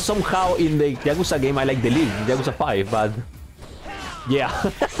this is somehow in the Yakuza game I like the lead, Yakuza 5, but...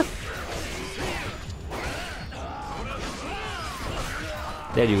 Yeah.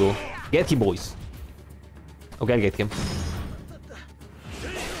 There you go. Get him, boys. Okay, I'll get him.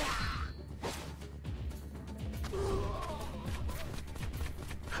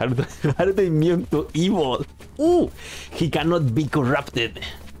 Haruto immune to evil. Ooh, he cannot be corrupted.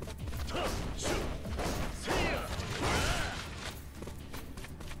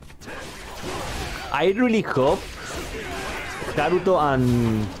 I really hope Haruto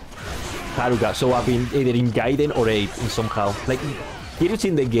and Haruka show up in either in Gaiden or 8 somehow. Like, Kiryu's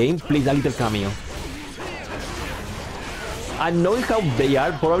in the game, plays a little cameo. And knowing how they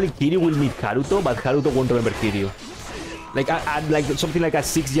are, probably Kiryu will meet Haruto, but Haruto won't remember Kiryu. Like something like a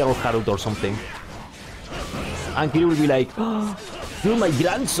 6-year-old Haruto or something. And Kiryu will be like, oh, you're my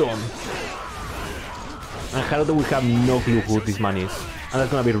grandson. And Haruto will have no clue who this man is. And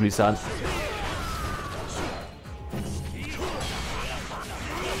that's gonna be really sad.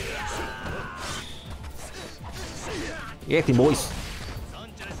 Yeah, team boys.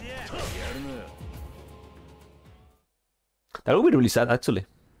 That would be really sad, actually.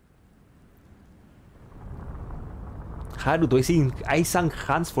 Haruto, I sang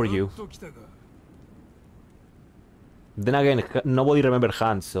Hans for you. Then again, nobody remembers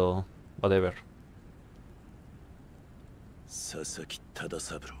Hans, so whatever. Sasaki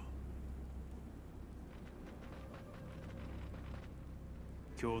Tadasaburo.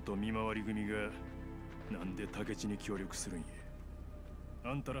 京都見回り組がなんで竹地に協力するんや。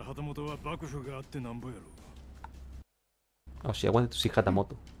あんたら旗本は幕府があってなんぼやろ。 Oh shit, I wanted to see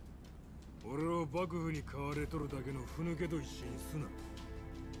Hatamoto. 俺を幕府に買われとるだけのふぬけと一緒にすな。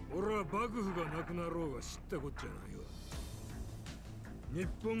俺は幕府がなくなろうが知ったこっちゃないわ。日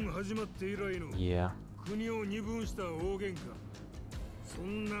本始まって以来の Yeah. 国を二分した大喧嘩。そ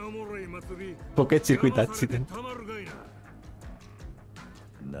んなおもろい祭り。 Pocket circuit accident.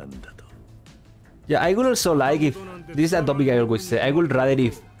 Yeah, I would also like if this is a topic I always say. I would rather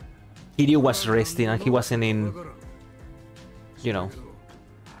if Kiryu was resting and he wasn't in, you know,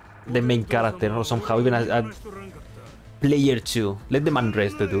 the main character or somehow even a player 2. Let the man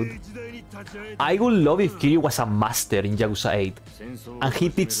rest, the dude. I would love if Kiryu was a master in Yakuza 8 and he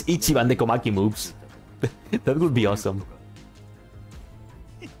teaches Ichiban the Komaki moves. That would be awesome.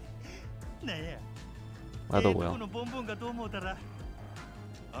 Oh well.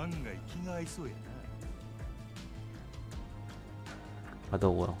 Oh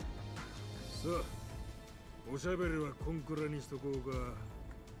well. さあ、おしゃべりはコンクラにしとこうか。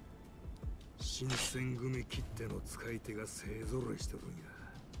新選組切手の使い手が勢ぞろいしとるん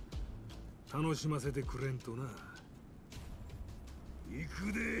や。楽しませてくれんとな。行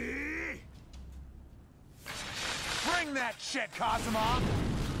くでー。Bring that shit, Kazuma.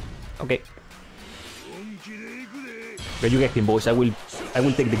 Okay. When you get him, boys, I will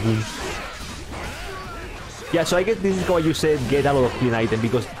take the goons. Yeah, so I guess this is how you said get a lot of clean item,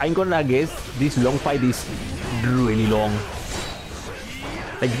 because I'm gonna guess this long fight is really long.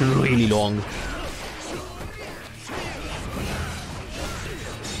 Like really long.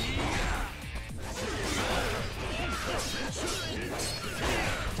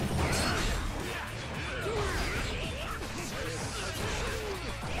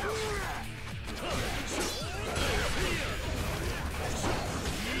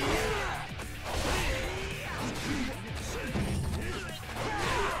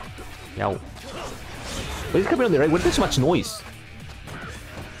 Yow. What is happening on the right? Why there's so much noise?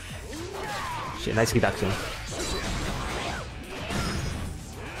 Shit, nice hit action.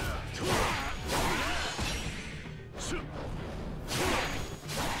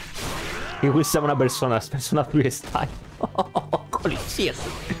 He will summon a Persona 3 style. Holy shit.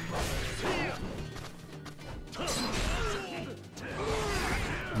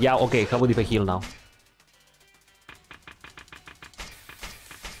 Yeah, okay, how about if I heal now?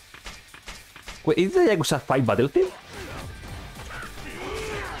 Wait, is the Yakuza 5 Battlefield?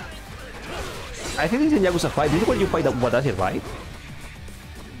 I think this is in Yakuza 5. This is where you fight Wadashi, right?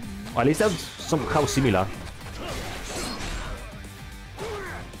 Or at least that's somehow similar.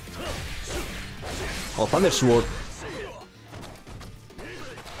 Oh, Thunder Sword.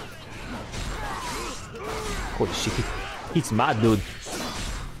 Holy shit, he's mad, dude.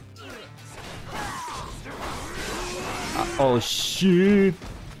 Oh shit.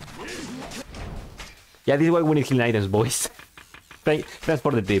 Yeah, this is why we need healing items, boys. Thanks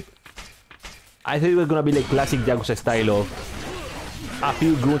for the tip. I thought it was gonna be like classic Yakuza style of a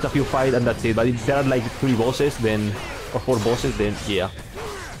few goons, a few fights, and that's it. But if there are like 3 bosses, then, or 4 bosses, then yeah.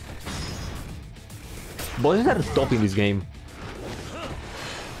 Bosses are top in this game.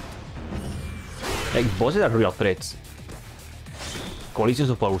 Like, bosses are real threats. Collisions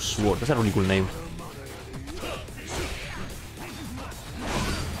of our sword, that's a really cool name.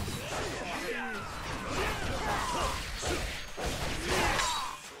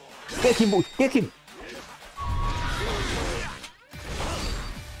 Get him, boy! Get him!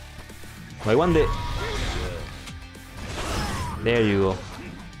 I want the... There you go.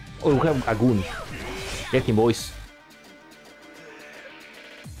 Oh, we have a goon. Get him, boys.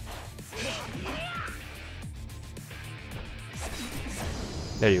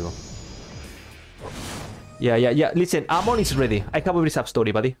 There you go. Yeah. Listen, Amon is ready. I have every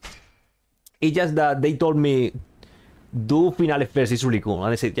sub-story, buddy. It's just that they told me do finale first, it's really cool.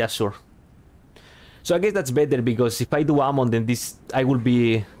 And I said, yeah, sure. So I guess that's better because if I do Amon, then this will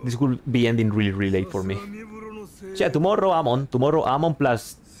be ending really late for me. So yeah, tomorrow Amon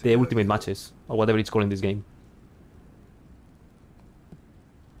plus the ultimate matches or whatever it's called in this game.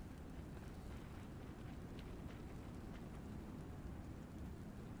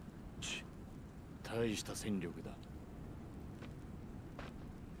 大した戦力だ。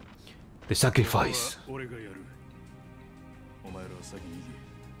The sacrifice. 俺がやる。お前らは先に行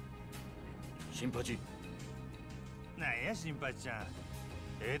け。新八。なんや新八ちゃん。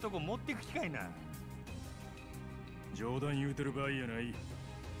ええとこ持ってく機会な。冗談言うてる場合やない。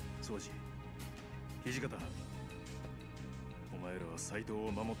掃除。土方。お前らは斎藤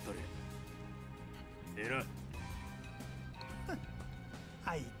を守ったれ。えら。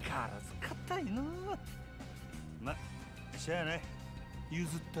相変わらず硬いの。ま、しゃあない。譲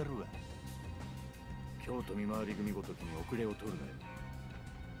ったるわ。京都見回り組ごときに遅れを取る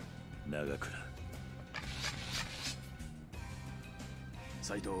なよ。長倉。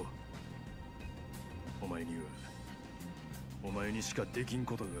斎藤。お前にはお前にしかできん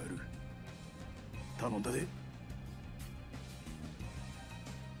ことがある。頼んだで。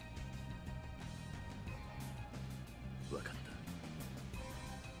分かった。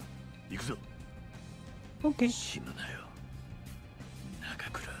行くぞ。Okay. 死ぬなよ。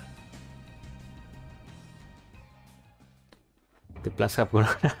長倉。The plans have gone.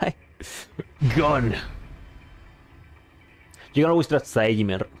 Gone. You can always trust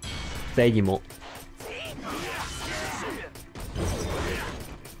Saegimer. Saegimo.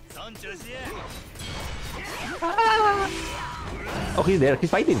 Oh, he's there. He's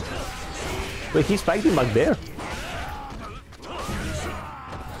fighting. Wait, he's fighting back there.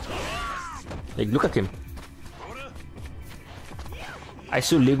 Like, look at him. I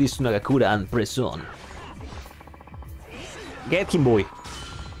should leave this to Nagakura and press on. Get him, boy.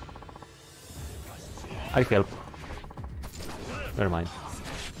 I'll help. Never mind.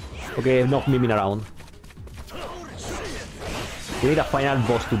 Okay, enough miming around. We need a final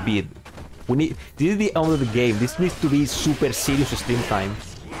boss to beat. We need. This is the end of the game. This needs to be super serious stream time.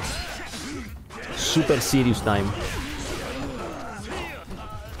 Super serious time.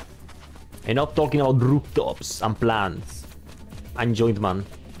 Enough talking about rooftops and plants and joint man.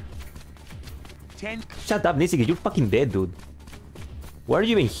 Shut up, Nisuke. You're fucking dead, dude. Why are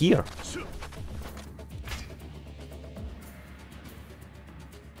you even here?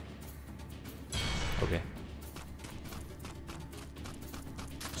 Okay.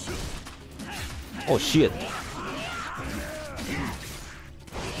 Oh shit.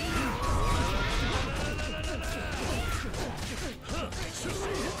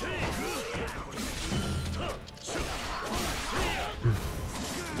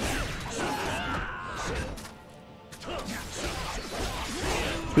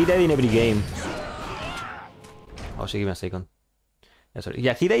 He died in every game. Oh shit, give me a second. Yeah, sorry.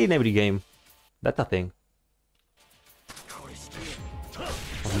 Yeah, he died in every game. That's a thing.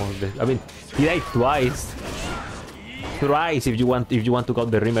 I mean, he died twice. Thrice if you want to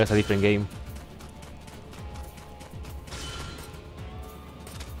count the remake as a different game.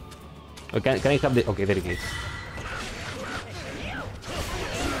 Okay, can I have the... Okay, there it is.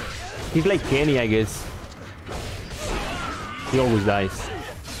 He's like Kenny, I guess. He always dies.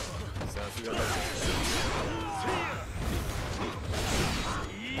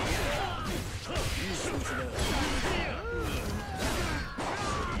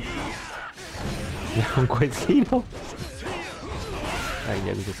 Conquest Hero.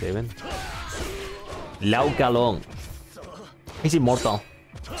 Yakuza 7. Lau Kalong. He's immortal.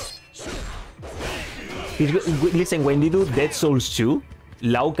 Listen, when they do Dead Souls 2,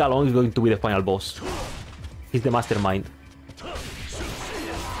 Lau Kalong is going to be the final boss. He's the mastermind.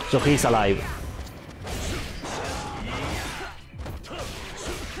 So he's alive.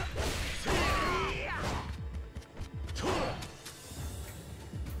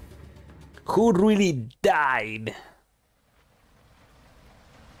 Who really died?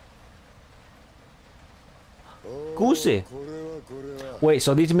 Kuse. Wait,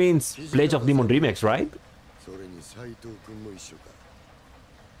 so this means Pledge of Demon Remix, right? それに斉藤君も一緒か。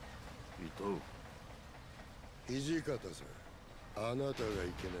伊藤。土方さん、あなたが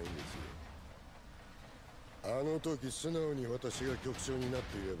いけないんですよ。あの時素直に私が局長になっ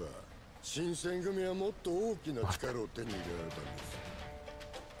ていれば、新選組はもっと大きな力を手に入れられたんです。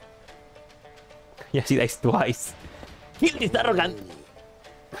Yes, he dies twice. He's arrogant.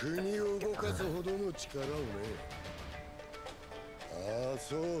 国を動かすほどの力をね。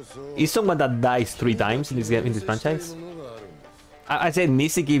Is someone that dies 3 times in this game, in this franchise? I said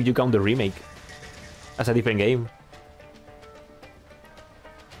Nisuke if you count the remake as a different game.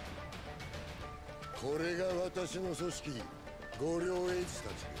 これが私の組織五両英二た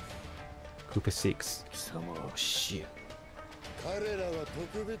ち Group 6. 貴様 Oh shit. 彼らは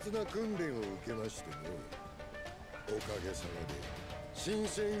特別な訓練を受けましてね。おかげさまで新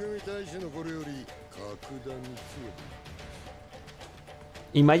選組大使の頃より格段に強く。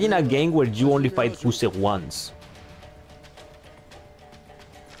 Imagine a game where you only fight Kuse once.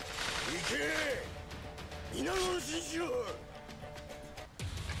 行け皆の指示を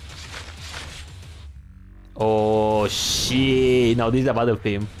Oh shit. Now this is a battle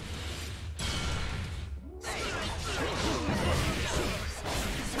theme.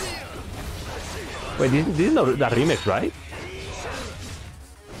 Wait, this is not a remix, right?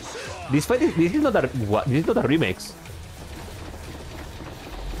 This is not a what? This is not a remix.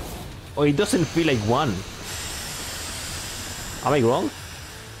 Oh, it doesn't feel like one. Am I wrong?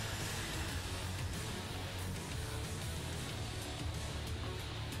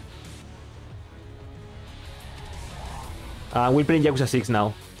 We're playing Yakuza 6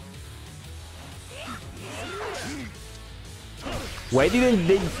 now. Why didn't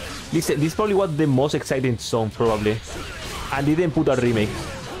they... Listen, this probably was the most exciting song, probably. And they didn't put a remake.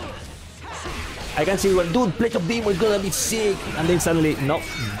 I can see, well, dude, Pledge of Demon is gonna be sick. And then suddenly, no,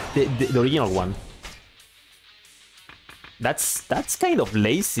 the original one. That's kind of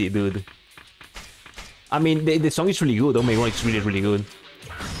lazy, dude. I mean, the song is really good. Oh my god, it's really, really good.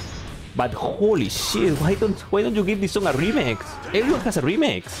 But holy shit, why don't you give this song a remix? Everyone has a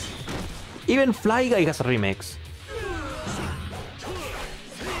remix. Even Fly Guy has a remix.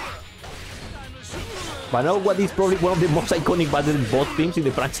 But now what is probably one of the most iconic battle boss themes in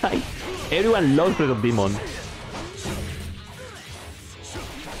the franchise? Everyone loves Pledge of Demon.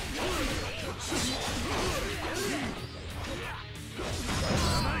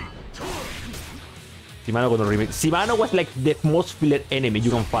 Shimano got no remix. Shimano was like the most filler enemy you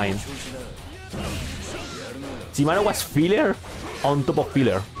can find. Shimano was filler on top of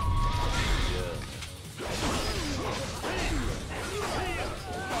filler.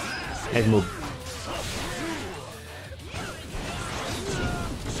 Let's move.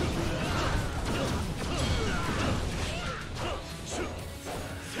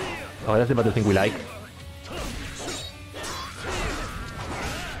 Oh, that's the battle thing we like.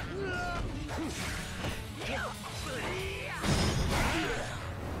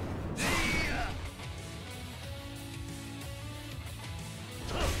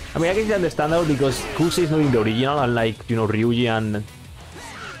 I mean, I can understand that because Kuse is not in the original, unlike, you know, Ryuji and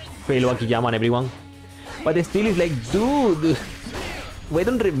Felo Akiyama and everyone. But still, it's like, dude, why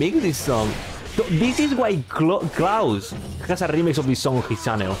don't remix this song? So this is why Klaus has a remix of this song on his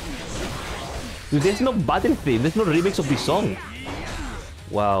channel. Dude, there's no battle theme, there's no remix of this song.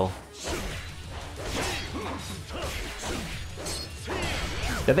 Wow.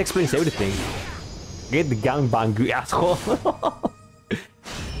 That explains everything. Get the gangbang, you asshole.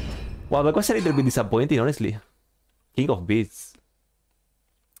 Wow, that was a little bit disappointing, honestly. King of Beasts.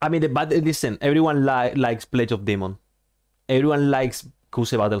 I mean, listen, everyone likes Pledge of Demon. Everyone likes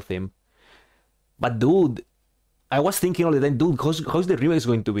Kuse battle theme. But dude, I was thinking all the time, dude, how's the remix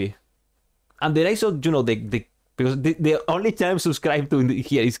going to be? And then I saw, you know, because the only channel subscribed to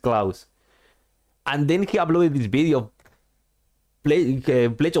here is Klaus. And then he uploaded this video of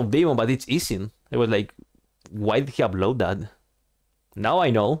Pledge of Demon, but it's Ishin. I was like, why did he upload that? Now I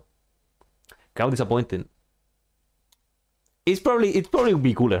know. Kind of disappointing. It probably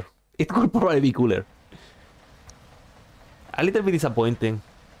be cooler. It could probably be cooler. A little bit disappointing.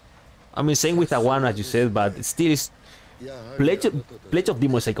 I mean, same with one as you said, but still is Pledge of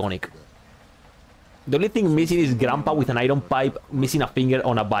Demon is iconic. The only thing missing is Grandpa with an iron pipe missing a finger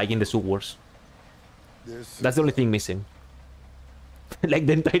on a bike in the Sub Wars. That's the only thing missing. Like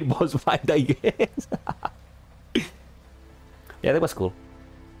the entire boss fight, I guess. Yeah, that was cool.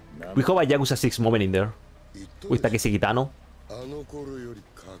 We have a Yakuza 6 moment in there. With Takeshi Kitano. あの頃より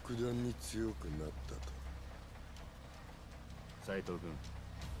格段に強くなったと。斉藤君、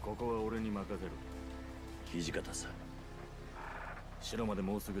ここは俺に任せろ。土方さん。城まで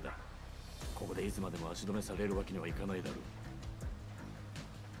もうすぐだ。ここでいつまでも足止めされるわけにはいかないだろう。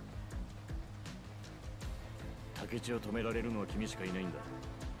竹地を止められるのは君しかいないんだ。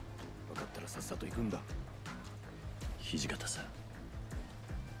分かったらさっさと行くんだ。土方さん。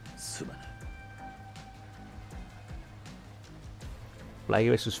すまない。 Fly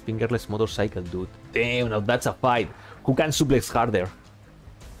versus fingerless motorcycle, dude. Damn, now that's a fight. Who can suplex harder?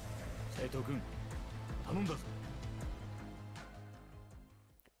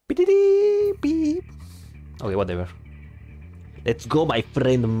 Beep. Okay, whatever. Let's go, my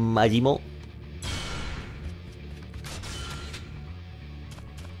friend Majimo.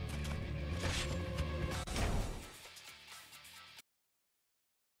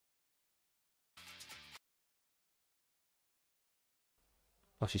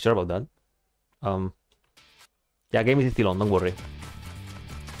 Oh, she's sure about that. Yeah, game is still on, don't worry.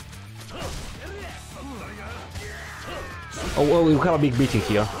 Oh, we have a big bitch in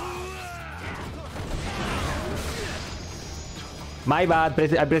here. My bad,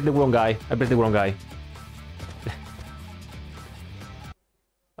 I pressed the wrong guy.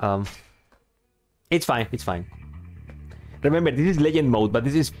 It's fine, it's fine. Remember, this is legend mode, but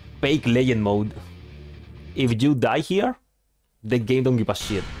this is fake legend mode. If you die here, the game don't give a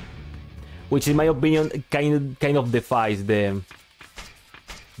shit. Which in my opinion kind of defies the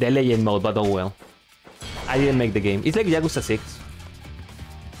legend mode, but oh well. I didn't make the game. It's like Yakuza 6.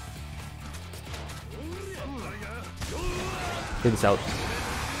 Check this out.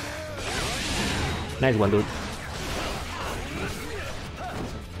 Nice one, dude.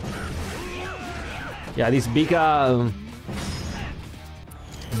 Yeah, these big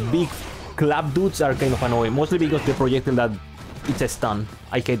clap dudes are kind of annoying. Mostly because they're projecting that it's a stun.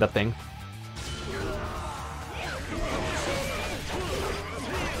 I hate that thing.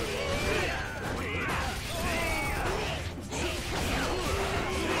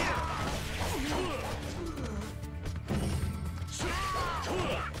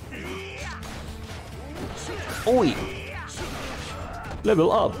 Oi!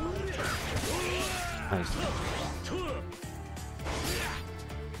 Level up! Nice.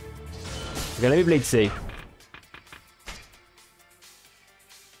 Okay, let me play it safe.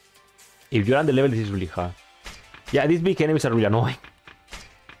 If you're on the level, this is really hard. Yeah, these big enemies are really annoying.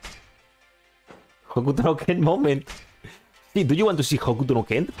 Hokuto no Ken moment. See, do you want to see Hokuto no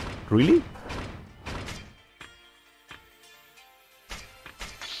Ken? Really?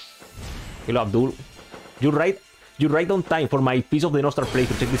 Hello, Abdul. You're right on time for my piece of the Nostar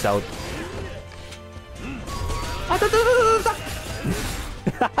playthrough. Check this out.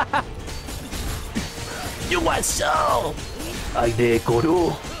 You want so? I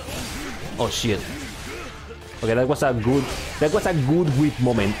decoru. Oh shit. Okay, that was a good whip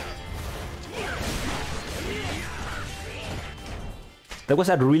moment. That was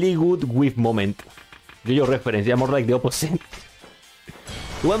a really good whip moment. JoJo reference, yeah, more like the opposite.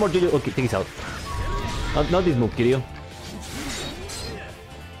 You want more JoJo? Okay, take this out. Not this move, Kiryu.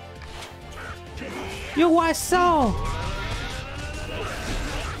 You want so?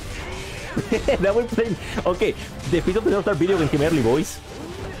 That we're playing. Okay, the piece of the Nostar video game came early, boys.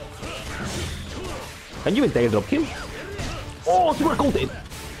 Can you even tiger drop him? Oh, super coated!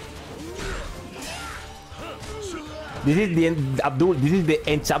 This is the end, Abdul. This is the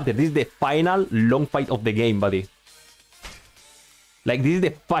end chapter. This is the final long fight of the game, buddy. Like, this is the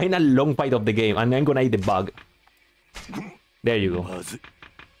final long fight of the game, and I'm gonna eat the bug. There you go.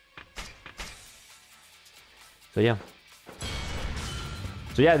 So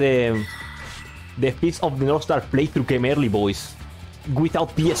yeah, the piece of the Nostar playthrough came early, boys,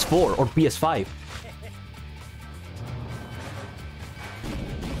 without PS4 or PS5.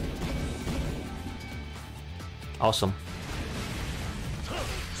 Awesome.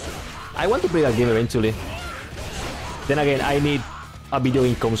 I want to play that game eventually. Then again, I need a video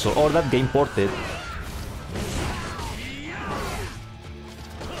game console or that game ported.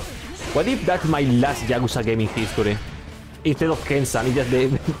 What if that's my last Yakuza game in history? Instead of Ken-san, it's just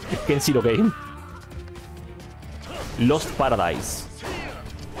the Ken-Zero game. Lost Paradise.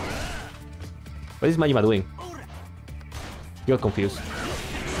 What is Majima doing? You're confused.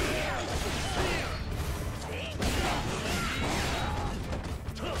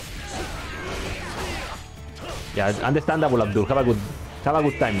 Yeah, understandable, Abdul. Have a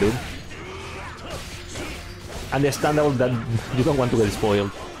good time, dude. Understandable that you don't want to get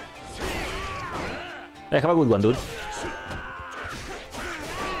spoiled. Hey, have a good one, dude.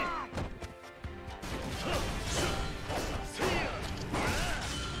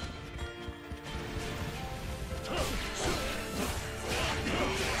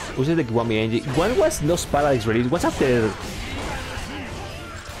 Who's the Kiwami engine? When was Lost Paradise released? What's after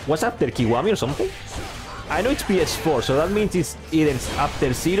Kiwami or something? I know it's PS4, so that means it's either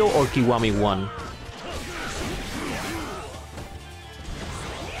after 0 or Kiwami 1.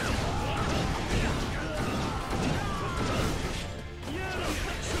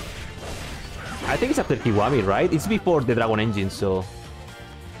 I think it's after Kiwami, right? It's before the Dragon Engine, so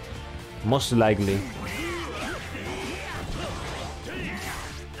most likely.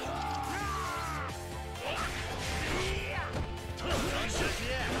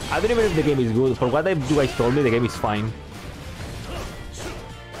 I don't even know if the game is good. For what you guys told me, the game is fine.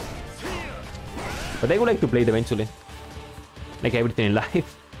 But I would like to play it eventually. Like everything in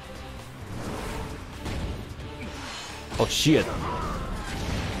life. Oh shit.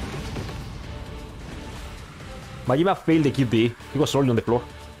 Majima failed the QTE. He was rolling on the floor.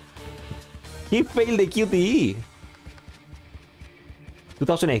 He failed the QTE.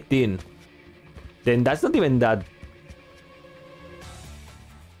 2018. Then that's not even that.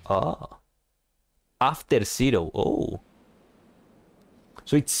 Ah. After Zero. Oh.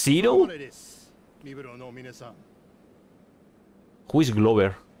 So it's Zero? Who is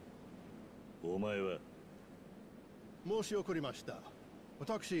Glover?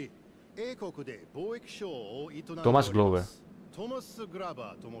 Thomas Glover.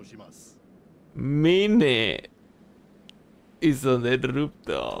 Mine is on the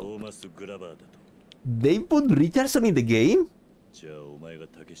rooftop. They put Richardson in the game?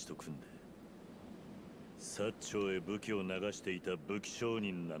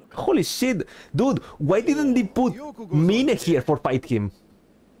 Holy shit! Dude, why didn't they put Mine here for fight him?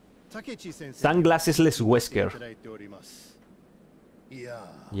 Sunglassesless Wesker.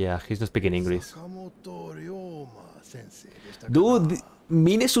 Yeah, he's not speaking English. Dude,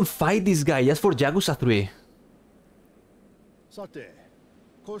 Mine should fight this guy just for Yakuza 3.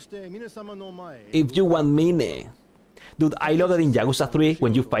 If you want Mine. Dude, I love that in Yakuza 3,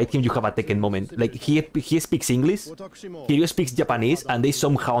 when you fight him, you have a Tekken moment. Like, he speaks English, Kiryu speaks Japanese, and they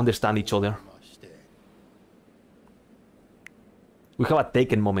somehow understand each other. We have a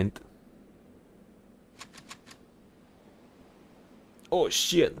Tekken moment. Oh,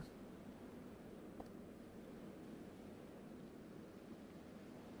 shit.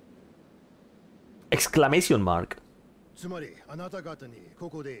 Exclamation mark. つまりあなた方にこ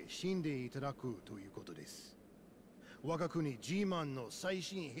こで死んでいただくということです。我が国 G マンの最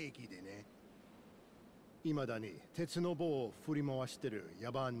新兵器でね。未だに鉄の棒を振り回してる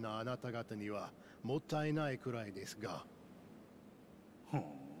野蛮なあなた方にはもったいないくらいですが。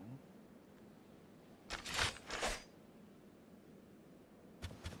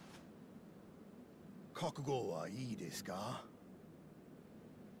覚悟はいいですか？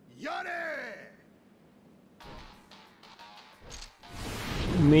やれ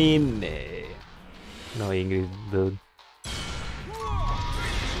Mine. No English, dude.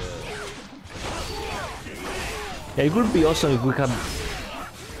 Yeah, it would be awesome if we had,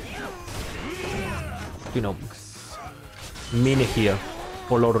 you know, Mine here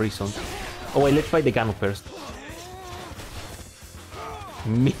for a lot of reasons. Oh wait, let's fight the Gano first.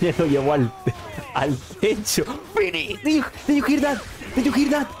 Mine lo llevó al techo. Finish! Did you hear that? Did you hear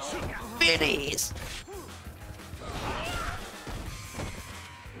that? Finish!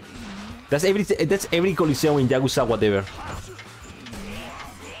 That's every Coliseum in Yakuza whatever.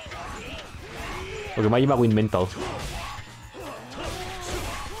 Okay, Majima win mental.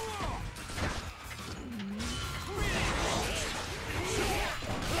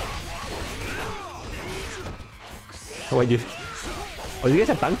 Oh, you guys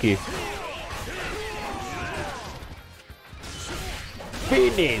are tanky.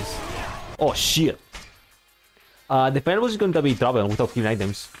 Finish! Oh shit. The final boss is going to be trouble without killing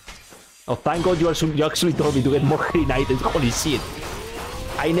items. Oh, thank God you actually told me to get more green items. Holy shit.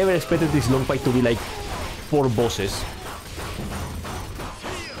 I never expected this long fight to be like 4 bosses.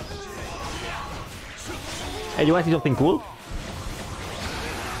 Hey, you want to see something cool?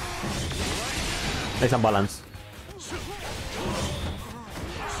 Nice and balanced.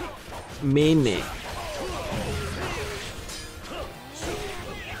 Mine.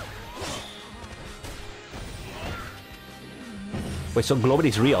 Wait, so Glover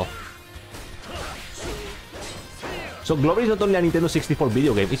is real. So Glover is not only a Nintendo 64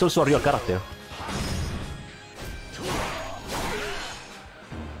 video game, it's also a real character.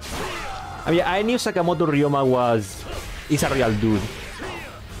 I mean, I knew Sakamoto Ryoma is a real dude.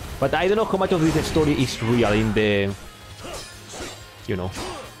 But I don't know how much of this story is real in the, you know,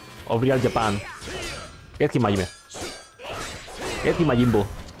 of real Japan. Get him, Majime. Get him, Majimbo.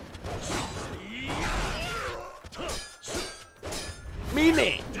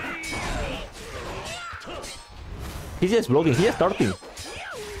 Mine! He's just blocking, he's just starting.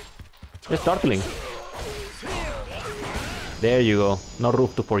 Just startling. There you go. No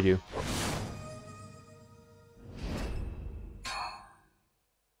roof for you.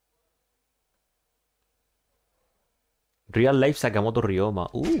 Real life Sakamoto Ryoma.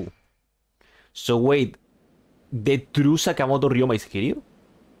 Ooh. So wait, the true Sakamoto Ryoma is Kiryu?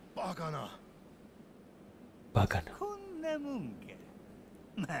 Bakana. That's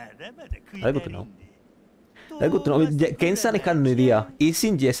good to know. That's good to know. Ken-san had no idea.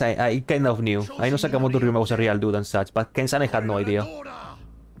 Ishin, yes, I kind of knew. I know Sakamoto Ryoma was a real dude and such, but Ken-san had no idea.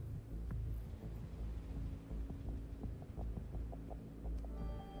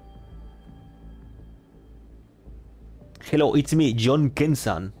 Hello, it's me, John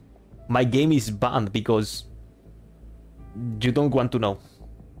Ken-san. My game is banned because You don't want to know.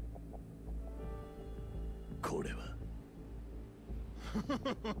 これは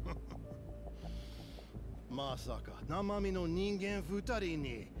まさか生身の人間2人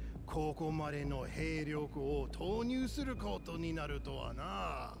にここまでの兵力を投入することになるとは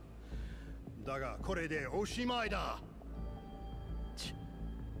な。だがこれでおしまいだ。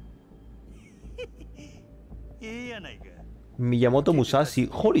Miyamoto Musashi,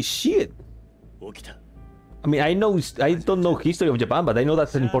 holy shit! 起きた。 I mean, I don't know history of Japan, but I know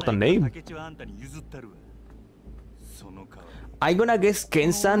that's an important name. I'm gonna guess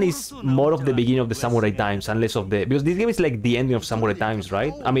Ken-san is more of the beginning of the Samurai Times and less of the... Because this game is like the ending of Samurai Times,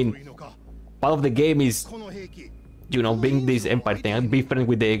 right? I mean, part of the game is, you know, being this empire thing and be friends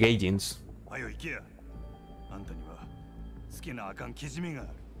with the Gaijins.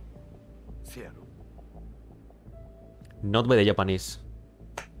 Not by the Japanese.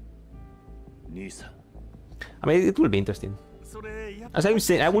 I mean, it will be interesting. As I'm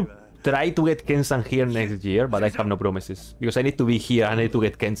saying, I will try to get Ken-san here next year, but I have no promises. Because I need to be here and I need to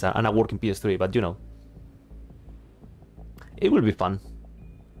get Ken-san and a working PS3, but you know. It will be fun.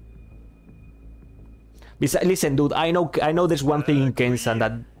 Besides, listen, dude, I know there's one thing in Ken-san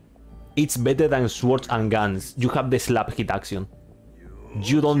that it's better than swords and guns. You have the slap hit action.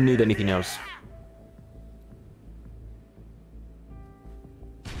 You don't need anything else.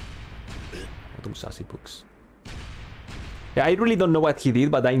 Musashi books. Yeah, I really don't know what he did,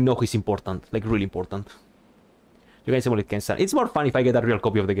 but I know he's important. Like, really important. You can simulate Ken-san. It's more fun if I get a real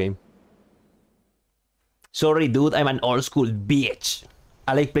copy of the game. Sorry, dude, I'm an old school bitch.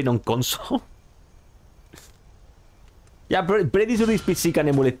 I like playing on console. Yeah, pretty sure this PC can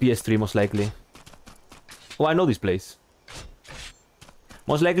emulate PS3, most likely. Oh, I know this place.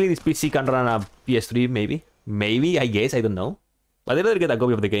 Most likely this PC can run a PS3, maybe. Maybe, I guess, I don't know. But I'd rather get a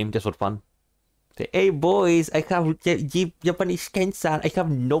copy of the game, just for fun. Say, hey boys, I have Japanese Ken-san. I have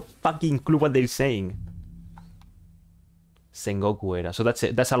no fucking clue what they're saying. Sengoku era. So that's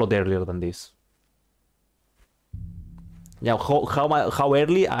it. That's a lot earlier than this. Yeah, how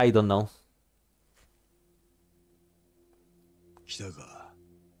early? I don't know.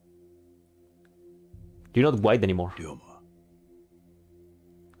 You're not white anymore.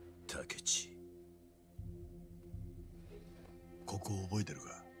 Takechi.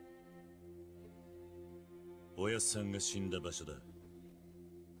 おやっさんが死んだ場所だ。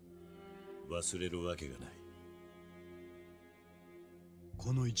忘れるわけがない。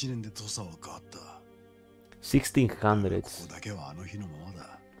この1年で土佐は変わった。1600s. ここだけはあの日のまま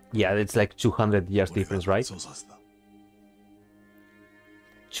だ。Yeah, it's like 200 years difference, right?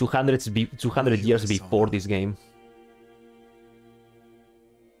 200 years before this game.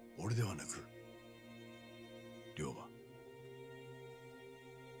 俺ではなく、龍馬。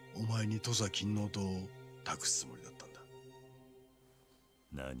お前に土佐勤王党を託すつもりだったんだ。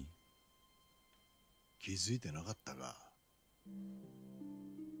何？気づいてなかったが、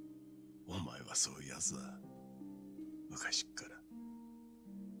お前はそういうやつだ。昔っから。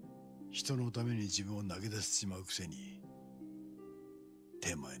人のために自分を投げ出してしまうくせに、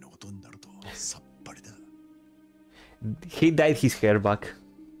手前のことになるとさっぱりだ。He dyed his hair back.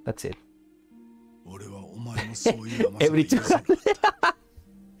 That's it. 俺はお前のそういう甘さ Every 200.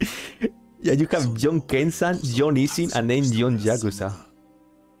 Yeah, you have John Ken-san, John Ishin, and then John Yakuza.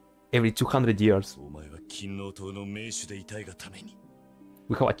 Every 200 years.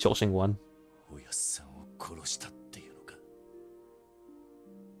 We have a chosen one.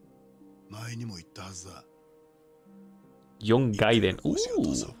 John Gaiden. Ooh,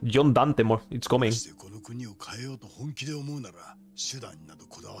 John Dante more. It's coming. この国を変えようと本気で思うなら手段など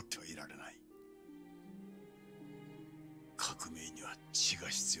こだわってはいられない。革命には血が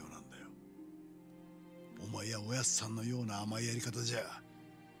必要なんだよ。お前やおやっさんのような甘いやり方じゃ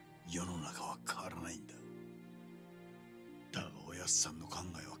世の中は変わらないんだ。だがおやっさんの考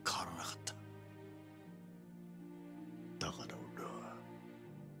えは変わらなかった。だから俺は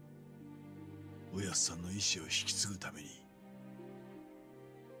おやっさんの意志を引き継ぐために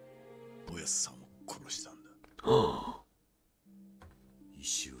おやっさんを殺したんだ。意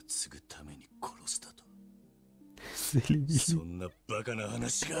志を継ぐために殺したと。Silly そんなバカな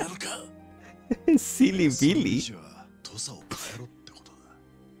話があるか。Silly Billy. 土佐を変えろってこと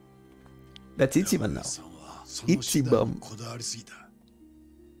That's だ。Ichiban now. その手段にこだわりすぎた。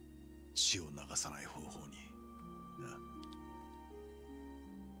血を流さない方法に。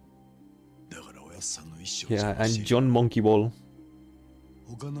だからおやっさんの意志を Yeah, and John Monkey Ball.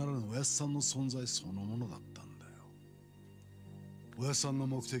 他ならぬおやっさんの存在そのものだったんだよ。おやっさんの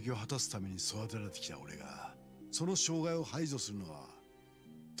目的を果たすために育てられてきた俺がその障害を排除するのは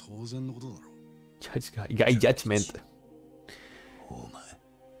当然のことだろう。Guy judgment.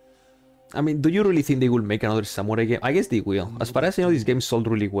 I mean, do you really think they will make another samurai game? I guess they will. As far as I know, this game sold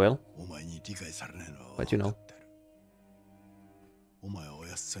really well. But you know.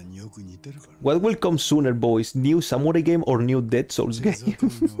 What will come sooner, boys? New samurai game or new Dead Souls game?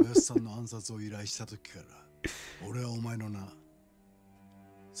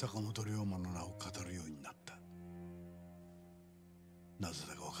 坂本龍馬の名を語るようになった。なぜ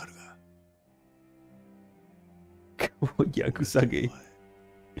だかわかるが。ヤクザゲーム。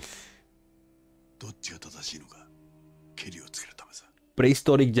どっちが正しいのか、ケリをつけるためさ。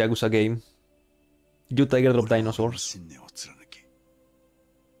Prehistoric Yakuza game. You Tiger Drop Dinosaurs. 信念を貫き、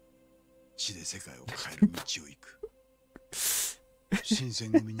死で世界を変える道を行く。新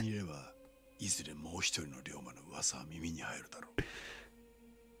選組にいれば、いずれもう一人の龍馬の噂は耳に入るだろう。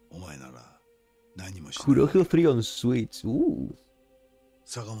お前なら何もしない。Kurohyo 3 on Switch. Ooh.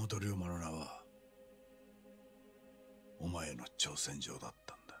 坂本龍馬の名はお前の挑戦状だっ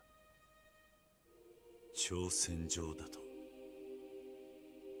たんだ。挑戦状だと。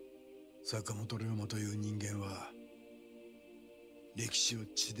坂本龍馬という人間は歴史を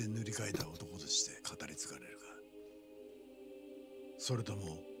血で塗り替えた男として語り継がれるか、それと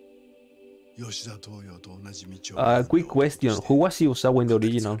も吉田東洋と同じ道を。Quick question. Who was Yusawa in the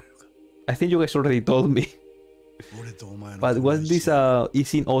original? I think you guys already told me. But was this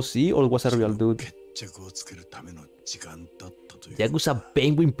Ishin OC or was a real dude? Yakuza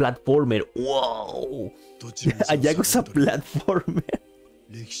Penguin platformer. Whoa! A Yakuza platformer.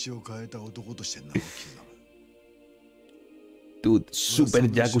 Dude, Super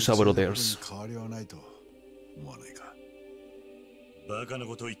Yakuza Brothers. バカな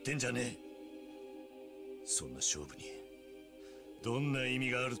ことを言ってんじゃねえ。そんな勝負にどんな意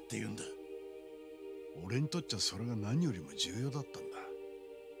味があるって言うんだ。俺にとっちゃそれが何よりも重要だったんだ。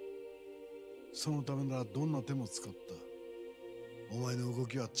そのためならどんな手も使った。お前の動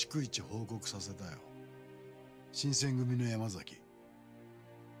きは逐一報告させたよ。新選組の山崎、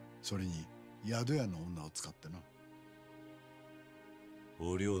それに宿屋の女を使ってな。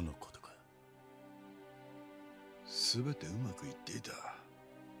お涼のことか。全てうまくいっていた。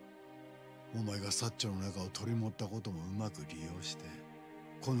お前が薩長の中を取り持ったこともうまく利用して、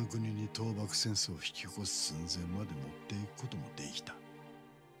この国に倒幕戦争を引き起こす寸前まで持っていくこともできた。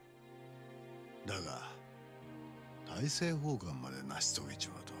だが大政奉還まで成し遂げち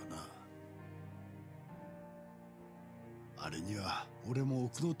まうとはな。あれには俺も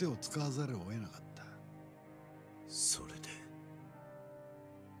奥の手を使わざるを得なかった。それで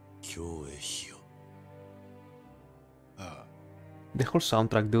京へ火を。ああ。 The whole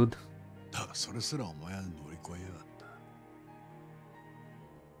soundtrack, dude. だがそれすらお前は乗り越えやがった。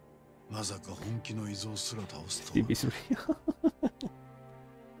まさか本気の依蔵すら倒すとは。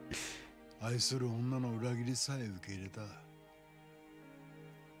愛する女の裏切りさえ受け入れた。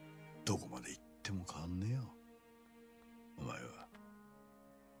どこまで行っても変わんねえよ、お前は。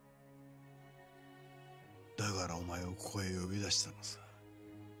だからお前をここへ呼び出したのさ。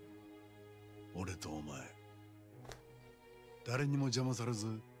俺とお前、誰にも邪魔されず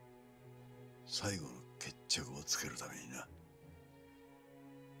最後の決着をつけるためにな。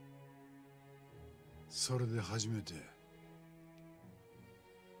それで初めて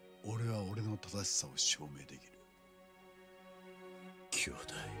俺は俺の正しさを証明できる。兄弟。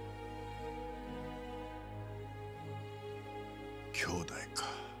兄弟か。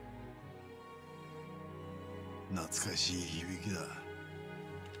懐かしい響きだ。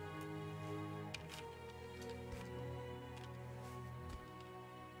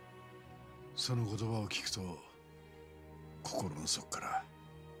その言葉を聞くと心の底から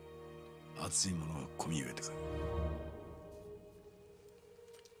熱いものが込み上げてくる。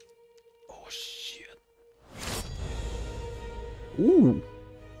Oh shit. Ooh.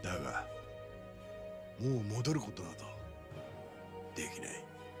 だがもう戻ることなどできない。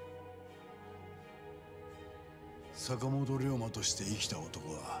坂本龍馬として生きた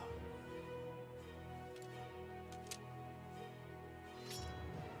男は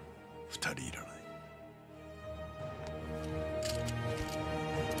2人いらない。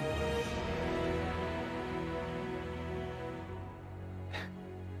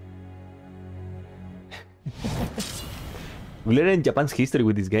We learned Japan's history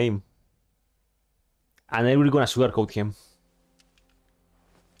with this game. And then we're gonna sugarcoat him.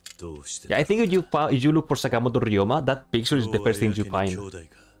 Yeah, I think if you look for Sakamoto Ryoma, that picture is the first thing you find.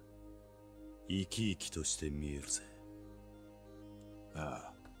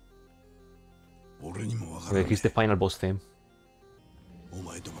 Okay, he's the final boss theme. お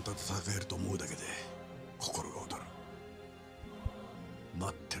前とまた戦えると思うだけで心が躍る。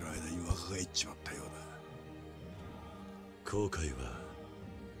待ってる間に若返っちまったようだ。後悔は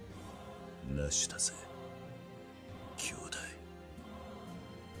なしだぜ兄弟。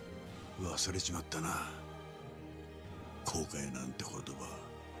忘れちまったな後悔なんて言葉。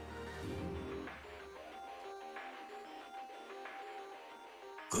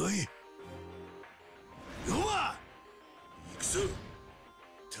来いヨマ行くぞ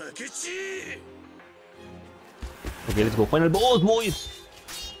竹内。 Okay, let's go. Final boss, boys!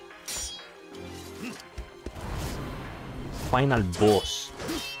 Final boss.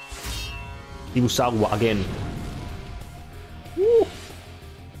 Ibusawa again. Woo.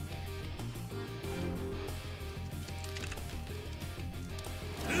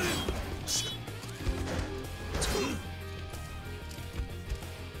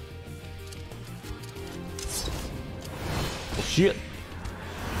 Oh shit.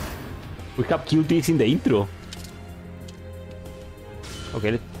 We have killed this in the intro.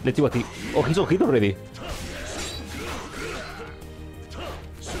 Okay, let's see what he... Oh, he's on hit already.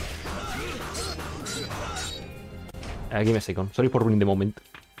 Give me a second. Sorry for ruining the moment.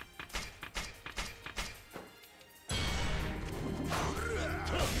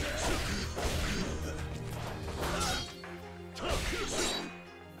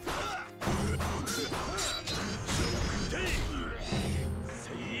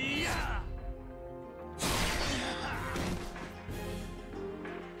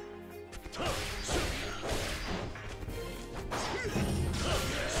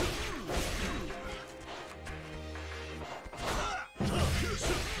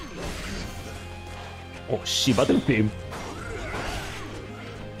 Oh shit, battle theme.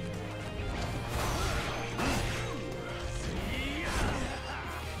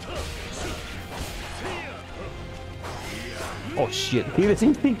 Oh shit, he did the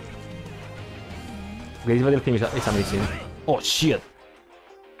same thing. Okay, this battle theme is amazing. Oh shit.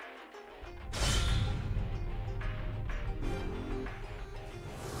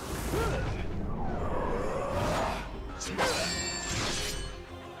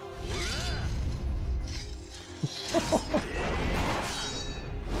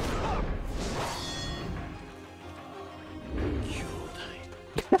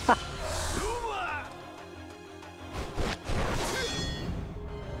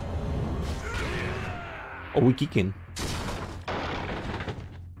 Oh, we kicking.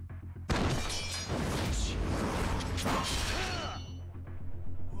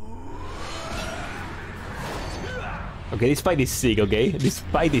 Okay, this fight is sick, okay? This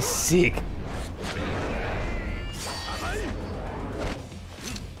fight is sick.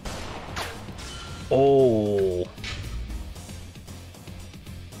 Oh.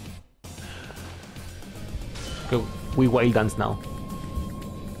 Okay, we wild dance now.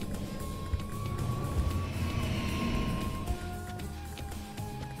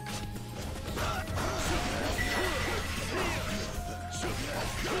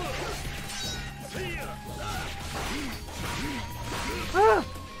 Ah.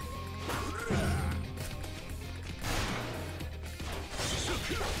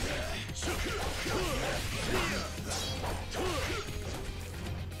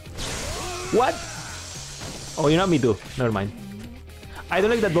 What? Oh, you know me too. Never mind. I don't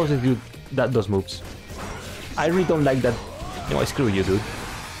like that bosses do those moves. I really don't like that. You know, screw you, dude.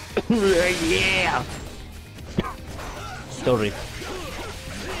 Yeah. Sorry.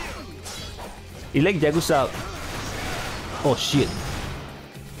 It's like Yakuza. Oh shit.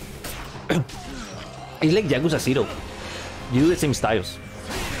 It's like Yakuza 0. You do the same styles.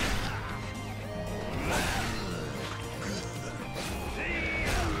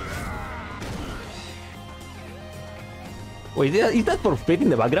 Wait, is that for Fate in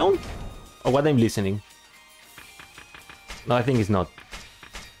the background? Or what I'm listening? No, I think it's not.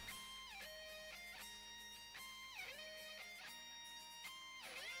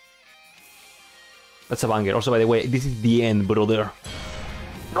 That's a banger. Also, by the way, this is the end, brother.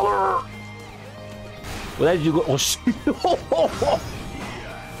 Where did you go? Oh shit!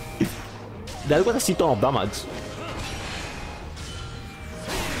 That was a shit ton of damage.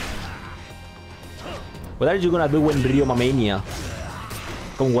 What are you gonna do when Ryo Mamania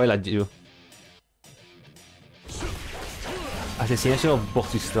come wild at you? Assassination of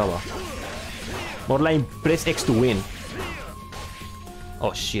Boxistrava. More like press X to win.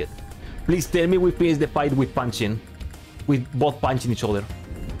 Oh shit. Please tell me we finish the fight with punching. With both punching each other.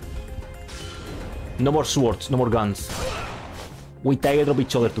 No more swords, no more guns. We tiger drop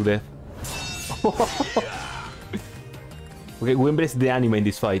each other to death. Okay, we embrace the anime in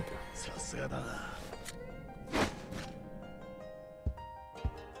this fight.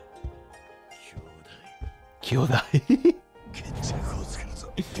 Kyodai.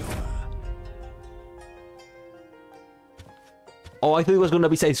 Oh, I thought it was gonna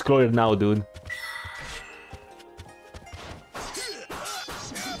be side-scroller now, dude.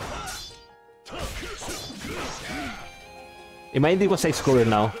 Imagine it was side-scroller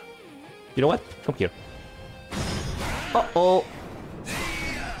now. You know what? Come here. Uh-oh.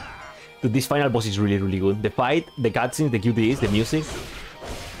 Dude, this final boss is really, really good. The fight, the cutscenes, the QTEs, the music.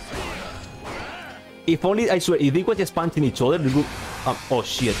 If only, I swear, if they were just punching each other, they would... oh,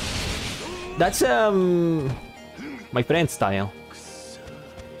 shit. That's, my friend's style.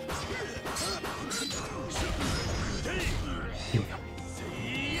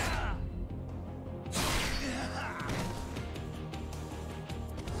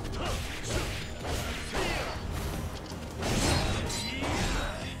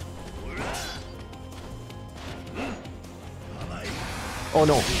 Oh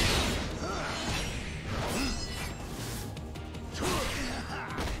no.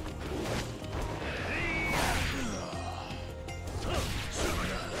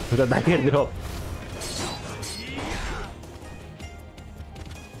 The dagger drop.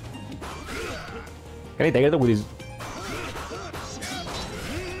 Can I dagger drop with this?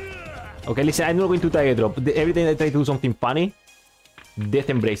 Okay, listen, I'm not going to dagger drop. Every time I try to do something funny, death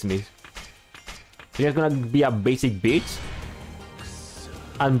embrace me. So you're gonna be a basic bitch.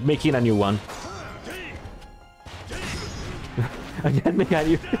 I'm making a new one. I can't make a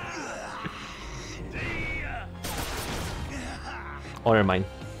new. Oh, never mind.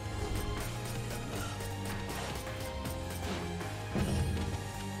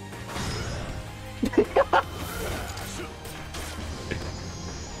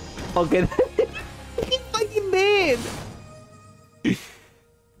 Okay, he's fucking dead.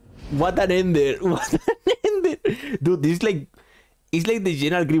 What an ender! What an ender, dude! This is like. It's like the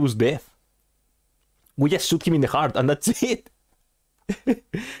General Grievous death. We just shoot him in the heart, and that's it.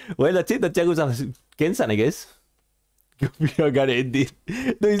 Well, that's it. That's Yakuza Kensan, I guess. We are gonna end it.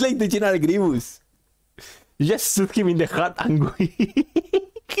 No, it's like the General Grievous. You just shoot him in the heart and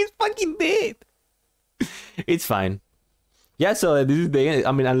he's fucking dead. It's fine. Yeah, so this is the end.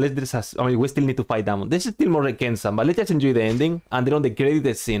 I mean, unless there's a... I mean, we still need to fight them. There's still more like Kensan, but let's just enjoy the ending. And then on the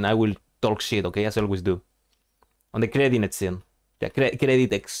credited scene, I will talk shit, okay? As I always do. On the credited scene. Yeah,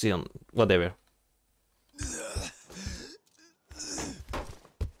 credit action, whatever.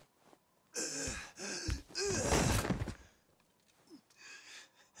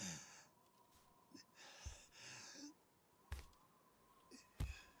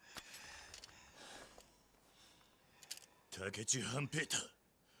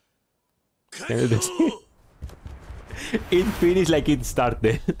 It finished like it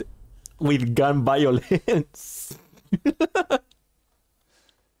started. With gun violence.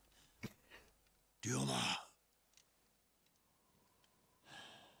 龍馬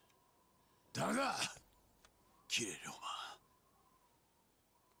だがキレ龍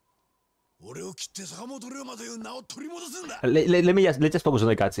馬俺を切って坂本龍馬という名を取り戻すんだ Let's just focus on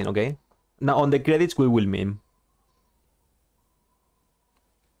the cutscene, okay? Now on the credits we will meme.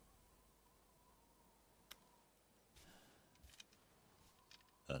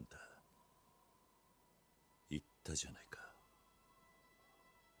 あんた言ったじゃないか。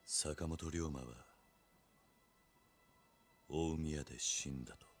坂本龍馬は大宮で死ん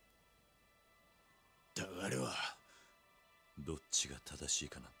だと。だがあれはどっちが正しい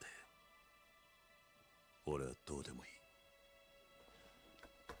かなんて俺はどうでもいい。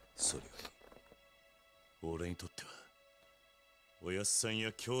それより俺にとってはおやっさん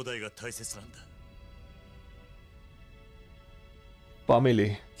や兄弟が大切なんだ。ファミリ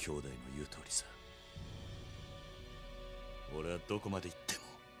ー。兄弟の言う通りさ。俺はどこまで行っても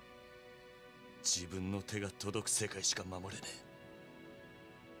自分の手が届く世界しか守れねえ。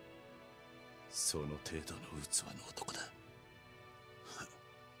その程度の器の男だ。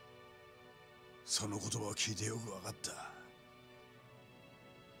その言葉を聞いてよく分かった。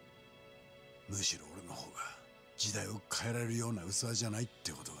むしろ俺の方が時代を変えられるような器じゃないっ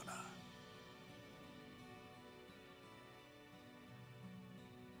てことがな。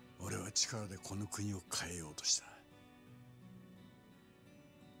俺は力でこの国を変えようとした。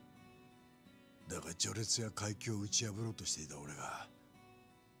だが序列や階級を打ち破ろうとしていた俺が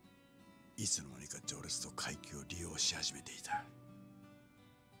いつの間にか序列と階級を利用し始めていた。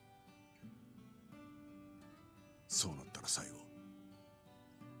そうなったら最後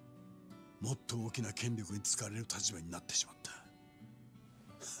もっと大きな権力に使われる立場になってしまった。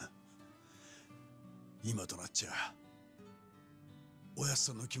今となっちゃおやっ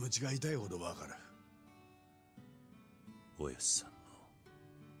さんの気持ちが痛いほどわかる。おやっさんの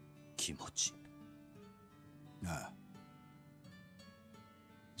気持ち。なあ、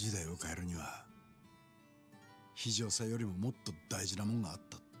時代を変えるには非常さよりももっと大事なもんがあっ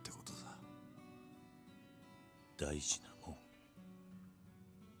たってことさ。大事なもん。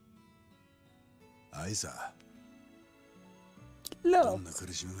愛さ、Love. どんな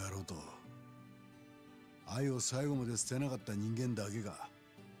苦しみがあろうと愛を最後まで捨てなかった人間だけが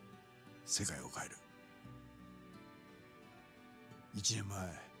世界を変える。1年前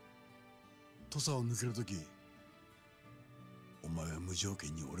土佐を抜けるとき、お前は無条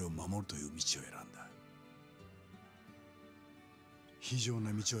件に俺を守るという道を選んだ。非常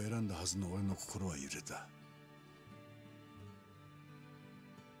な道を選んだはずの俺の心は揺れた。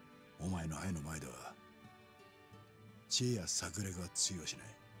お前の愛の前では知恵や策略は通用しない。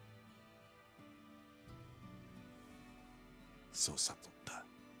そう悟った。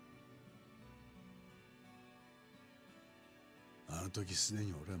あの時すで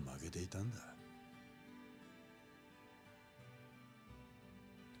に俺は負けていたんだ。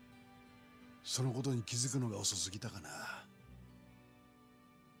そのことに気づくのが遅すぎたかな。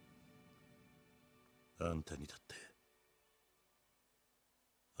あんたにだって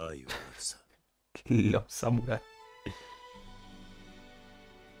愛はあるさ。Love Samurai.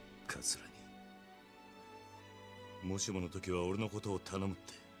 カツラにもしもの時は俺のことを頼むっ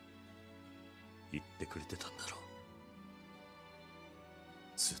て言ってくれてたんだろう。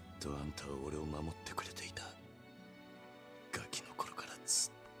ずっとあんたは俺を守ってくれていた。ガキの頃からず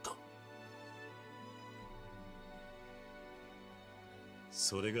っと。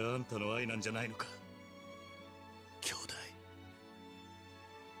それがあんたの愛なんじゃないのか、兄弟。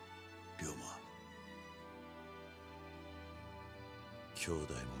龍馬、兄弟も俺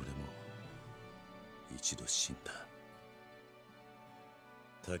も一度死んだ。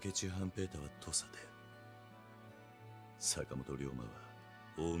竹地半平太は土佐で、坂本龍馬は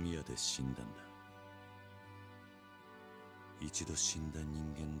大宮で死んだんだ。一度死んだ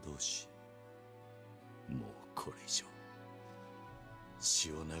人間同士、もうこれ以上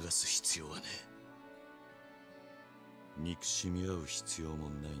血を流す必要はねえ。憎しみ合う必要も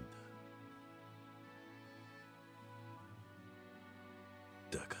ないん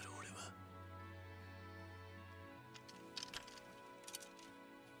だ。だから俺は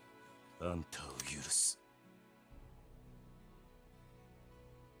あんたを許す。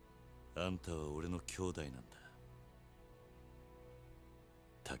あんたは俺の兄弟なんだ。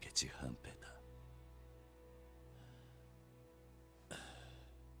竹地半平太。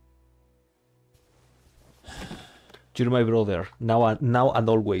You're my brother. Now and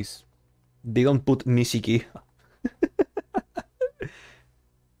always. They don't put Nishiki.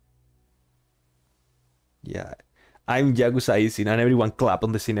 Yeah. I'm Yakuza Ishin and everyone clap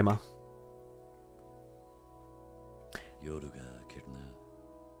on the cinema. 夜が明けるな。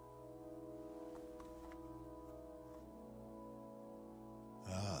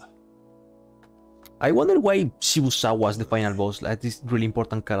ああ。I wonder why Shibusawa was the final boss, like this really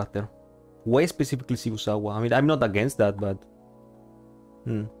important character. Why specifically Shibusawa? I mean, I'm not against that, but...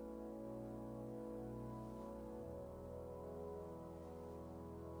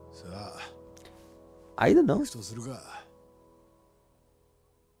 I don't know.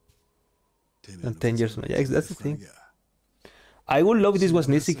 10 years from now. Yeah, that's the thing. I would love if this was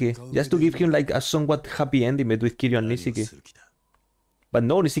Nishiki, just to give him like a somewhat happy ending with Kiryu and Nishiki. But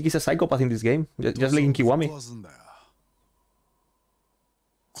no, Nishiki is a psychopath in this game, just like in Kiwami.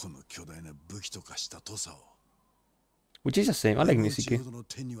 Which is the same, I like Nishiki.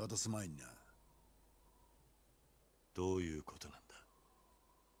 どういうことなんだ。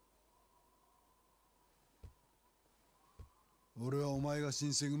俺はお前が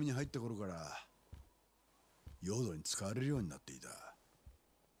新選組に入った頃から陽動に使われるようになっていた。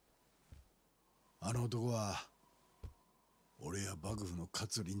あの男は俺や幕府の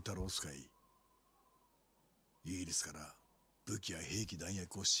勝林太郎を使い、イギリスから武器や兵器弾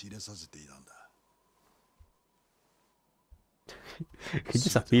薬を仕入れさせていたんだ。He's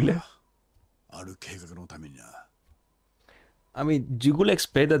just a filler. ある計画のためにな。I mean, you could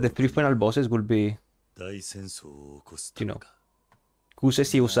expect that the 3 final bosses will be, 大戦争を起こす you know, Kusei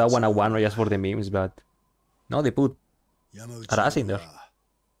Shibusawa and Wano just for the memes, but no, they put Arasa in there.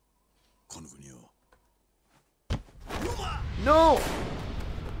 No!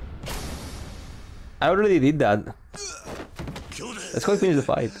 I already did that. That's how I finished the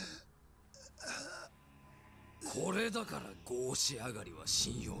fight. これだから合仕上がりは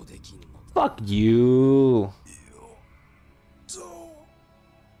信用できんの。Fuck you.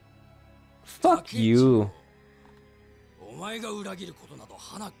 Fuck you. お前が裏切ることなど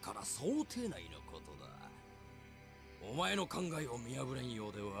鼻から想定内のことだ。お前の考えを見破れんよ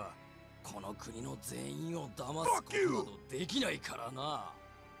うではこの国の全員を騙すことなどできないからな。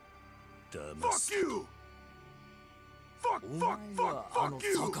騙す。あの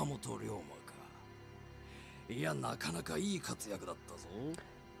坂本龍馬か。いや、なかなかいい活躍だったぞ。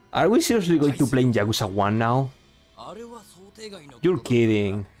 Are we seriously going to play in Yakuza 1 now? あれは想定外の You're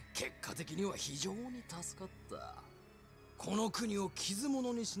kidding. 結果的には非常に助かった。この国を傷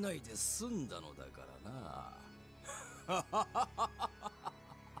物にしないで済んだのだからな。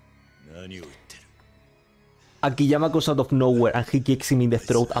何を言ってる。 Akiyama goes out of nowhere and he kicks him in the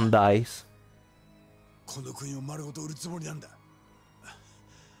throat and dies. この国を丸ごと売るつもりなんだ。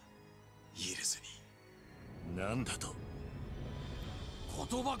イギリスに。なんだと。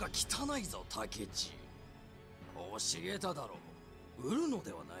言葉が汚いぞ、竹地。教えただろう。売るの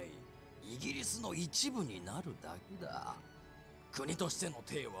ではない。イギリスの一部になるだけだ。国としての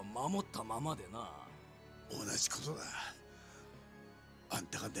体は守ったままでな。同じことだ。あん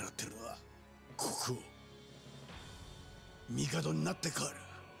たが狙ってるのは国王。帝になって変わる。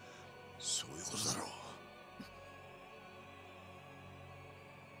そういうことだろう。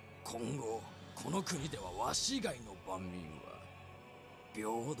今後この国ではわし以外の万民は平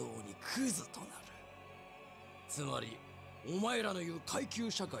等にクズとなる。つまりお前らの言う階級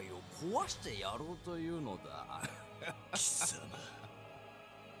社会を壊してやろうというのだ。貴様、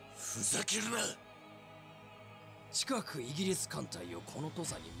ふざけるな。近くイギリス艦隊をこの土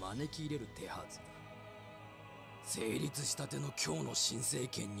佐に招き入れる手はずだ。成立したての今日の新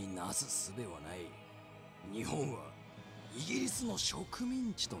政権になすすべはない。日本はイギリスの植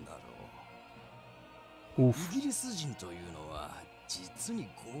民地となろう。イギリス人というのは実に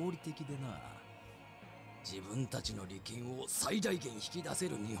合理的でな。自分たちの利権を最大限引き出せ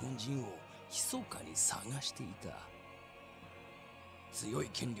る日本人を密かに探していた。強い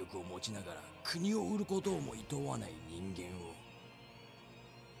権力を持ちながら国を売ることをも厭わない人間を。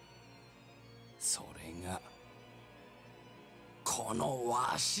それがこの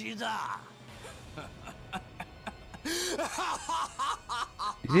わしだ。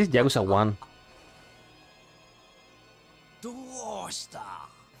This is Yakuza 1. どうした？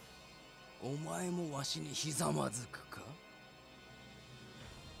お前もわしにひざまずくか？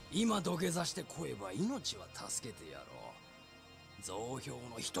今土下座してこえば命は助けてやろう。増票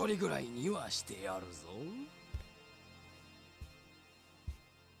の一人ぐらいにはしてやるぞ。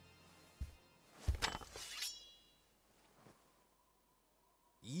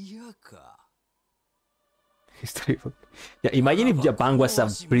嫌か。History book. Yeah, imagine if Japan was a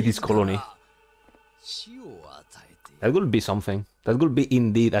British colony. That would be something. That would be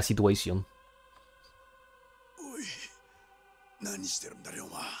indeed a situation. おい、何してるんだ、龍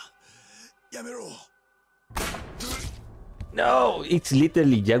馬。やめろ。No, it's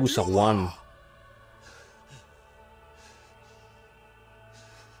literally Yakuza 1.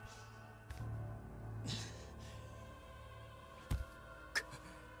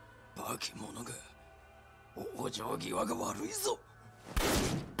 バケモノが往生際が悪いぞ。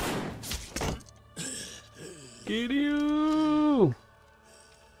Get you!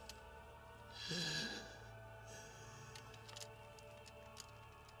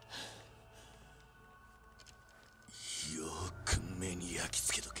 よく目に焼き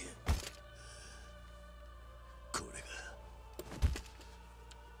付けとけ。これが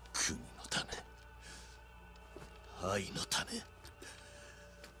国のため、愛のため、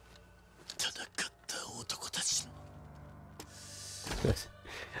戦った男たちの。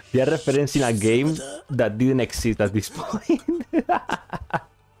They are referencing a game that didn't exist at this point.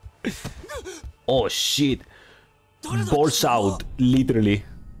 Oh shit. Balls out, literally.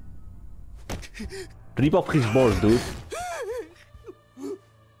 Rip off his balls, dude.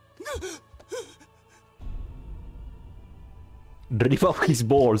 Rip off his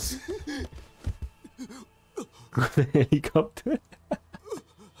balls. The helicopter.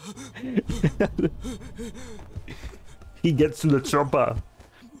 He gets to the chopper.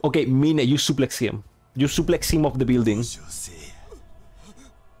 Okay, Mine, you suplex him. You suplex him off the building.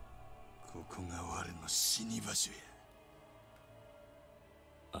 ここが我の死に場所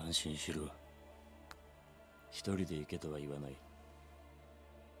や。安心しろ。一人で行けとは言わない。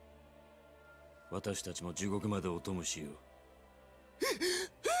私たちも地獄までお供しよう。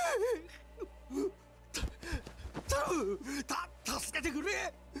頼む、助けてく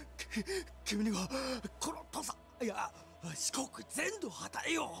れ。君にはこの土佐、いや四国全土与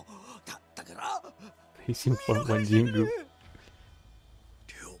えよう。だから He's in for one jingle. 龍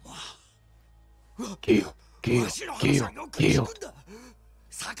馬、わしの話を食い込んだ。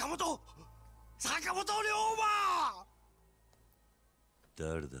坂本龍馬。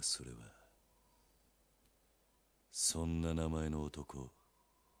誰だそれは。そんな名前の男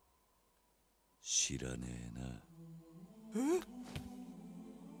知らねえな。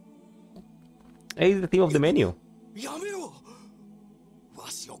Hey, the theme of the menu. やめろ。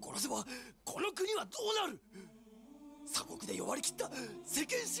せばこの国はどうなる。鎖国で弱り切った世間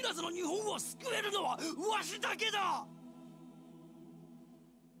知らずの日本を救えるのはわしだけだ。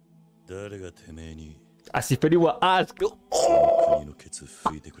誰がてめえに As if anyone asked. 国のケツ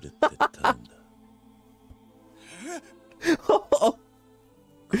拭いてくれって頼んだ。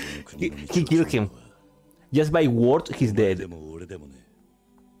He killed him. Just by words, he's dead. でも俺でもね。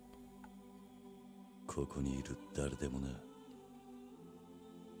ここにいる誰でもな。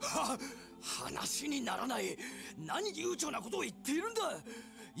話にならない。何悠長なことを言っているんだ。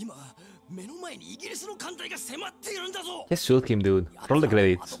今目の前にイギリスの艦隊が迫っているんだぞ。 Just shoot him, dude. Roll the ま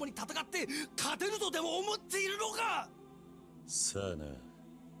credits. ともに戦って勝てるとでも思っているのか。さあな。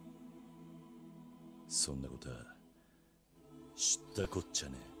そんなことは知ったこっちゃ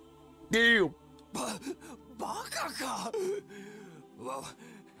ね。バカか。わ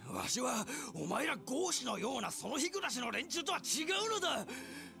しはお前ら豪士のようなその日暮らしの連中とは違うのだ。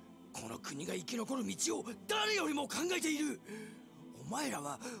この国が生き残る道を誰よりも考えている。お前ら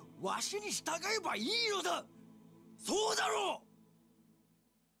はわしに従えばいいのだ。そうだろ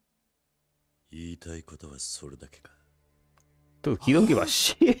う。言いたいことはそれだけか。Dude, he don't give a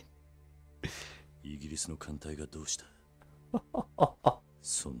shit. イギリスの艦隊がどうした。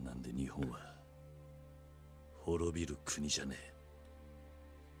そんなんで日本は滅びる国じゃねえ。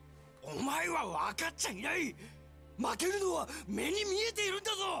お前は分かっちゃいない。負けるのは目に見えているん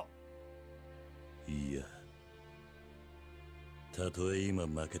だぞ。いや、たとえ今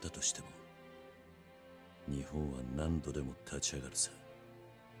負けたとしても日本は何度でも立ち上がるさ。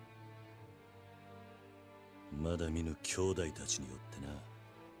まだ見ぬ兄弟たちによってな。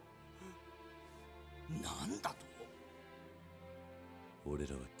なんだと。俺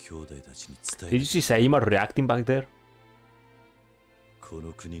らは兄弟たちに伝え Did you see Saima reacting back there? こ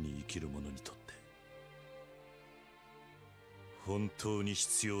の国に生きる者にとって本当に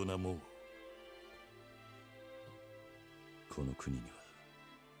必要なもんを。この国には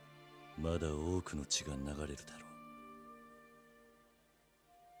まだ多くの血が流れるだろう。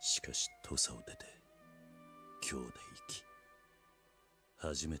しかし土佐を出て今日で生き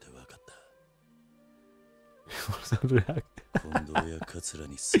初めて分かった。近藤や桂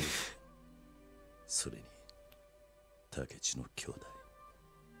にせい、それに竹地の兄弟、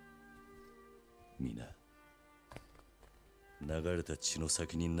皆流れた血の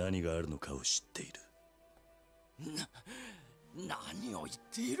先に何があるのかを知っている。何を言っ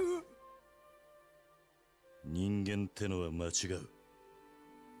ている。人間ってのは間違う。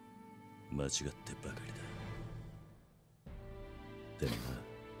間違ってばかりだ。でも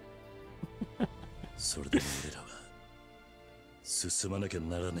な、それでも俺らは進まなきゃ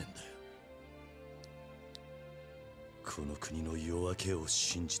ならねえんだよ。この国の夜明けを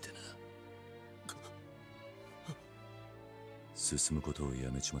信じてな。進むことを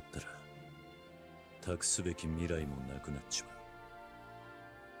やめちまったら託すべき未来もなくなっちまう。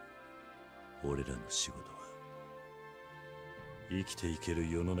俺らの仕事は生きていける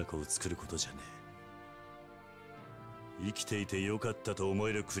世の中を作ることじゃねえ。生きていてよかったと思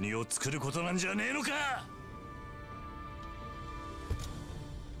える国を作ることなんじゃねえのか。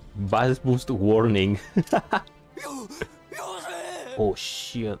Buzz boost warning. Oh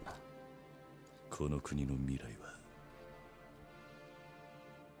shit. この国の未来は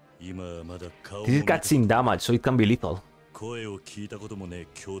今はまだ顔も This is cutscene damage, so it can be lethal. 声を聞いたこともねえ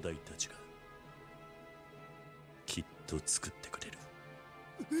兄弟たちがきっと作ってくれる。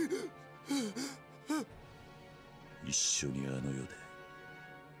一緒にあの世で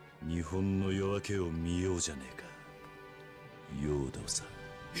日本の夜明けを見ようじゃねえか。ヨーダをさ。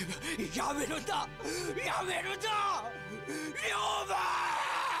やめるんだ、やめるんだ、龍馬。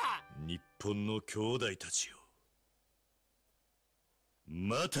日本の兄弟たちよ、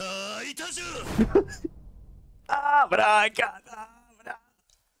また会いたじゃ。Ah, braga.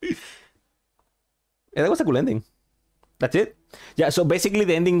 Yeah, that was a cool ending. That's it. Yeah, so basically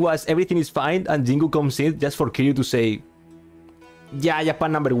the ending was everything is fine and Jingu comes in just for Kiryu to say, yeah,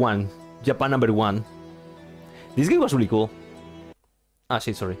 Japan #1. Japan #1. This game was really cool. Ah,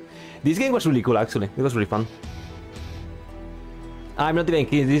 shit, sorry. This game was really cool, actually. It was really fun. I'm not even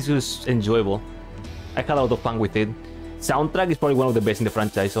kidding, this was enjoyable. I had a lot of fun with it. Soundtrack is probably one of the best in the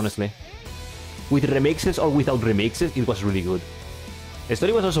franchise, honestly. With remixes or without remixes, it was really good. The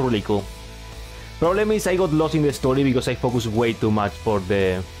story was also really cool. Problem is I got lost in the story because I focused way too much for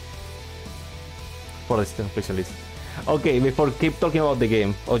the specialist. Okay, before keep talking about the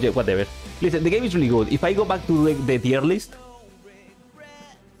game, or whatever. Listen, the game is really good. If I go back to the tier list,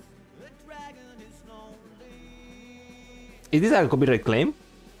 is this a copyright claim?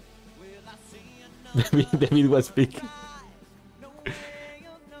 David was speaking.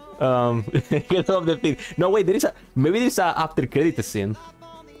 Get off the thing. No, wait, maybe there's a after credit scene.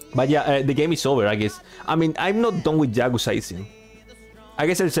 But yeah, the game is over, I guess. I mean, I'm not done with Yakuza Ishin. I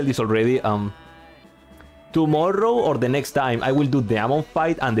guess I'll sell this already. Tomorrow or the next time, I will do the Amon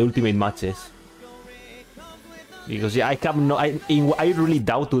fight and the ultimate matches. Because yeah, I really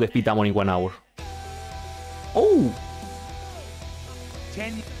doubt to defeat Amon in 1 hour. Oh!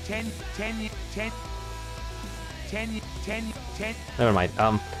 10. Never mind.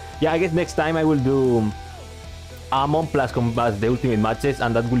 Yeah, I guess next time I will do Amon plus the ultimate matches,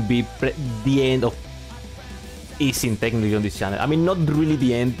 and that will be the end of Ishin technically on this channel. I mean, not really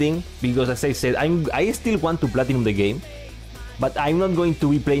the ending, because as I said, I still want to platinum the game, but I'm not going to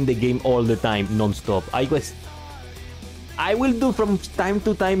be playing the game all the time, non-stop. I will do from time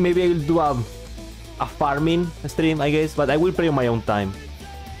to time, maybe I will do a farming stream, I guess, but I will play on my own time.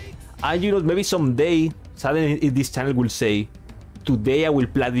 And you know, maybe someday, suddenly this channel will say, today I will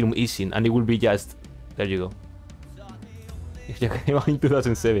platinum Ishin, and it will be just, there you go. If you came out in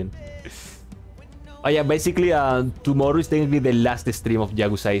 2007. Oh yeah, basically tomorrow is technically the last stream of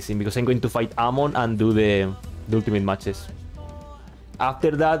Yakuza Ishin, because I'm going to fight Amon and do the ultimate matches.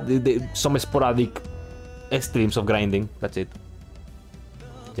 After that, some sporadic streams of grinding. That's it.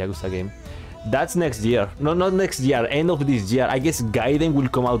 Yakuza game. That's next year. No, not next year. End of this year. I guess Gaiden will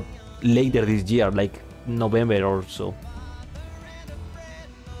come out later this year, like November or so.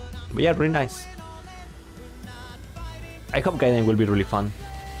 But yeah, really nice. I hope Gaiden will be really fun.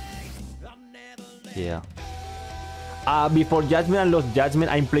 Yeah. Before Judgment and Lost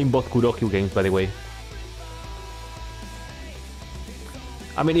Judgment, I'm playing both Kurohyou games, by the way.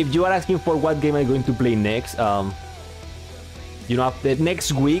 I mean, if you are asking for what game I'm going to play next, you know, after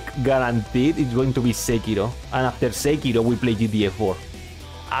next week, guaranteed, it's going to be Sekiro. And after Sekiro, we play GTA 4.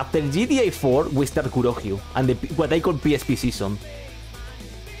 After GTA 4, we start Kurohyou, and what I call PSP season.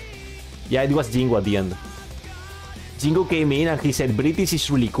 Yeah, it was Jingo at the end. Jingo came in and he said, British is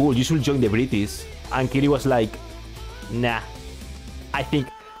really cool, you should join the British. And Kiri was like, nah, I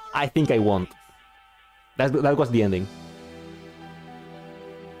think I won't. That was the ending.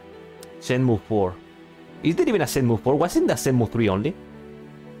 Shenmue 4. Is there even a Shenmue 4? Wasn't that Shenmue 3 only?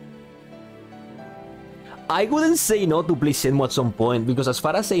 I wouldn't say no to play Shenmue at some point, because as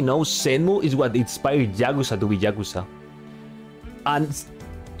far as I know, Shenmue is what inspired Yakuza to be Yakuza. And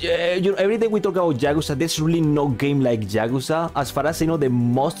you know, every time we talk about Yakuza, there's really no game like Yakuza. As far as I know, the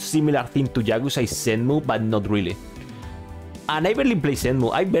most similar thing to Yakuza is Shenmue, but not really. And I barely play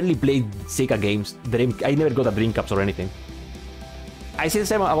Shenmue. I barely played Sega games. I never got a Dreamcast or anything. I said the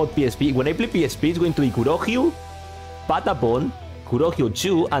same about PSP. When I play PSP, it's going to be Kurohyou, Patapon, Kurohyou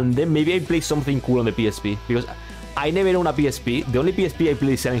 2, and then maybe I play something cool on the PSP. Because I never own a PSP. The only PSP I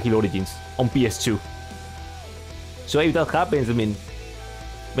play is Silent Hill Origins on PS2. So if that happens, I mean,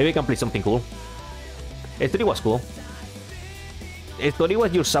 maybe I can play something cool. Story was cool. Story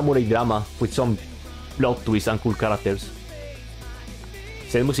was your samurai drama with some plot twists and cool characters.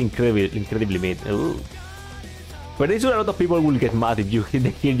 Shenmue's incredibly made. Ooh. But there's a lot of people will get mad if you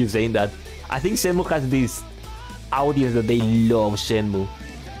hear you saying that. I think Shenmue has this audience that they love Shenmue.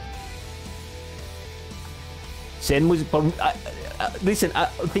 Shenmue is... listen,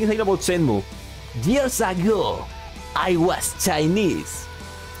 think about Shenmue. Years ago, I was Chinese.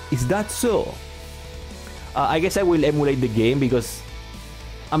 Is that so? I guess I will emulate the game because,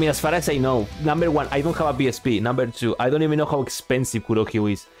 I mean, as far as I know, number 1, I don't have a PSP. Number 2, I don't even know how expensive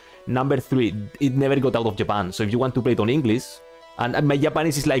Kurohyou is. Number 3, it never got out of Japan. So if you want to play it on English, and my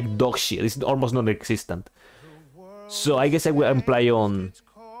Japanese is like dog shit. It's almost non-existent. So I guess I will apply on...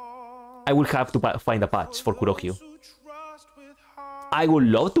 I will have to find a patch for Kurohyou. I would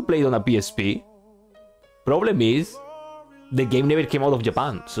love to play it on a PSP. Problem is, the game never came out of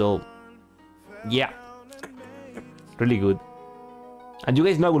Japan, so yeah, really good. And you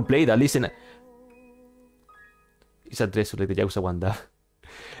guys know I will play that. Listen, it's a dress like the Yakuza Wanda.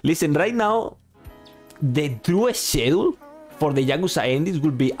 Listen, right now, the true schedule for the Yakuza endings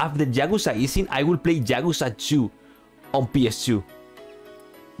will be after Yakuza Ishin, I will play Yakuza 2 on PS2.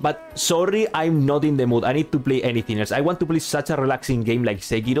 But sorry, I'm not in the mood. I need to play anything else. I want to play such a relaxing game like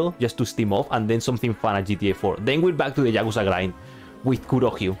Sekiro, just to steam off, and then something fun at GTA 4. Then we're back to the Yakuza grind with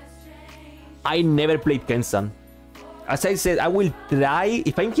Kurohyou. I never played Kensan. As I said, I will try,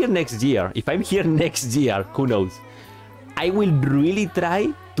 if I'm here next year, who knows? I will really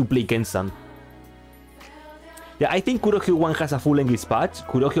try to play Kensan. Yeah, I think Kurohyou 1 has a full English patch.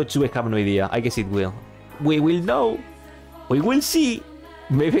 Kurohyou 2, I have no idea. I guess it will. We will know. We will see.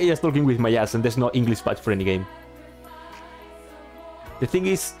 Maybe I'm just talking with my ass and there's no English patch for any game. The thing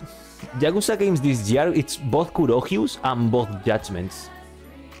is, Yakuza games this year, it's both Kurohyous and both Judgments.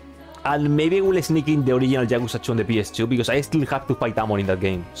 And maybe I will sneak in the original Yakuza 2 on the PS2 because I still have to fight Amon in that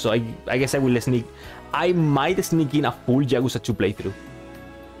game. So I guess I will sneak... I might sneak in a full Yakuza 2 playthrough.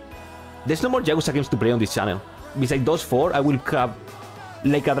 There's no more Yakuza games to play on this channel. Besides those 4, I will have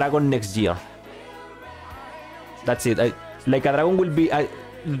Like a Dragon next year. That's it. Like a Dragon will be...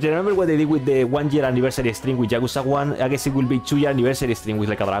 remember what they did with the 1-year anniversary stream with Yakuza 1? I guess it will be 2-year anniversary stream with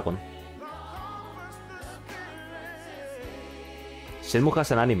Like a Dragon. Shenmue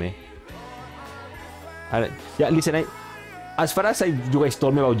has an anime. Yeah, listen, as far as you guys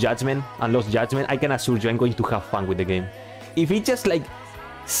told me about Judgment and Lost Judgment, I can assure you I'm going to have fun with the game. If it's just like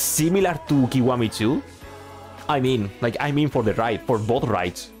similar to Kiwami 2, I'm in for the ride, for both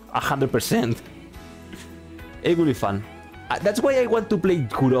rides, 100%. It will be fun. That's why I want to play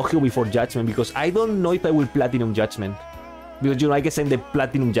Kurohyou before Judgment, because I don't know if I will Platinum Judgment. Because, I guess I'm the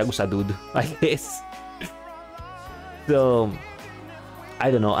Platinum Yakuza dude, I guess. So, I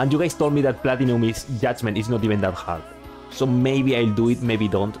don't know. And you guys told me that Platinum Judgment is not even that hard. So maybe I'll do it, maybe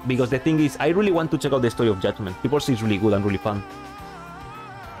don't. Because the thing is, I really want to check out the story of Judgment. People say it's really good and really fun.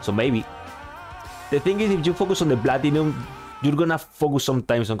 So maybe. The thing is, if you focus on the Platinum, you're gonna focus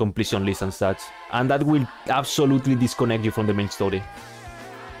sometimes on completion lists and such. And that will absolutely disconnect you from the main story.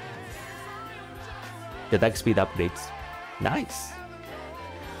 The attack speed upgrades. Nice.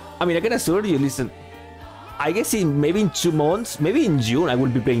 I mean, I can assure you, listen, I guess maybe in 2 months, maybe in June, I will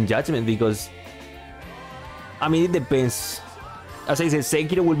be playing Judgment because... I mean, it depends. As I said,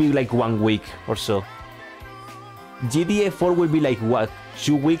 Sekiro will be like 1 week or so. GTA 4 will be like, what,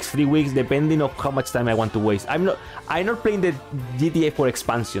 2 weeks, 3 weeks, depending on how much time I want to waste. I'm not playing the GTA 4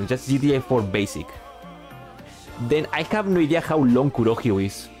 expansion, just GTA 4 basic. Then I have no idea how long Kurohyou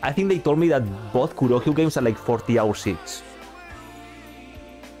is. I think they told me that both Kurohyou games are like 40 hours each.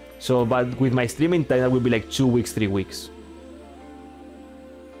 So, but with my streaming time, that will be like 2 weeks, 3 weeks.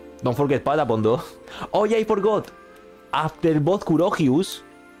 Don't forget Padapon though. Oh yeah, I forgot. After both Kurohyus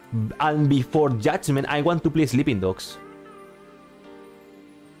and before Judgment, I want to play Sleeping Dogs.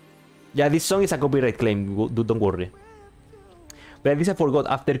 Yeah, this song is a copyright claim, don't worry. But at least I forgot,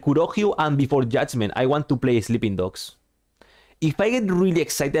 after Kurohyou and before Judgment, I want to play Sleeping Dogs. If I get really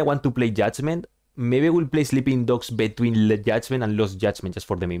excited, I want to play Judgment, maybe I will play Sleeping Dogs between Judgment and Lost Judgment just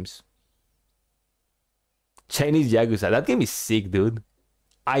for the memes. Chinese Yakuza, that game is sick, dude.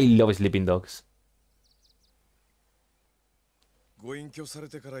 I love Sleeping Dogs.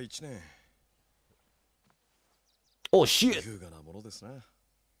 Oh shit!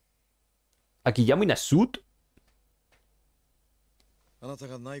 Akiyama in a suit? あなた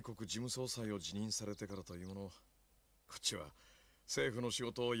が内国事務総裁を辞任されてからというもの、こっちは政府の仕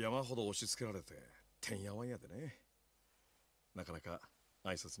事を山ほど押し付けられててんやわんやでね。なかなか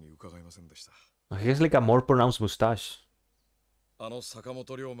挨拶に伺いませんでした。He has like a more pronounced mustache. あの坂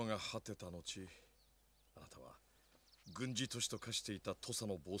本龍馬が果てた後、あなたは軍事都市と化していた土佐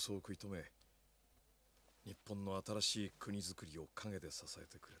の暴走を食い止め、日本の新しい国づくりを陰で支え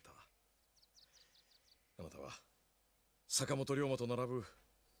てくれた。あなたは坂本龍馬と並ぶ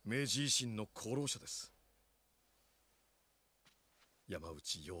明治維新の功労者です。山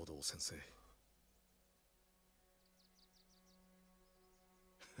内陽道先生。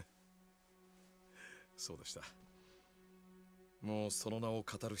そうでした。もうその名を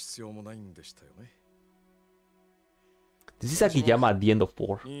語る必要もないんでしたよね。This is Akiyama at the end of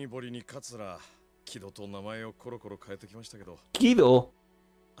 4. 新堀に桂、木戸と名前をコロコロ変えてきましたけど。木戸？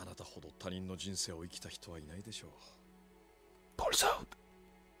あなたほど他人の人生を生きた人はいないでしょう。Pulse out.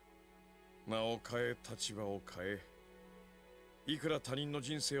 名を変え、立場を変え、いくら他人の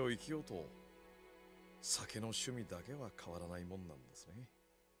人生を生きようと、酒の趣味だけは変わらないもんなんですね。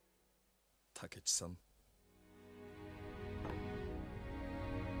竹地さん。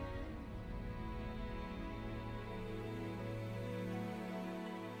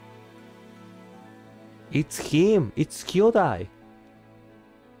It's him. It's Kyodai.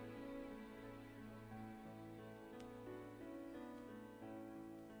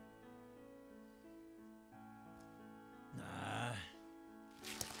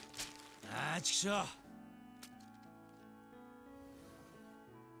 ちくしょう。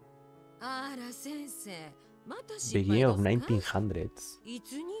あら先生、また Beginning of 1900s. い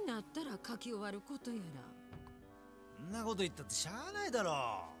つになったら書き終わることやら。そんなこと言ったってしゃあないだろ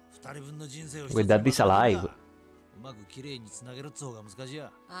う。2人分の人生を Wait, that is alive. うまくきれいにつなげるっつう方が難しい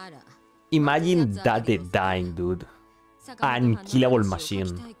や。あら。Imagine that dying, dude. Unkillable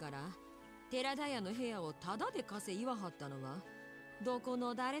machine. 寺田屋の部屋をタダで貸せ言わはったのはどこ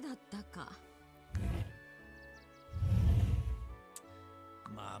の誰だったか。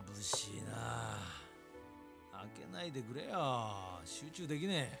眩しいな。開けないでくれよ。集中でき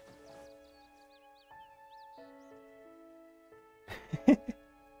ねえ。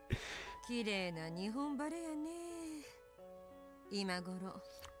綺麗な日本バレやね。今頃。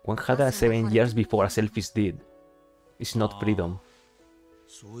107 years before a selfish deed. It's not freedom.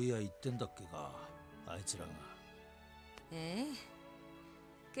 そういや言ってんだっけか、あいつらが。ええ。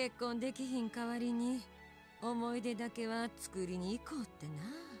結婚できひん代わりに思い出だけは作りに行こうってな。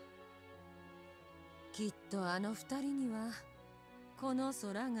きっとあの二人にはこの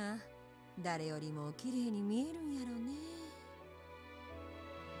空が誰よりも綺麗に見えるんやろね。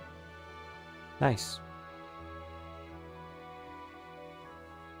Nice.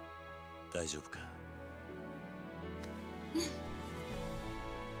 大丈夫か。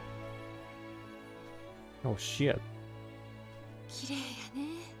Oh shit. 綺麗やね。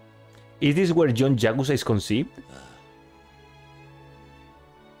Is this where John Yakuza is conceived?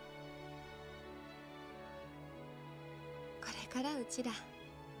 これからうちら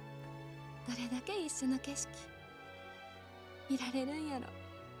どれだけ一緒の景色見られるんやろ。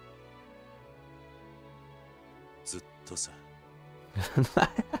ずっとさ。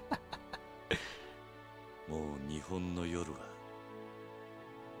もう日本の夜は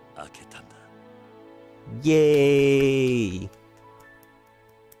明けたんだ。Yay!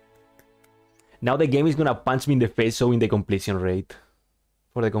 Now the game is gonna punch me in the face showing the completion rate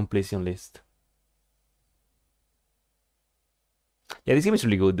for the completion list. Yeah, this game is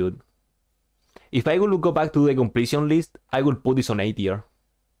really good, dude. If I will go back to the completion list, I will put this on A tier.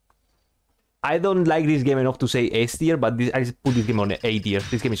 I don't like this game enough to say S tier, but I just put this game on A tier.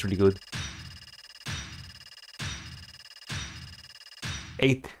 This game is really good.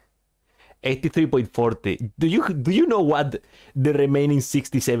 83.40. Do you know what the remaining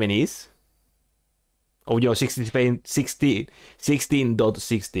 67 is? Oh, yo,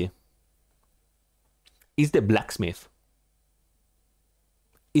 16.60. It's the blacksmith.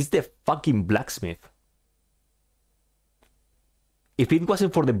 It's the fucking blacksmith. If it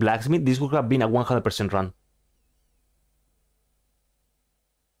wasn't for the blacksmith, this would have been a 100% run.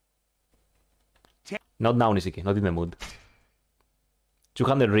 Not now, Nisiki. Not in the mood.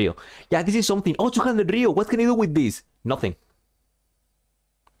 200 Rio. Yeah, this is something. Oh, 200 Rio. What can I do with this? Nothing.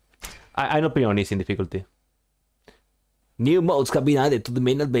 I'm not playing on easy in difficulty. New modes have been added to the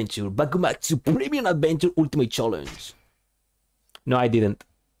main adventure. Bakumatsu Premium Adventure Ultimate Challenge. No, I didn't.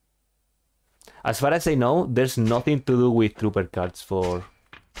 As far as I know, there's nothing to do with trooper cards for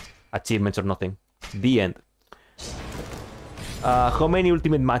achievements or nothing. The end. How many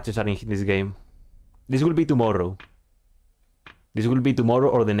ultimate matches are in this game? This will be tomorrow. This will be tomorrow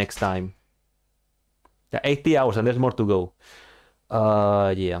or the next time. Yeah, 80 hours and there's more to go.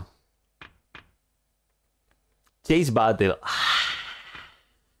 Yeah. Chase battle.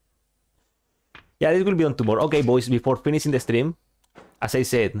 Yeah, this will be on tomorrow. Okay, boys, before finishing the stream, as I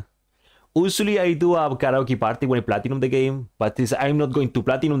said, usually I do a karaoke party when I platinum the game, but I'm not going to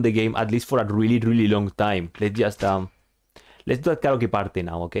platinum the game at least for a really, really long time. Let's just let's do a karaoke party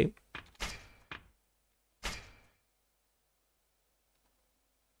now, okay?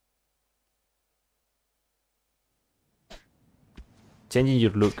 Changing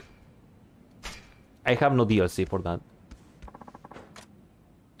your look. I have no DLC for that.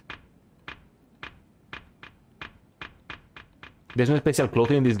 There's no special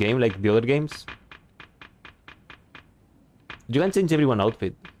clothing in this game like the other games. You can change everyone's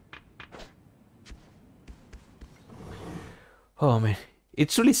outfit. Oh man,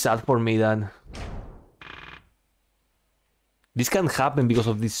 it's really sad for me that this can't happen because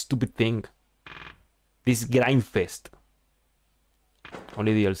of this stupid thing. This grind fest.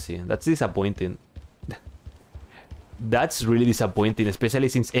 Only DLC. That's disappointing. That's really disappointing, especially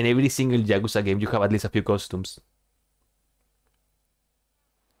since in every single Yakuza game you have at least a few costumes.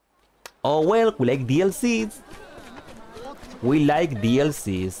 Oh well, we like DLCs. We like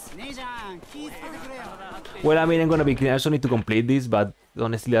DLCs. Well, I mean, I'm gonna be clear. I also need to complete this, but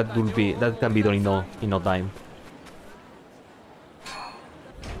honestly, that can be done in no time.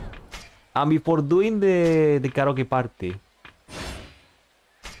 And before doing the karaoke party,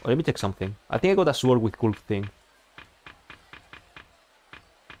 oh, let me check something. I think I got a sword with cool thing.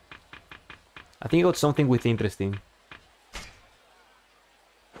 I think I got something with interesting.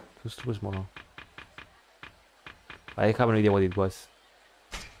 It's too small. I have no idea what it was.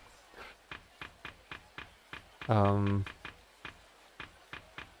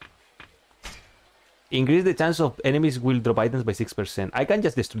 Increase the chance of enemies will drop items by 6%. I can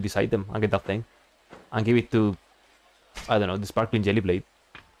just destroy this item and get that thing. And give it to, I don't know, the Sparkling Jelly Blade.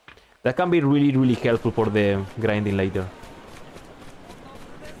 That can be really, really helpful for the grinding later.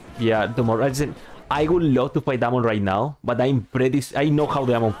 Yeah, tomorrow. I would love to fight Damon right now, but I know how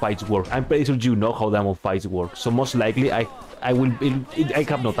the Damon fights work. I'm pretty sure you know how Damon fights work. So most likely I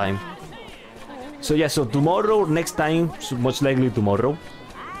have no time. So yeah, so tomorrow, next time, so most likely tomorrow,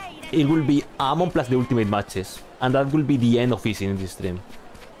 it will be Amon plus the ultimate matches. And that will be the end of Ishin in this stream.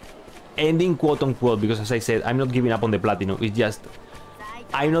 Ending quote unquote, because as I said, I'm not giving up on the platinum. It's just,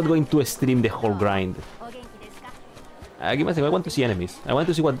 I'm not going to stream the whole grind. Give me a second, I want to see enemies. I want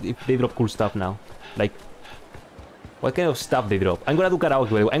to see what if they drop cool stuff now. Like, what kind of stuff they drop. I'm gonna do karaoke,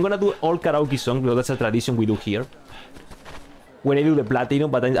 by the way. I'm gonna do all karaoke songs because that's a tradition we do here. When I do the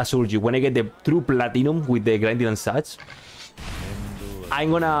platinum, but I assure you, when I get the true platinum with the grinding and such, I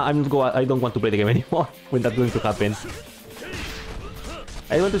don't want to play the game anymore when that's going to happen.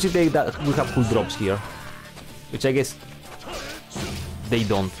 I want to see if that we have cool drops here, which I guess they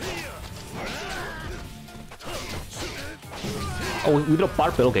don't. Oh, we drop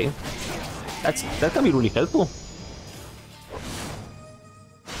purple, okay. That can be really helpful.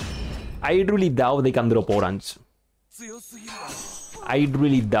 I really doubt they can drop orange. I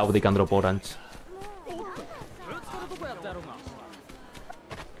really doubt they can drop orange.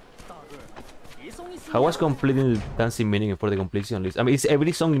 How was completing the dancing meaning for the completion list? I mean, it's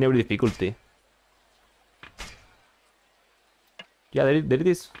every song in every difficulty. Yeah, there it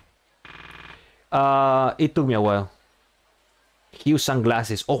is. It took me a while. Huge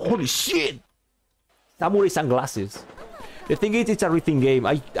sunglasses. Oh, holy shit! Samurai sunglasses. The thing is, it's a rhythm game.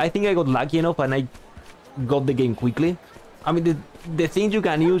 I think I got lucky enough and I got the game quickly. I mean, the things you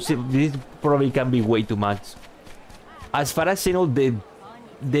can use, this probably can be way too much. As far as I know,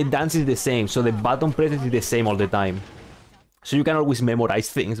 the dance is the same, so the button press is the same all the time. So you can always memorize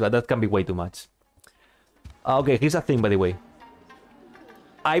things, but that can be way too much. Okay, here's a thing, by the way.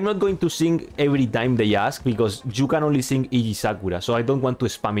 I'm not going to sing every time they ask, because you can only sing Iji Sakura, so I don't want to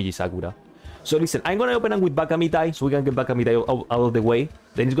spam Iji Sakura. So listen, I'm gonna open up with Bakamitai, so we can get Bakamitai out of the way.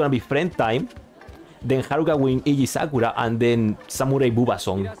 Then it's gonna be friend time. Then Haruka win Iji Sakura, and then Samurai Buba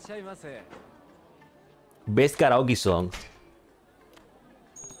song. Best karaoke song.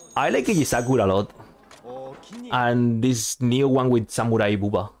 I like Iji Sakura a lot. And this new one with Samurai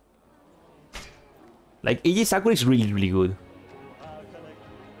Buba. Like, Iji Sakura is really, really good.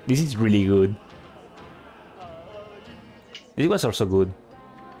 This is really good. This was also good.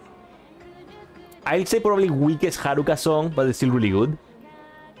 I'll say probably weakest Haruka song, but it's still really good.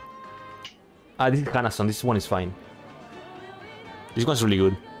 This is Hana's song. This one is fine. This one's really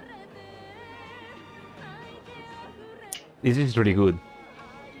good. This is really good.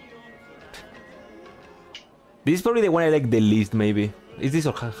 This is probably the one I like the least, maybe. Is this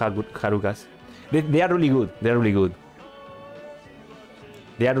or Haruka's? They are really good. They are really good.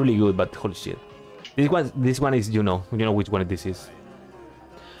 They are really good, but holy shit. This one is, you know which one this is.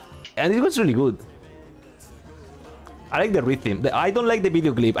 And this one's really good. I like the rhythm. I don't like the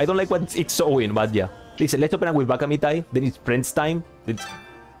video clip. I don't like what it's showing, but yeah. Listen, let's open up with Bakamitai. Then it's Friends time.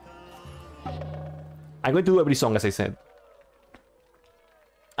 I'm going to do every song, as I said.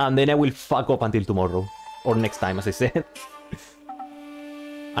 And then I will fuck up until tomorrow. Or next time, as I said.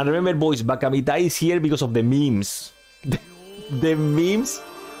 And remember, boys, Bakamitai is here because of the memes. The memes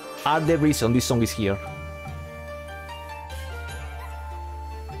are the reason this song is here.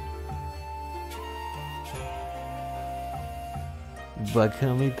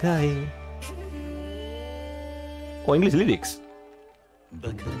 Bakamitai. Oh, English lyrics.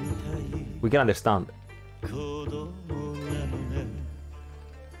 We can understand.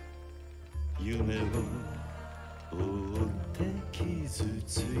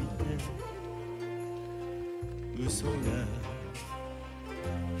 嘘が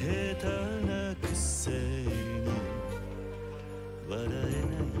下手なくせに笑えない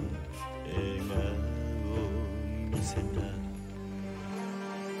笑顔を見せた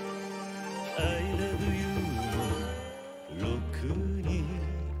I love you ろくに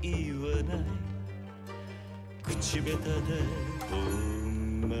言わない口下手でほ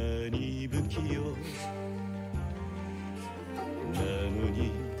んまに不器用なの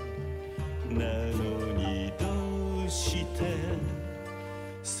にどうして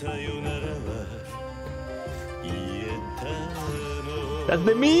さよならは言えたの That's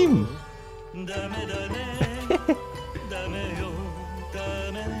the meme! ダメだねダメよ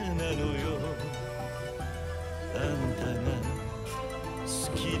ダメなのよあんたが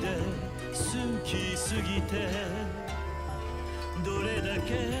好きで好きすぎてどれだ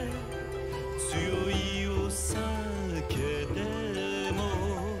け強いお酒でも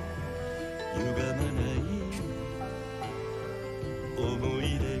歪まない思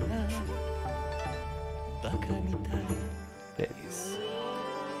い出がバカみたい Yes.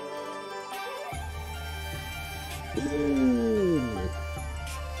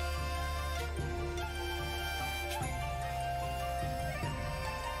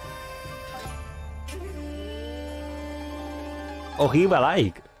 Oh, he gave a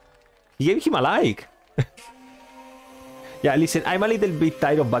like. He gave him a like. Yeah, listen, I'm a little bit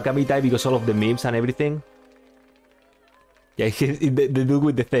tired of Bakamitai because all of the memes and everything. Yeah, the dude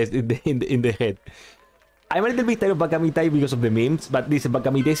with the face in the head. I'm a little bit tired of Bakamitai because of the memes, but this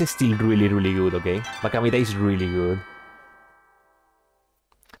Bakamitai is still really, really good, okay? Bakamitai is really good.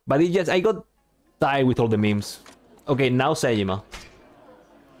 But it just, I got tired with all the memes. Okay, now Sejima.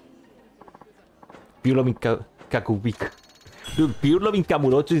 Pure Loving Kakubik. Dude, Pure Loving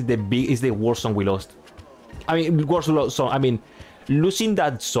Kamurocho is the worst song we lost. I mean, worst song. I mean, losing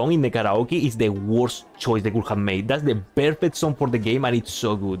that song in the karaoke is the worst choice they could have made. That's the perfect song for the game, and it's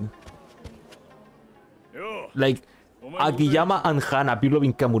so good. Like, Akiyama and Hana, Pure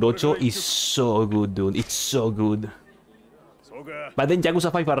Loving Kamurocho is so good, dude. It's so good. But then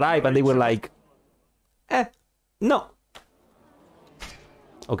Yakuza 5 arrived, and they were like, no.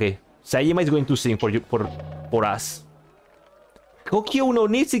 Okay, Saejima is going to sing for us. Kokyo no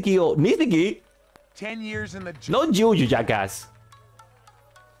Nishiki o Nishiki? 10 years in the Not you, you jackass.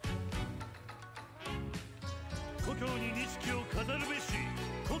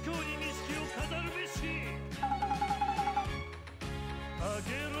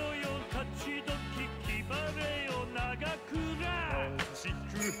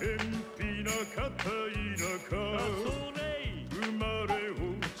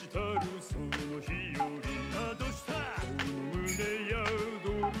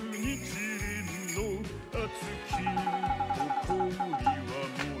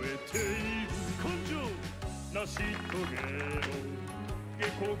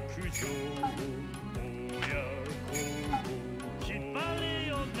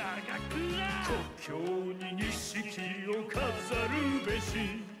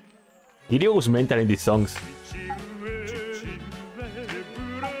 Hideo was mental in these songs.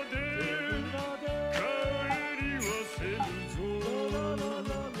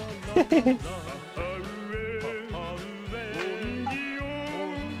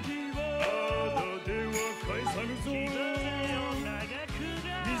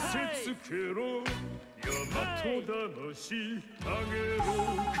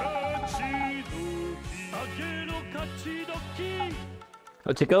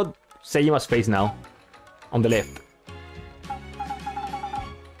 Oh, check out Seijima's face now, on the left.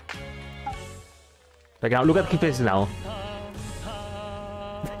 Like, look at his face now.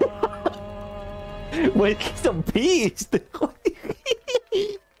 Wait, he's so pissed.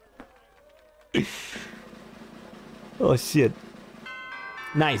 Oh shit.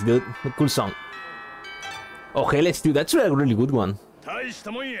 Nice, dude. Cool song. Oh, Helles, dude, that's a really good one.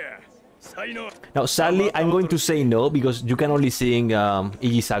 Now, sadly, I'm going to say no because you can only sing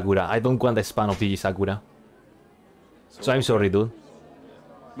Igi Sakura. I don't want the span of Igi Sakura. So I'm sorry, dude.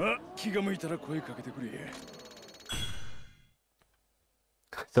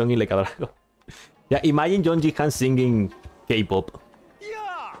 Songing like a dragon. Yeah, imagine John Jihan singing K-pop.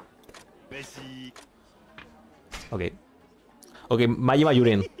 Okay. Okay, Majima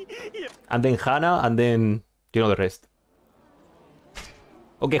Yurin. And then Hana, and then you know the rest.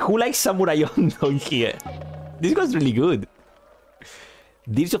 Okay, who likes Samurai Ondo here? This was really good.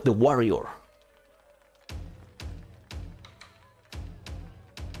 Deeds of the Warrior.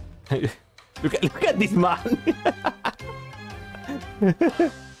 look at this man.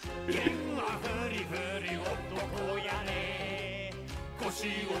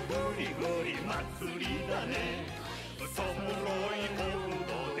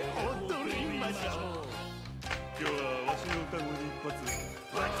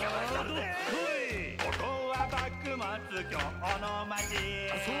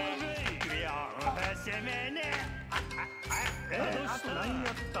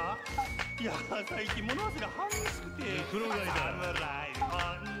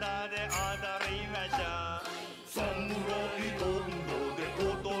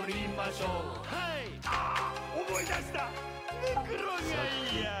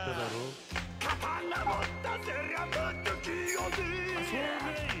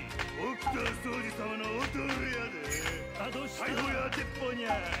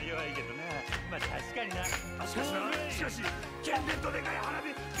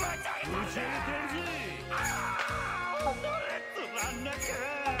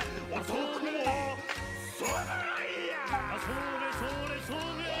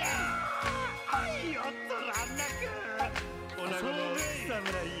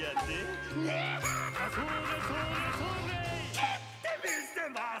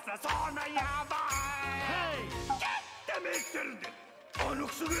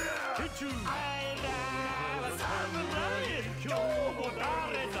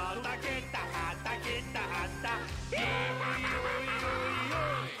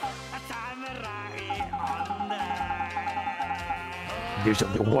 Tears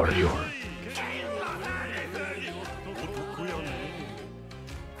of the warrior.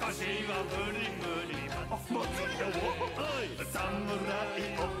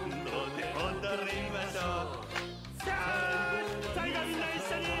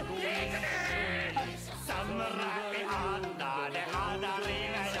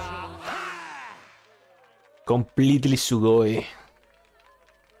 Completely sugoi.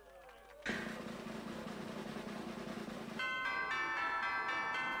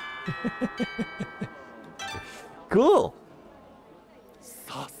 Cool.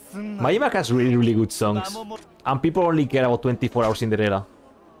 Mayima has really good songs. And people only care about 24 Hours Cinderella.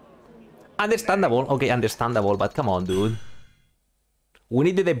 Understandable. Okay, understandable, but come on, dude. We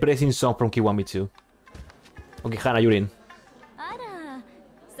need the depressing song from Kiwami too. Okay, Hana, you're in.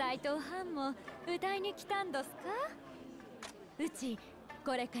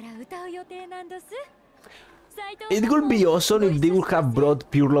 It would be awesome if they would have brought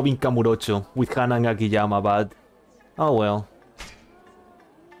Pure Love in Kamurocho with Hana and Akiyama, but... Oh well.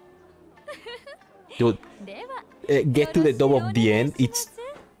 Dude, get to the top of the end,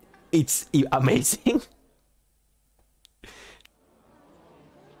 it's amazing.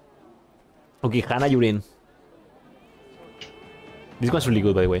 Okay, Hana, you're in. This one's really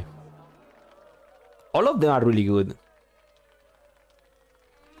good, by the way. All of them are really good.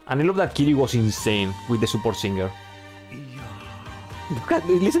 And I love that Kiri was insane with the support singer.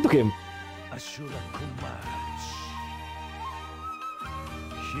 Listen to him.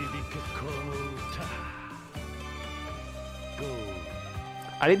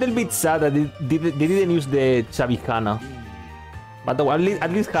 A little bit sad that they didn't use the Chabi Hana. But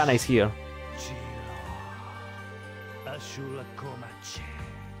at least Hana is here.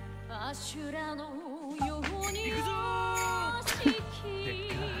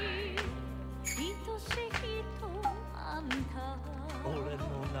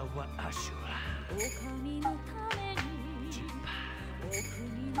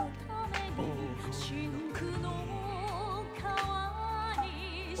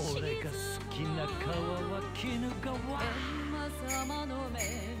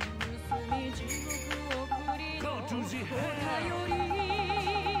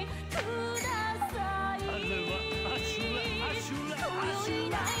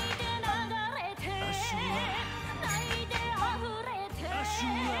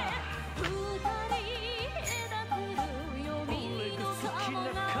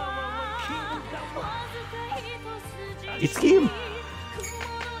 It's him!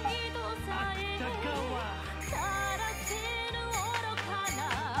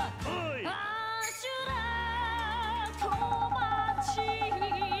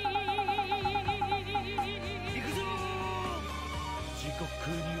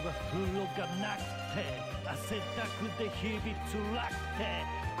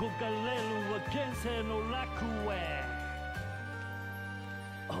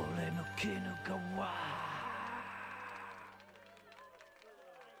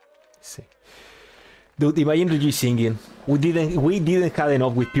 Dude, imagine Ryuji singing. We didn't have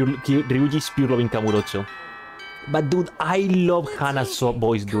enough with Ryuji's Pure Love in Kamurocho. But dude, I love Hana's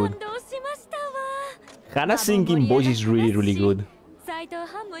voice, dude. Hana's singing voice is really good.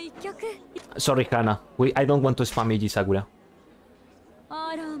 Sorry, Hana. I don't want to spam Eiji Sakura.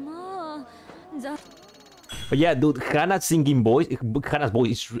 But yeah, dude, Hana's singing voice, Hana's voice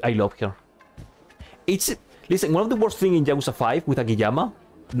is, I love her. Listen, one of the worst things in Yakuza 5 with Akiyama,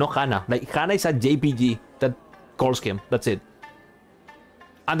 no Hana. Like, Hana is a JPG that calls him. That's it.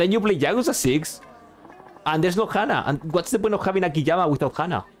 And then you play Yakuza 6, and there's no Hana. And what's the point of having Akiyama without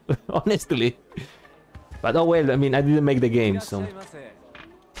Hana? Honestly. But oh well, I mean, I didn't make the game, so...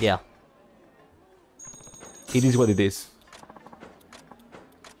 Yeah. It is what it is.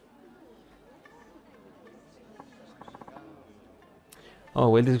 Oh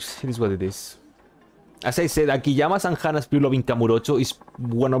well, it is what it is. As I said, Akiyama's and Hana's Pure Love in Kamurocho is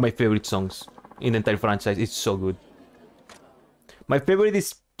one of my favorite songs in the entire franchise. It's so good. My favorite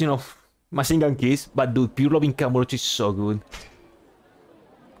is, you know, Machine Gun Kiss, but dude, Pure Love in Kamurocho is so good.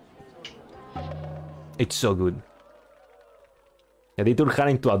 It's so good. Yeah, they turned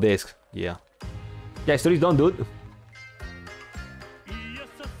Hana into a desk. Yeah. Yeah, story's done, dude.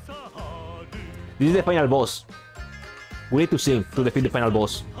 This is the final boss. We need to sing to defeat the final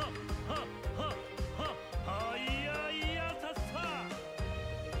boss.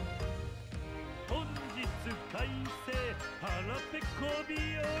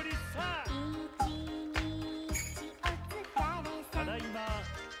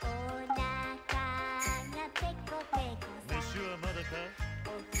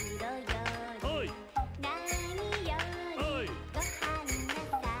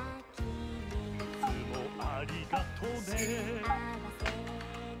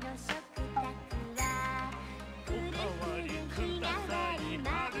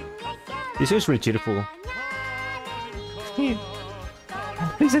 This is really cheerful.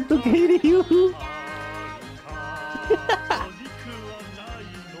 Listen to Kiryu.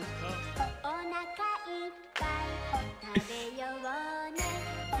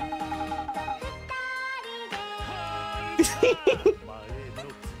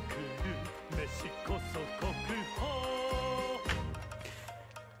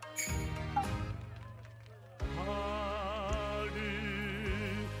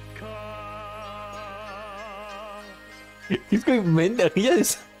 He's going mental.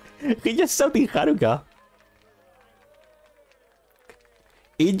 He's just shouting Haruka.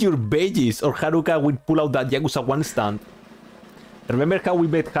 Eat your veggies or Haruka will pull out that Yakuza 1 stand. Remember how we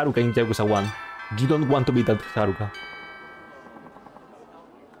met Haruka in Yakuza 1? You don't want to beat that Haruka.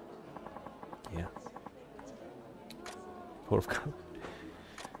 Yeah. Poor Haruka.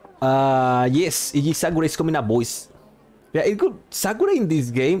 Yes, Iji Sakura is coming up, boys. Yeah, it's good. Sakura in this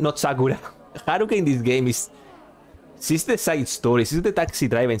game, not Sakura. Haruka in this game is... She's the side story, she's the taxi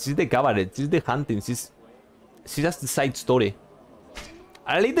driving, she's the cabaret, she's the hunting, she's just the side story.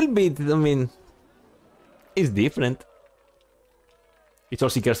 A little bit, I mean, it's different. It's all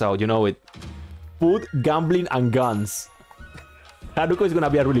she cares about, you know it. Food, gambling, and guns. Haruko is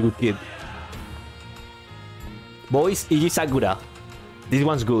gonna be a really good kid. Boys, Iji Sakura. This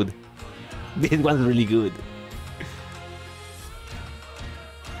one's good. This one's really good.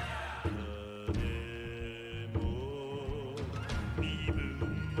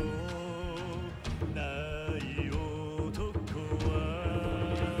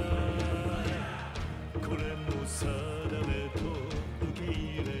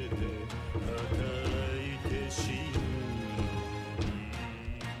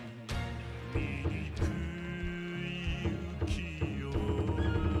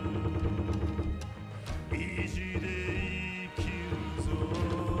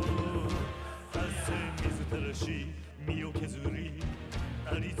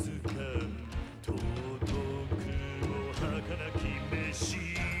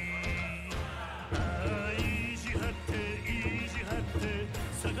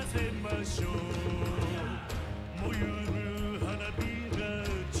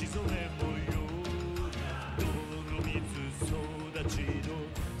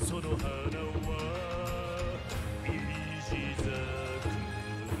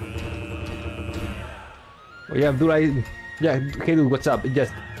 Oh yeah, dude, yeah, hey dude, what's up?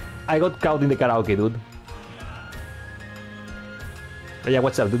 I got caught in the karaoke, dude. Yeah,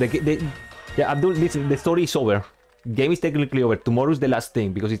 what's up, dude? Yeah, Abdul, listen, the story is over. Game is technically over. Tomorrow's the last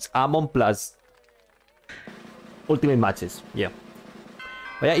thing because it's Amon plus ultimate matches. Yeah.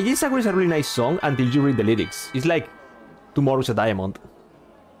 But yeah, Iji Sakura is a really nice song until you read the lyrics. It's like Tomorrow's a Diamond.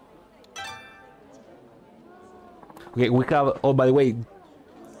 Okay, we have... Oh, by the way,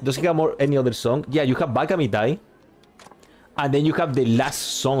 does he have any other song? Yeah, you have Bakamitai. And then you have the last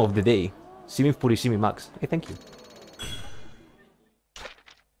song of the day. Simi Furishimi Max. Hey, thank you.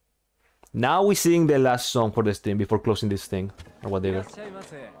 Now we sing the last song for the stream before closing this thing. Or whatever.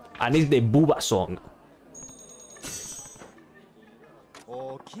 And it's the Booba song.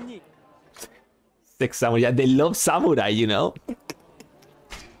 Sex Samurai. Yeah, they love samurai, you know?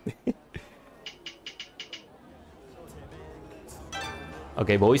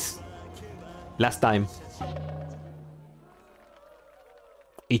 Okay, boys. Last time.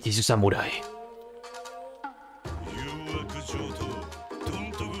 It is a samurai.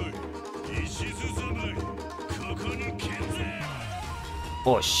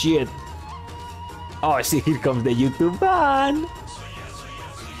 Oh shit. Oh, I see, here comes the YouTube ban.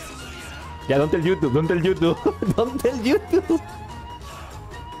 Yeah, don't tell YouTube, don't tell YouTube. Don't tell YouTube.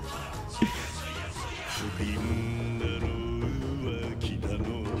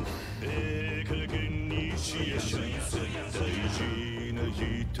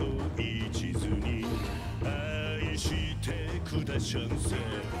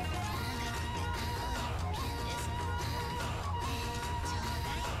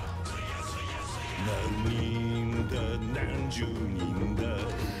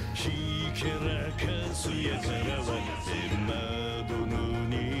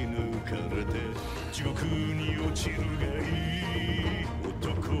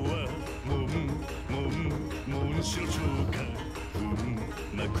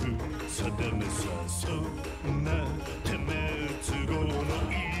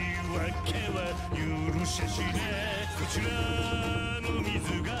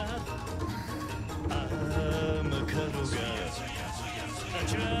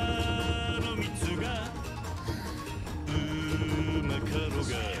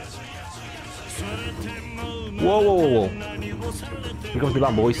 Whoa, whoa, whoa, whoa. Here comes the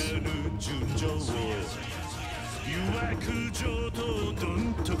band, boys.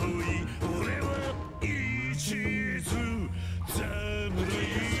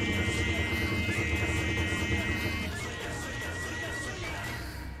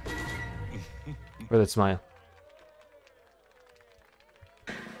 With that smile.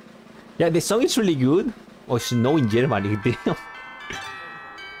 Yeah, the song is really good. Oh, snow in Germany, damn.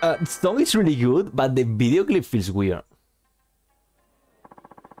 The song is really good, but the video clip feels weird.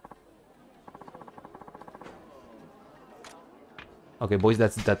 Okay, boys,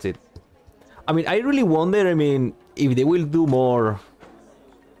 that's it. I mean, I really wonder, I mean, if they will do more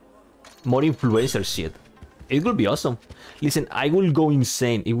influencer shit. It will be awesome. Listen, I will go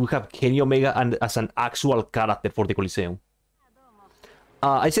insane if we have Kenny Omega and as an actual character for the Coliseum.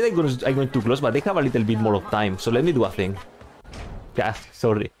 I said I'm going too close, but they have a little bit more of time, so let me do a thing. Yeah,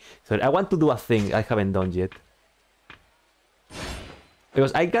 sorry. I want to do a thing I haven't done yet.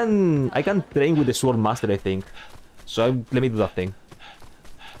 Because I can train with the Sword Master, I think. So let me do that thing.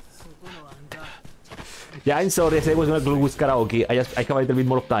 Yeah, I'm sorry, I said I was gonna go with karaoke. I have a little bit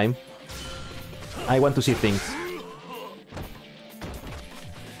more of time. I want to see things.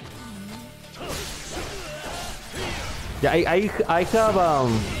 Yeah, I have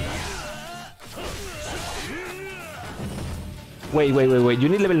Wait. You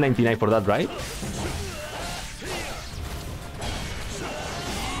need level 99 for that, right?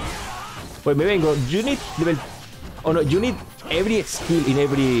 Wait, maybe I go. You need level. Oh no, you need every skill in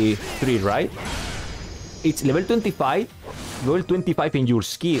every 3, right? It's level 25, level 25 in your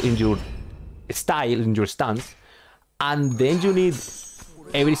skill, in your style, in your stance, and then you need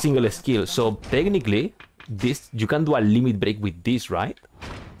every single skill. So technically, this you can do a limit break with this, right?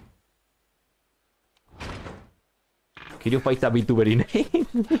 Can you fight a VTuber in name?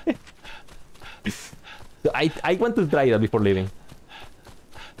 So I want to try that before leaving.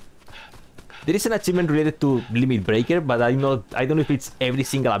 There is an achievement related to limit breaker, but I don't know if it's every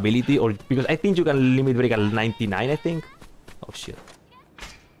single ability or because I think you can limit break at 99, I think. Oh shit.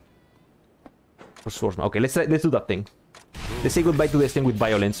 For Swordsman. Okay, let's do that thing. Let's say goodbye to this thing with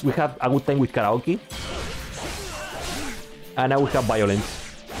violence. We have a good time with karaoke. And now we have violence.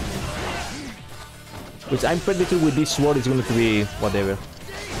 Which I'm pretty sure with this sword is going to be whatever.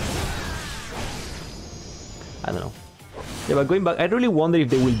 I don't know. Yeah, but going back, I really wonder if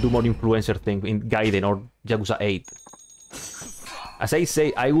they will do more influencer thing in Gaiden or Yakuza 8. As I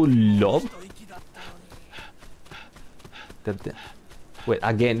say, I would love that. Wait,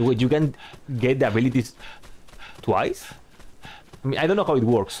 again, wait, you can get the abilities twice? I mean, I don't know how it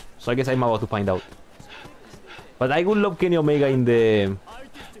works, so I guess I'm about to find out. But I would love Kenny Omega in the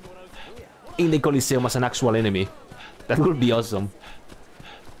Coliseum as an actual enemy. That would be awesome.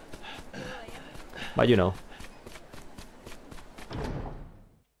 But you know,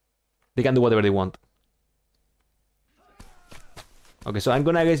 they can do whatever they want. Okay, so I'm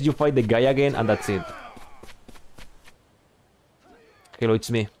gonna guess you fight the guy again, and that's it. Hello,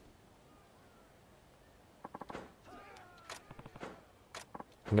 it's me.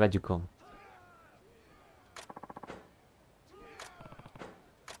 I'm glad you come.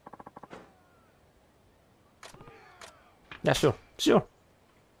 Yeah, sure.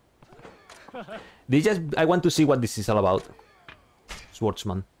 I want to see what this is all about.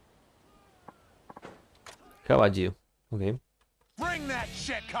 Swordsman. How about you? Okay. Bring that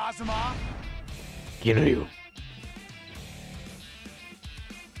shit, Kazuma. Kiryu.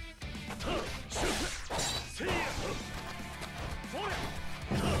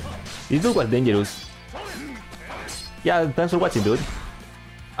 This dude was dangerous. Yeah, thanks for watching, dude.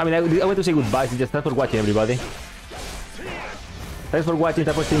 I mean, I want to say goodbye, so just thanks for watching, everybody. Thanks for watching,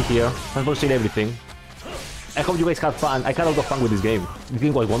 thanks for staying here, thanks for seeing everything. I hope you guys had fun. I had a lot of fun with this game. This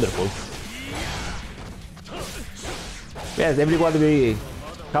game was wonderful. Yes, everybody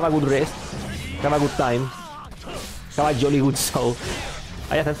have a good rest, have a good time, have a jolly good show.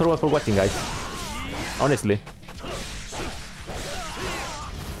 Yeah, thanks for watching, guys. Honestly.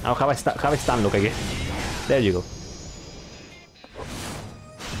 Now have a stand look again. There you go.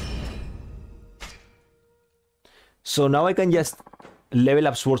 So now I can just level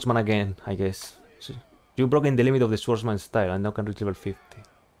up Swordsman again, I guess. So you've broken the limit of the Swordsman style and now can reach level 50.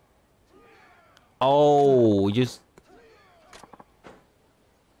 Oh, just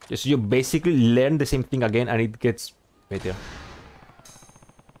you basically learn the same thing again and it gets better.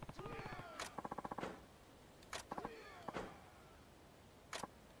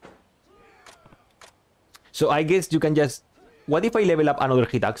 So I guess you can just... What if I level up another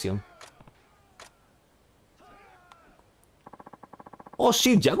hit action? Oh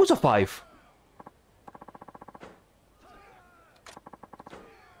shit, Yakuza 5!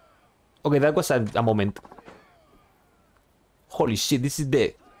 Okay, that was a moment. Holy shit, this is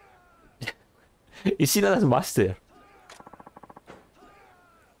the... Is she not as master?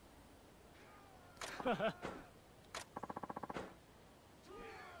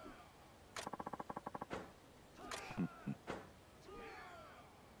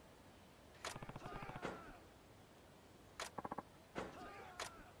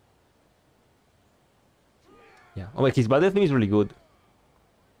 Yeah. Oh wait, his battle theme is really good.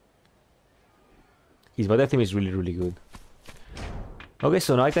 His battle theme is really, really good. Okay,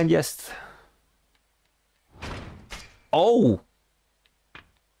 so now I can just... Oh!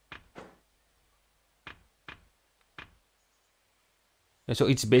 So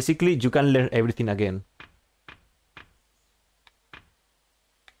it's basically you can learn everything again.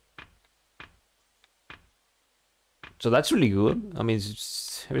 So that's really good. I mean,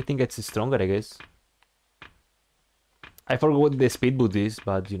 everything gets stronger, I guess. I forgot what the speed boost is,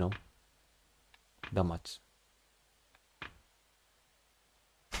 but you know, that much.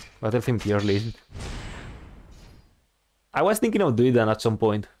 Battle theme tier list. I was thinking of doing that at some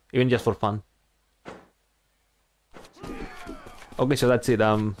point, even just for fun. Okay, so that's it.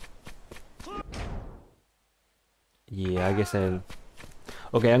 Yeah, I guess I'll...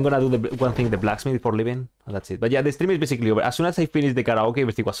 Okay, I'm gonna do the one thing, the blacksmith before leaving, and that's it. But yeah, the stream is basically over. As soon as I finish the karaoke,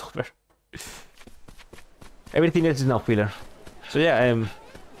 everything was over. Everything else is now filler. So yeah,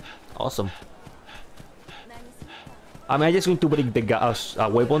 awesome. I mean, I'm just going to break the gas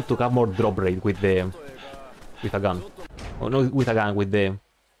weapon to have more drop rate with a gun. Oh, no, with a gun, with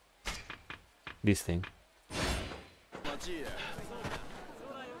this thing.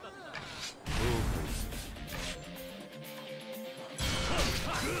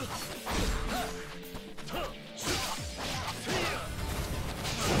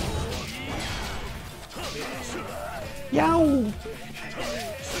 Yow!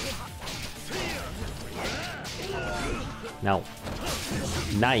 Now.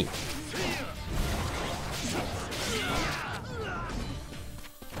 Nine.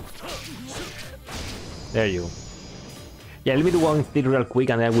 There you go. Yeah, let me do one thing real quick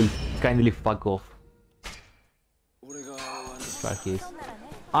and then I will kindly fuck off.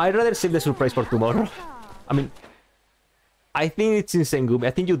 I'd rather save the surprise for tomorrow. I mean, I think it's Shinsengumi.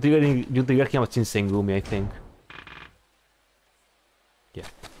 I think you trigger him at Shinsengumi, I think. Yeah.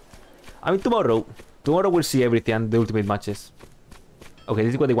 I mean, tomorrow we'll see everything, the ultimate matches. Okay,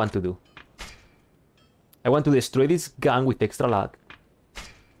 this is what I want to do. I want to destroy this gun with extra lag.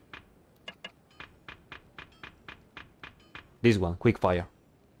 This one, quick fire.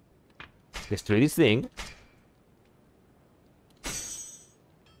 Destroy this thing.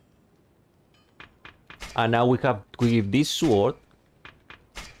 And now we have to give this sword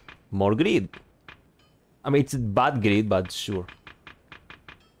more grid. I mean, it's bad grid, but sure.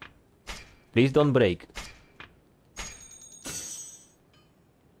 Please don't break.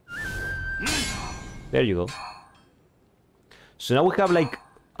 There you go. So now we have like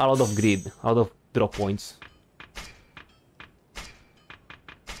a lot of grid, a lot of drop points.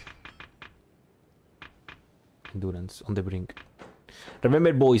 Endurance on the brink.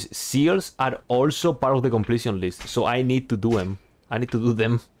 Remember, boys, seals are also part of the completion list, so I need to do them. I need to do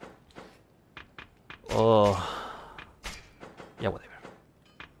them. Oh. Yeah, whatever.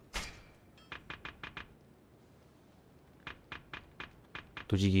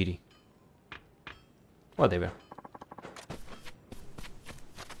 Tojigiri. Whatever.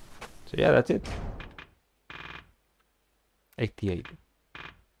 So yeah, that's it. 88.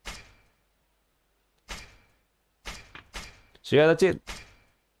 So yeah, that's it.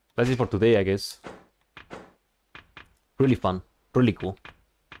 That's it for today, I guess. Really fun. Really cool.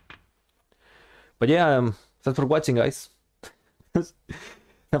 But yeah, thanks for watching, guys. Thanks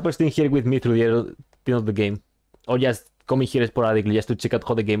for staying here with me through the end of the game. Or just coming here sporadically just to check out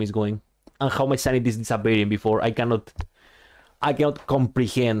how the game is going. And how my sanity is disappearing before I cannot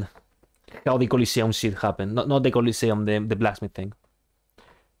comprehend how the Coliseum shit happened. Not the Coliseum, the blacksmith thing.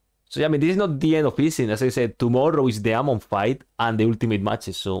 So yeah, I mean, this is not the end of Ishin. As I said, tomorrow is the Amon fight and the ultimate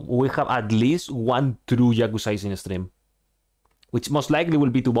matches. So we have at least one true Yakuza Ishin stream. Which most likely will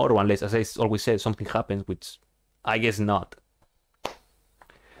be tomorrow, unless, as I always said, something happens, which I guess not.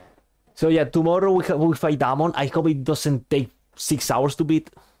 So yeah, tomorrow we fight Amon. I hope it doesn't take 6 hours to beat.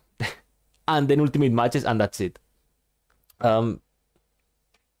 And then ultimate matches, and that's it.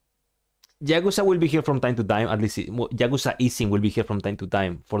 Yakuza will be here from time to time, at least Yakuza Ishin will be here from time to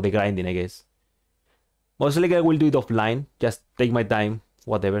time for the grinding, I guess. Most likely I will do it offline, just take my time,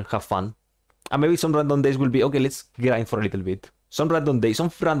 whatever, have fun. And maybe some random days will be, okay, let's grind for a little bit. Some random day,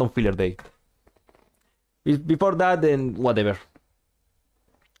 some random filler day. Before that, then whatever.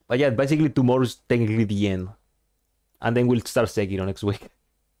 But yeah, basically tomorrow's technically the end. And then we'll start Sekiro next week.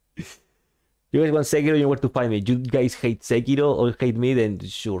 You guys want Sekiro, you know where to find me. You guys hate Sekiro or hate me, then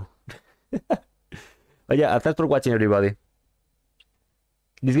sure. But yeah, thanks for watching, everybody.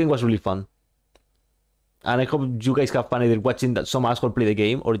 This game was really fun. And I hope you guys have fun either watching some asshole play the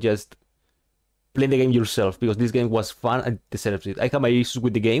game or just playing the game yourself, because this game was fun and deserves it. I have my issues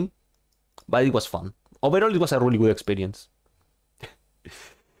with the game, but it was fun. Overall, it was a really good experience.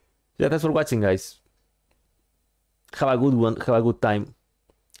 Yeah, thanks for watching, guys. Have a good one. Have a good time.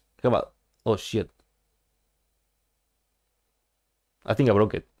 Have a... Oh, shit. I think I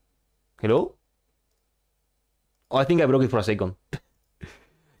broke it. Hello? Oh, I think I broke it for a second.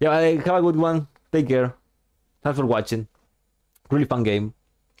 Yeah, have a good one. Take care. Thanks for watching. Really fun game.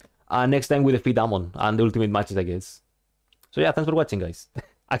 Next time we defeat Amon and the ultimate matches, I guess. So yeah, thanks for watching, guys.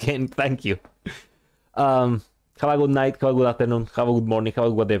 Again, thank you. Have a good night, have a good afternoon, have a good morning, have a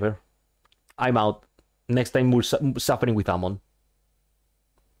good whatever. I'm out. Next time we're suffering with Amon.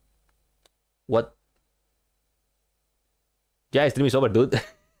 What? Yeah, stream is over, dude.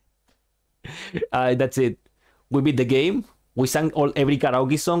 That's it. We beat the game. We sang every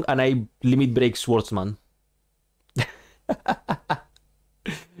karaoke song, and I limit break Swordsman.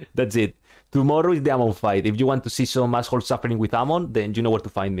 That's it. Tomorrow is the Amon fight. If you want to see some asshole suffering with Amon, then you know where to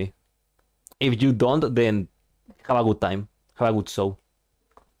find me. If you don't, then have a good time. Have a good show.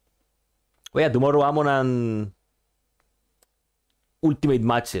 Well, yeah, tomorrow Amon and ultimate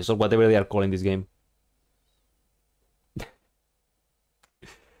matches, or whatever they are calling this game.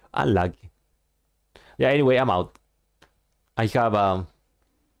 Unlucky. Yeah, anyway, I'm out. I have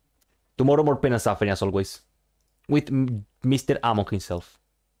tomorrow more pain and suffering as always. With Mr. Amon himself.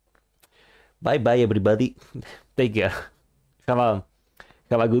 Bye bye everybody. Take care. Have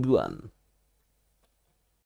a good one.